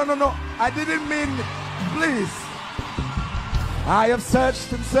 No. I didn't mean, please. I have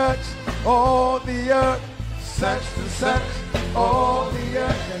searched and searched all the earth. Searched and searched all the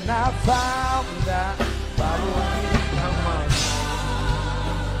earth. And I found that.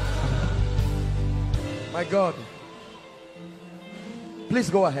 My God. Please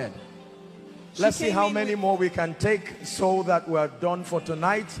go ahead. Let's see how many more we can take so that we're done for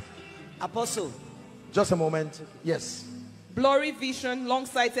tonight. Apostle. Just a moment. Yes. Blurry vision,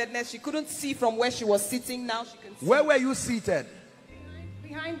 long-sightedness. She couldn't see from where she was sitting. Now she can see. Where were you seated?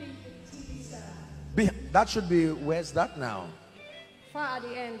 Behind the TV stand. That should be, where's that now? Far at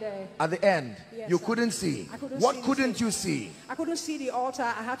the end there. At the end? Yes, you sir. couldn't see. What couldn't you see? I couldn't see the altar.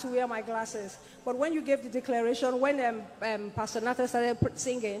 I had to wear my glasses. But when you gave the declaration, when Pastor Nathan started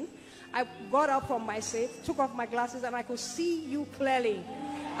singing, I got up from my seat, took off my glasses, and I could see you clearly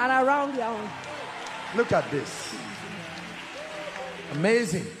and around you. Look at this.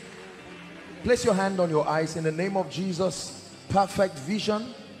 Amazing. Place your hand on your eyes in the name of Jesus. Perfect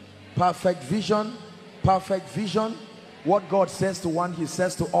vision. Perfect vision. Perfect vision. What God says to one, he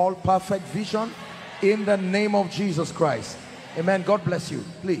says to all. Perfect vision in the name of Jesus Christ. Amen. God bless you.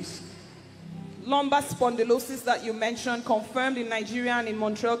 Please. Lumbar spondylosis that you mentioned, confirmed in Nigeria and in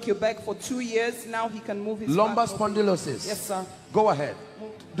Montreal, Quebec for 2 years. Now he can move his Lumbar back. spondylosis. Yes, sir. Go ahead.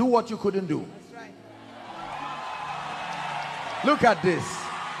 Do what you couldn't do. Look at this.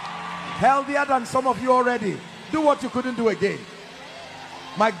 Healthier than some of you already. Do what you couldn't do again.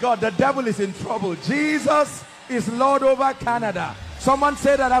 My God, the devil is in trouble. Jesus is Lord over Canada. Someone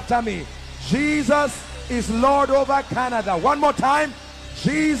say that after me. Jesus is Lord over Canada. One more time.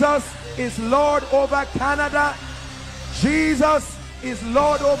 Jesus is Lord over Canada. Jesus is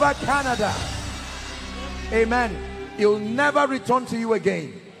Lord over Canada. Amen. He'll never return to you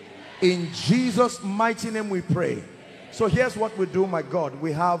again. In Jesus' mighty name we pray. So here's what we do, my God.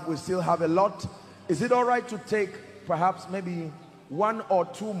 We still have a lot. Is it all right to take perhaps maybe 1 or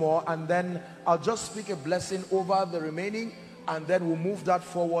 2 more, and then I'll just speak a blessing over the remaining, and then we'll move that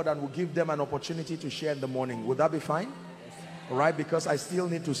forward and we'll give them an opportunity to share in the morning. Would that be fine? All right, because I still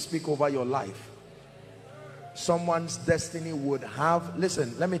need to speak over your life. Someone's destiny would have,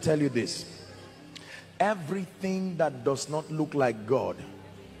 listen, let me tell you this. Everything that does not look like God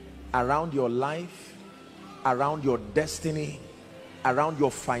around your life, around your destiny, around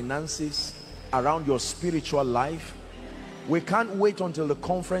your finances, around your spiritual life, we can't wait until the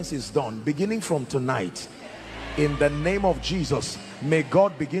conference is done. Beginning from tonight, in the name of Jesus, may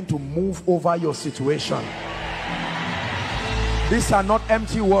God begin to move over your situation. These are not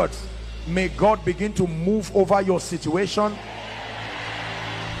empty words. May God begin to move over your situation.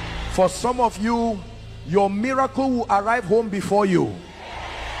 For some of you, your miracle will arrive home before you.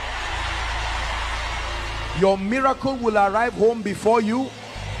 Your miracle will arrive home before you,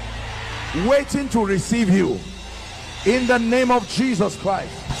 waiting to receive you. In the name of Jesus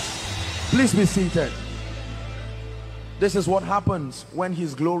Christ. Please be seated. This is what happens when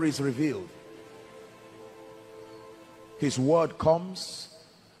his glory is revealed. His word comes,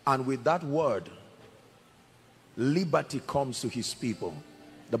 and with that word, liberty comes to his people.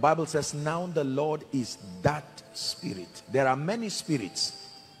 The Bible says, now the Lord is that Spirit. There are many spirits,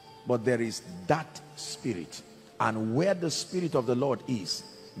 but there is that Spirit. And where the Spirit of the Lord is,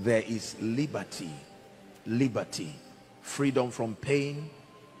 there is liberty. Liberty. Freedom from pain.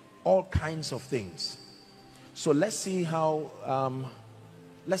 All kinds of things. So let's see how,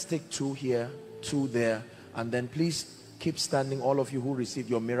 let's take 2 here, 2 there, and then please keep standing, all of you who received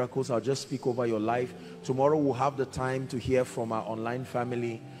your miracles. I'll just speak over your life. Tomorrow we'll have the time to hear from our online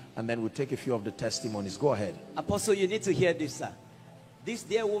family, and then we'll take a few of the testimonies. Go ahead. Apostle, you need to hear this, sir. This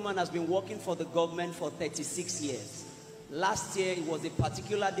dear woman has been working for the government for 36 years. Last year, it was a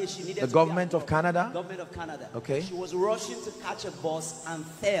particular day she needed the government of Canada? Government of Canada. Okay. She was rushing to catch a bus and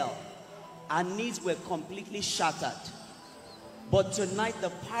fell. Her knees were completely shattered. But tonight, the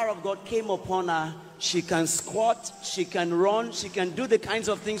power of God came upon her. She can squat, she can run, she can do the kinds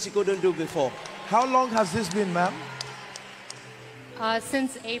of things she couldn't do before. How long has this been, ma'am?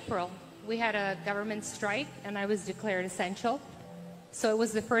 Since April. We had a government strike, and I was declared essential. So it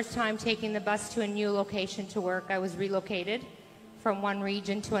was the first time taking the bus to a new location to work. I was relocated from one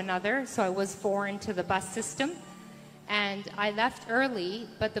region to another, so I was foreign to the bus system. And I left early,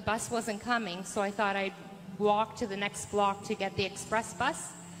 but the bus wasn't coming, so I thought I'd walk to the next block to get the express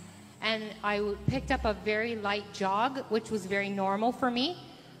bus. And I picked up a very light jog, which was very normal for me.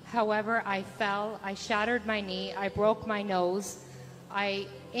 However, I fell, I shattered my knee, I broke my nose, I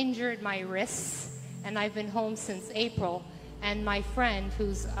injured my wrists, and I've been home since April. And my friend,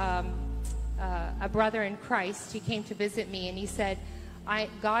 who's a brother in Christ, he came to visit me, and he said,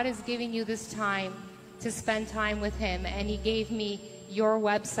 God is giving you this time to spend time with him, and he gave me your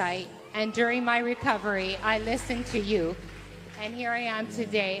website. And during my recovery, I listened to you, and here I am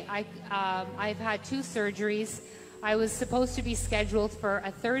today. I've had 2 surgeries. I was supposed to be scheduled for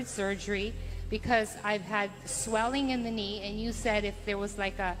a 3rd surgery because I've had swelling in the knee, and you said if there was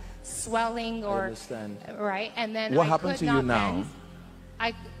like a swelling or... I understand. Right, and then What I happened could to you not now?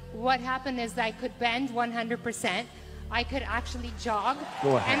 bend. What happened is I could bend 100%. I could actually jog.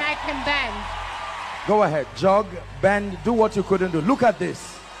 Go ahead. And I can bend. Go ahead, jog, bend, do what you couldn't do. Look at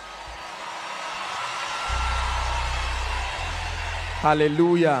this.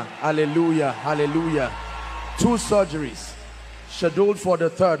 Hallelujah, hallelujah, hallelujah. 2 surgeries scheduled for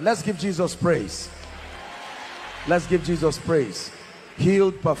the 3rd. Let's give Jesus praise. Let's give Jesus praise.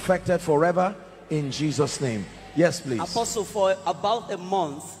 Healed, perfected forever in Jesus' name. Yes, please. Apostle, for about a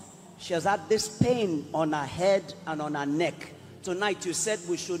month, she has had this pain on her head and on her neck. Tonight you said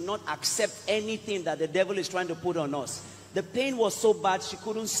we should not accept anything that the devil is trying to put on us. The pain was so bad she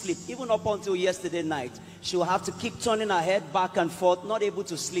couldn't sleep. Even up until yesterday night, she will have to keep turning her head back and forth, not able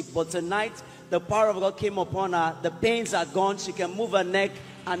to sleep. But tonight, the power of God came upon her. The pains are gone. She can move her neck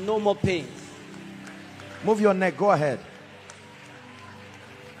and no more pain. Move your neck. Go ahead.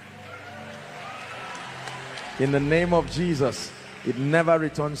 In the name of Jesus, it never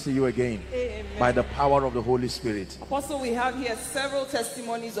returns to you again. Amen. By the power of the Holy Spirit. Apostle, we have here several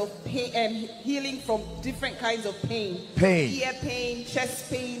testimonies of pain and healing from different kinds of pain. Ear pain,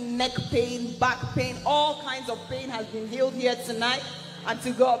 chest pain, neck pain, back pain, all kinds of pain has been healed here tonight. And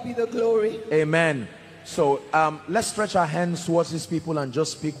to God be the glory. Amen. So let's stretch our hands towards these people and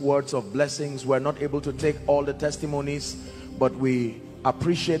just speak words of blessings. We're not able to take all the testimonies, but we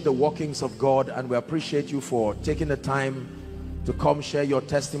appreciate the workings of God, and we appreciate you for taking the time to come share your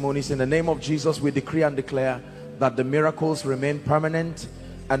testimonies. In the name of Jesus, we decree and declare that the miracles remain permanent,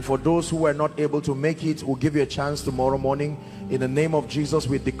 and for those who were not able to make it, we'll give you a chance tomorrow morning. In the name of Jesus,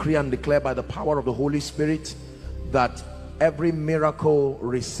 we decree and declare by the power of the Holy Spirit that every miracle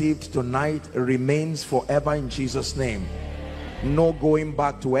received tonight remains forever in Jesus' name. No going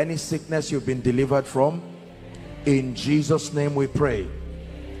back to any sickness you've been delivered from. In Jesus' name we pray.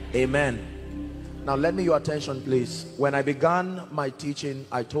 Amen. Now lend me your attention, please. When I began my teaching,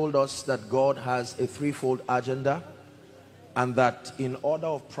 I told us that God has a 3-fold agenda, and that in order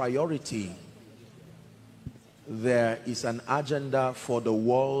of priority, there is an agenda for the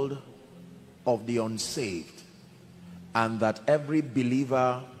world of the unsaved, and that every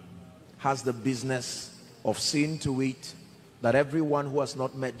believer has the business of seeing to it that everyone who has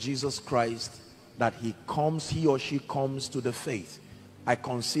not met Jesus Christ, that he or she comes to the faith. I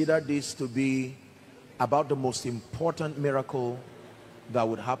consider this to be about the most important miracle that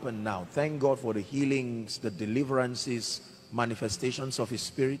would happen now. Thank God for the healings, the deliverances, manifestations of his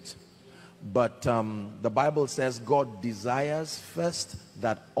spirit. But the Bible says God desires first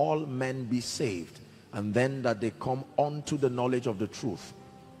that all men be saved, and then that they come unto the knowledge of the truth.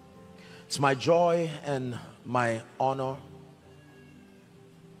 It's my joy and my honor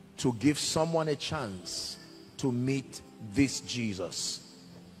to give someone a chance to meet this Jesus,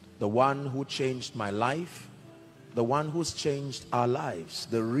 the one who changed my life, the one who's changed our lives,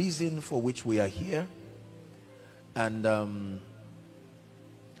 the reason for which we are here. And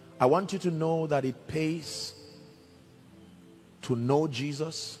I want you to know that it pays to know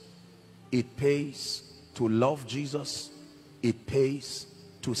Jesus, it pays to love Jesus, it pays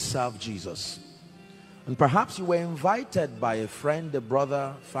to serve Jesus. And perhaps you were invited by a friend, a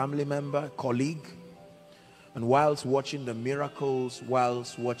brother, family member, colleague, and whilst watching the miracles,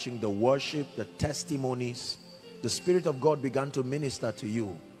 whilst watching the worship, the testimonies, the Spirit of God began to minister to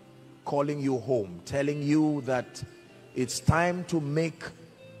you, calling you home, telling you that it's time to make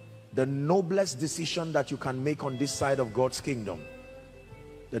the noblest decision that you can make on this side of God's kingdom.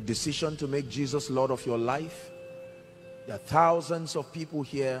 The decision to make Jesus Lord of your life. There are thousands of people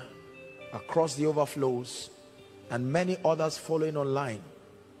here across the overflows and many others following online.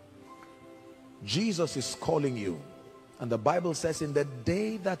 Jesus is calling you, and the Bible says, in the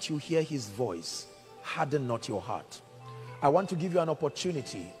day that you hear his voice, harden not your heart. I want to give you an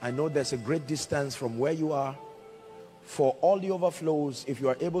opportunity. I know there's a great distance from where you are. For all the overflows, if you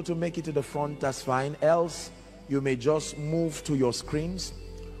are able to make it to the front, that's fine. Else, you may just move to your screens.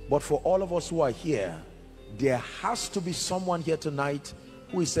 But for all of us who are here, there has to be someone here tonight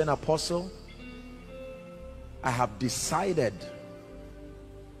who is an apostle. I have decided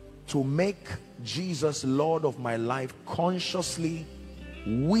to make Jesus Lord of my life consciously,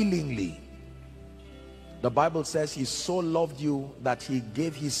 willingly. The Bible says he so loved you that he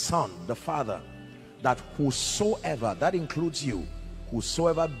gave his son, the Father, that whosoever, that includes you,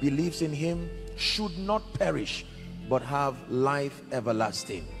 whosoever believes in him should not perish but have life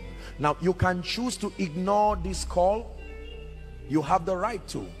everlasting. Now you can choose to ignore this call. You have the right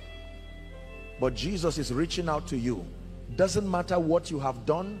to, but Jesus is reaching out to you. Doesn't matter what you have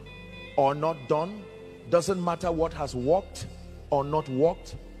done or not done, doesn't matter what has worked or not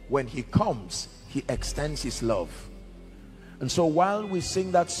worked. When he comes, he extends his love. And so while we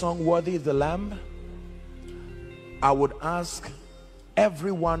sing that song, Worthy is the Lamb, I would ask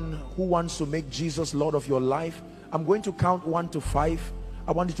everyone who wants to make Jesus Lord of your life, I'm going to count 1 to 5.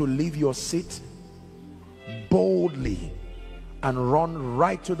 I want you to leave your seat boldly and run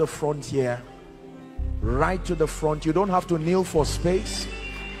right to the front here. Right to the front. You don't have to kneel for space.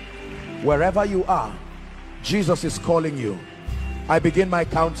 Wherever you are, Jesus is calling you. I begin my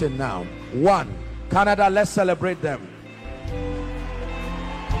counting now. 1. Canada, let's celebrate them.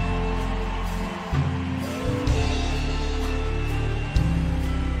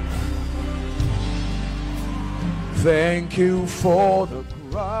 Thank you for the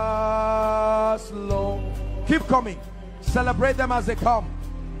cross, Lord. Keep coming. Celebrate them as they come.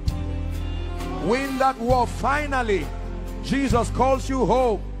 Win that war. Finally, Jesus calls you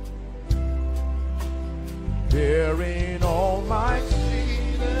home. Bearing all my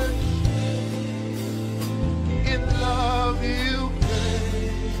sin and shame, in love you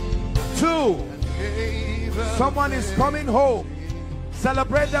came. 2. Someone is coming home.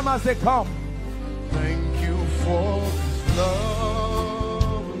 Celebrate them as they come. Thank you for this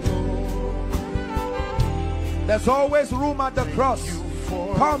love, Lord. There's always room at the cross.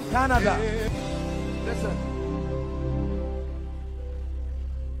 Come, Canada. Listen.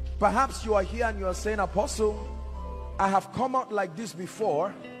 Perhaps you are here and you are saying, Apostle, I have come out like this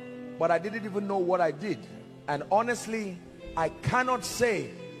before, but I didn't even know what I did. And honestly, I cannot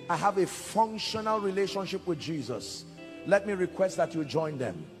say I have a functional relationship with Jesus. Let me request that you join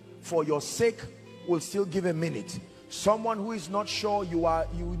them. For your sake, we'll still give a minute. Someone who is not sure, you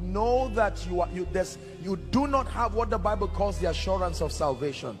know that you do not have what the Bible calls the assurance of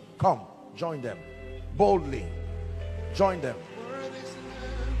salvation. Come, join them boldly. Join them.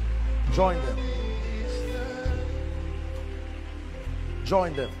 Join them.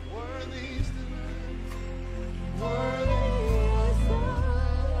 Join them.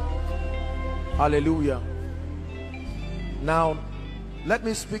 Hallelujah. Now, let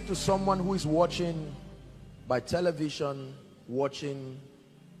me speak to someone who is watching by television, watching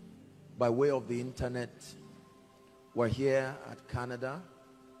by way of the internet. We're here at Canada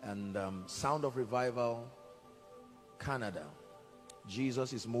and Sound of Revival, Canada.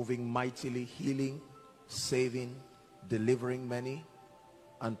 Jesus is moving mightily, healing, saving, delivering many.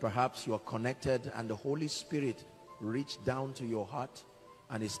 And perhaps you are connected and the Holy Spirit reached down to your heart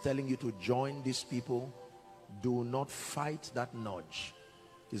and is telling you to join these people. Do not fight that nudge.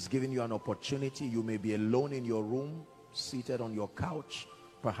 It's giving you an opportunity. You may be alone in your room, seated on your couch,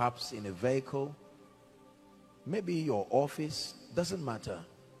 perhaps in a vehicle, maybe your office. Doesn't matter.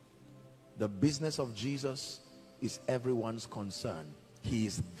 The business of Jesus is everyone's concern. He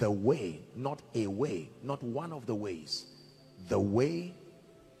is the way, not a way, not one of the ways. The way,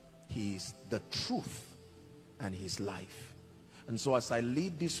 he is the truth, and his life. And so as I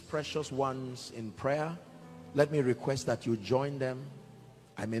lead these precious ones in prayer, let me request that you join them.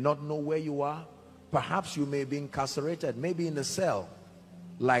 I may not know where you are. Perhaps you may be incarcerated, maybe in a cell,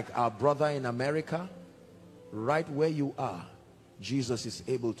 like our brother in America. Right where you are, Jesus is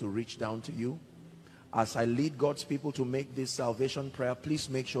able to reach down to you. As I lead God's people to make this salvation prayer, please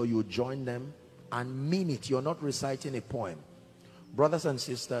make sure you join them and mean it. You're not reciting a poem. Brothers and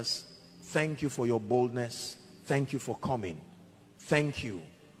sisters, thank you for your boldness. Thank you for coming. Thank you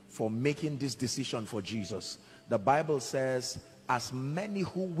for making this decision for Jesus. The Bible says, as many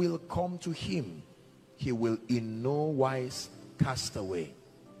who will come to him, he will in no wise cast away.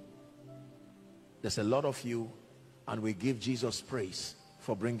 There's a lot of you, and we give Jesus praise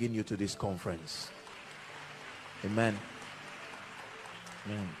for bringing you to this conference. Amen.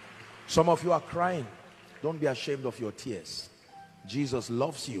 Amen. Some of you are crying. Don't be ashamed of your tears. Jesus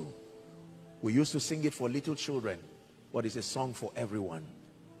loves you. We used to sing it for little children, but it's a song for everyone.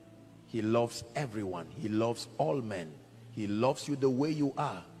 He loves everyone. He loves all men. He loves you the way you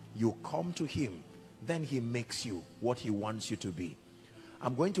are. You come to him, then he makes you what he wants you to be.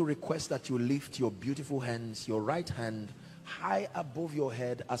 I'm going to request that you lift your beautiful hands, your right hand high above your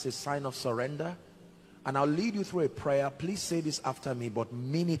head as a sign of surrender. And I'll lead you through a prayer. Please say this after me, but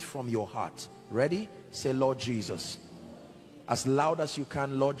mean it from your heart. Ready? Say, Lord Jesus. As loud as you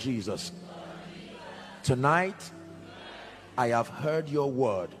can, Lord Jesus. Tonight, I have heard your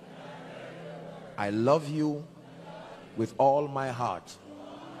word. I love you with all my heart.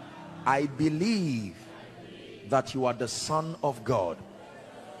 I believe that you are the Son of God.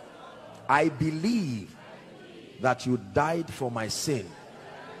 I believe that you died for my sin.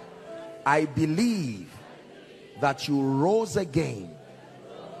 I believe that you rose again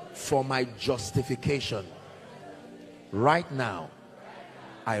for my justification. Right now,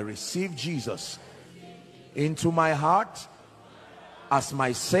 I receive Jesus into my heart as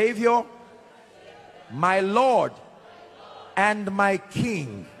my Savior, my Lord, and my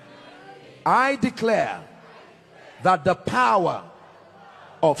King. I declare that the power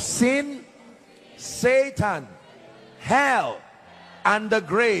of sin, Satan, hell, and the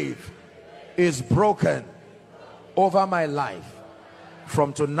grave is broken over my life.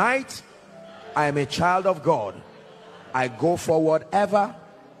 From tonight, I am a child of God. I go forward ever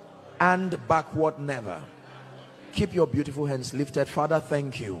and backward never. Keep your beautiful hands lifted. Father,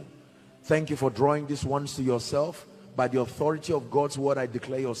 thank you. Thank you for drawing these ones to yourself. By the authority of God's word, I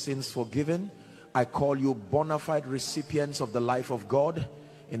declare your sins forgiven. I call you bona fide recipients of the life of God.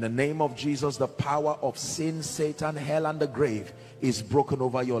 In the name of Jesus, the power of sin, Satan, hell, and the grave is broken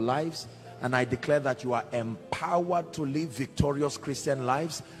over your lives. And I declare that you are empowered to live victorious Christian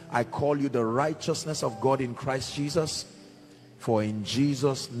lives. I call you the righteousness of God in Christ Jesus. For in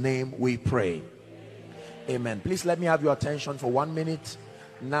Jesus' name we pray. Amen. Please let me have your attention for 1 minute.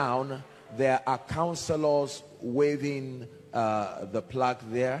 Now, there are counselors waving the plaque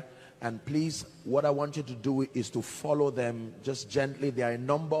there. And please, what I want you to do is to follow them just gently. There are a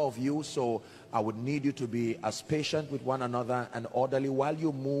number of you, so I would need you to be as patient with one another and orderly. While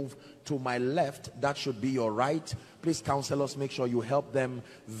you move to my left, that should be your right. Please, counselors, make sure you help them.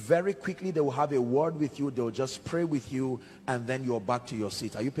 Very quickly, they will have a word with you. They will just pray with you, and then you're back to your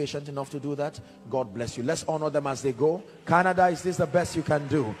seat. Are you patient enough to do that? God bless you. Let's honor them as they go. Canada, is this the best you can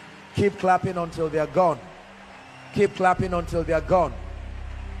do? Keep clapping until they're gone. Keep clapping until they're gone.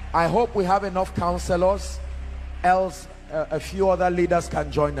 I hope we have enough counselors, else a few other leaders can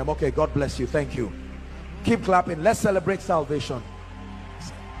join them. Okay, God bless you. Thank you. Keep clapping. Let's celebrate salvation.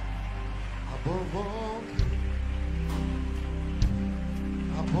 Above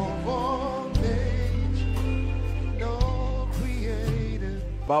all age, no created.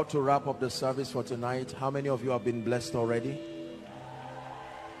 About to wrap up the service for tonight. How many of you have been blessed already?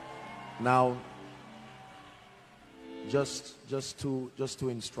 Now, just two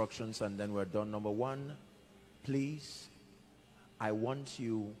instructions and then we're done. Number one, please, I want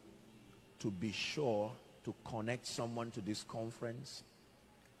you to be sure to connect someone to this conference.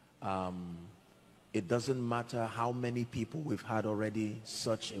 It doesn't matter how many people we've had already,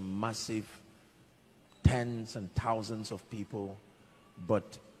 such a massive tens and thousands of people,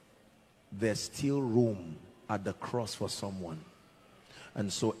 but there's still room at the cross for someone.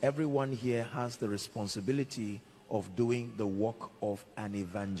 And so everyone here has the responsibility of doing the work of an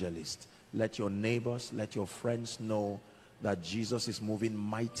evangelist. Let your neighbors, let your friends know that Jesus is moving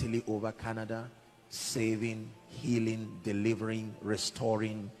mightily over Canada, saving, healing, delivering,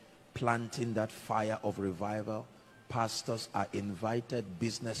 restoring, planting that fire of revival. Pastors are invited,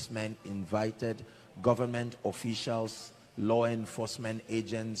 businessmen invited, government officials, law enforcement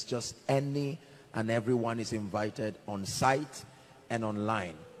agents, just any and everyone is invited on site and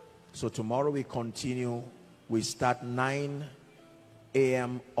online. So tomorrow we continue. We start 9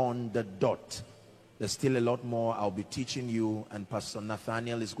 a.m. on the dot. There's still a lot more I'll be teaching you, and Pastor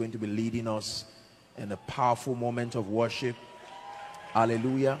Nathaniel is going to be leading us in a powerful moment of worship.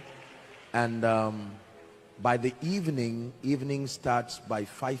 Hallelujah. And by the evening starts by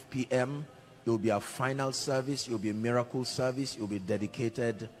 5 p.m. It will be our final service. It will be a miracle service. It will be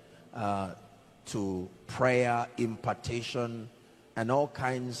dedicated to prayer, impartation, and all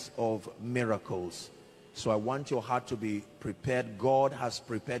kinds of miracles. So I want your heart to be prepared. God has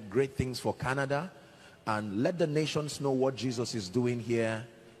prepared great things for Canada, and let the nations know what Jesus is doing here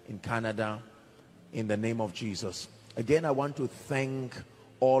in Canada in the name of Jesus. Again, I want to thank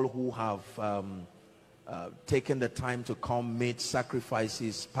all who have taken the time to come, made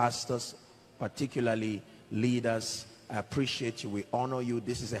sacrifices, pastors, particularly leaders. I appreciate you. We honor you.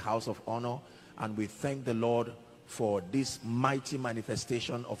 This is a house of honor, and we thank the Lord for this mighty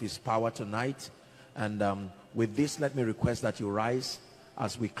manifestation of his power tonight. And with this, let me request that you rise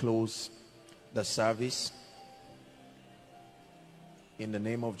as we close the service in the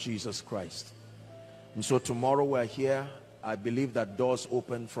name of Jesus Christ. And so tomorrow we're here. I believe that doors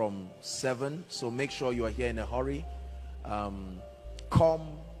open from 7, so make sure you are here in a hurry. Come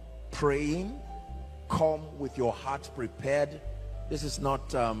praying, come with your heart prepared. This is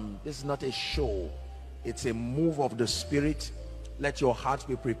not a show. It's a move of the Spirit. Let your hearts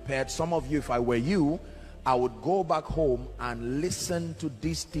be prepared. Some of you, if I were you, I would go back home and listen to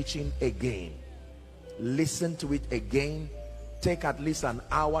this teaching again. Listen to it again. Take at least an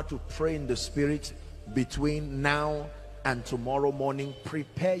hour to pray in the Spirit between now and tomorrow morning.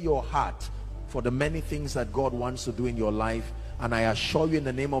 Prepare your heart for the many things that God wants to do in your life, and I assure you in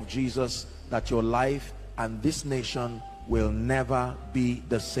the name of Jesus that your life and this nation will never be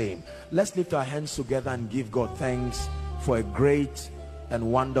the same. Let's lift our hands together and give God thanks for a great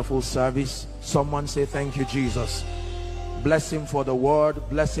and wonderful service. Someone say thank you, Jesus. Bless him for the word,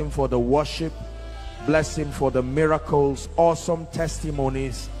 bless him for the worship, bless him for the miracles, awesome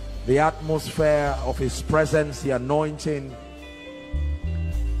testimonies, the atmosphere of his presence, the anointing.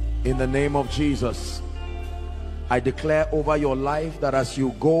 In the name of Jesus, I declare over your life that as you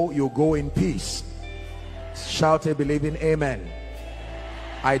go in peace. Shout a believing amen.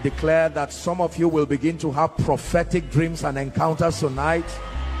 I declare that some of you will begin to have prophetic dreams and encounters tonight.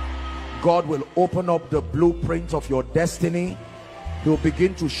 God will open up the blueprint of your destiny. He'll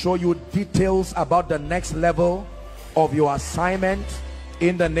begin to show you details about the next level of your assignment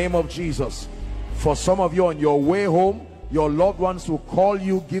in the name of Jesus. For some of you on your way home, your loved ones will call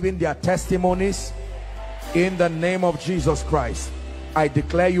you giving their testimonies in the name of Jesus Christ. I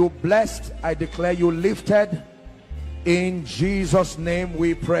declare you blessed. I declare you lifted. In Jesus' name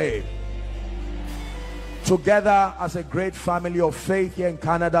we pray. Together as a great family of faith here in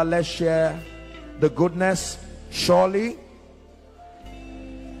Canada, let's share the goodness. Surely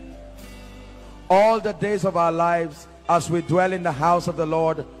all the days of our lives as we dwell in the house of the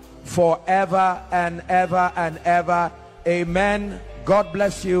Lord forever and ever and ever. Amen. God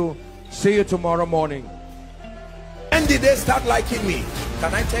bless you. See you tomorrow morning. When did they start liking me?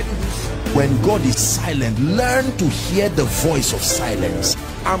 Can I tell you this? When God is silent, learn to hear the voice of silence.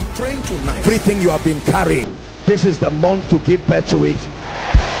 I'm praying tonight. Everything you have been carrying, this is the month to give birth to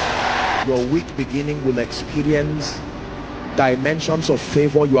it. Your week beginning will experience dimensions of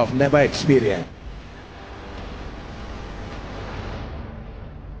favor you have never experienced.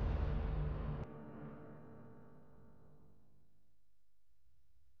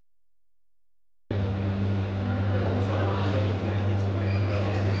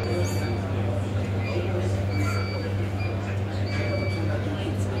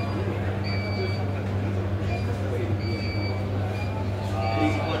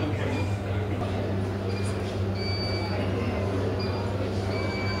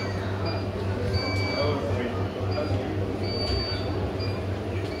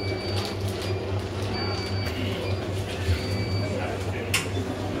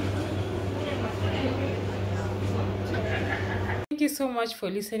 Thank you so much for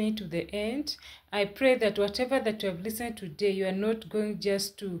listening to the end. I pray that whatever that you have listened today, you are not going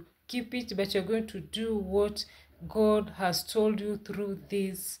just to keep it, but you're going to do what God has told you through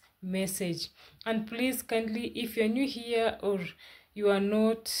this message. And please kindly, if you're new here or you are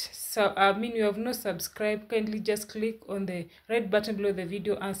not, you have not subscribed, kindly just click on the red button below the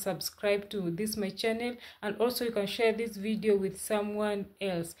video and subscribe to this my channel. And also you can share this video with someone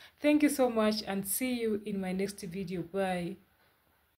else. Thank you so much and see you in my next video. Bye.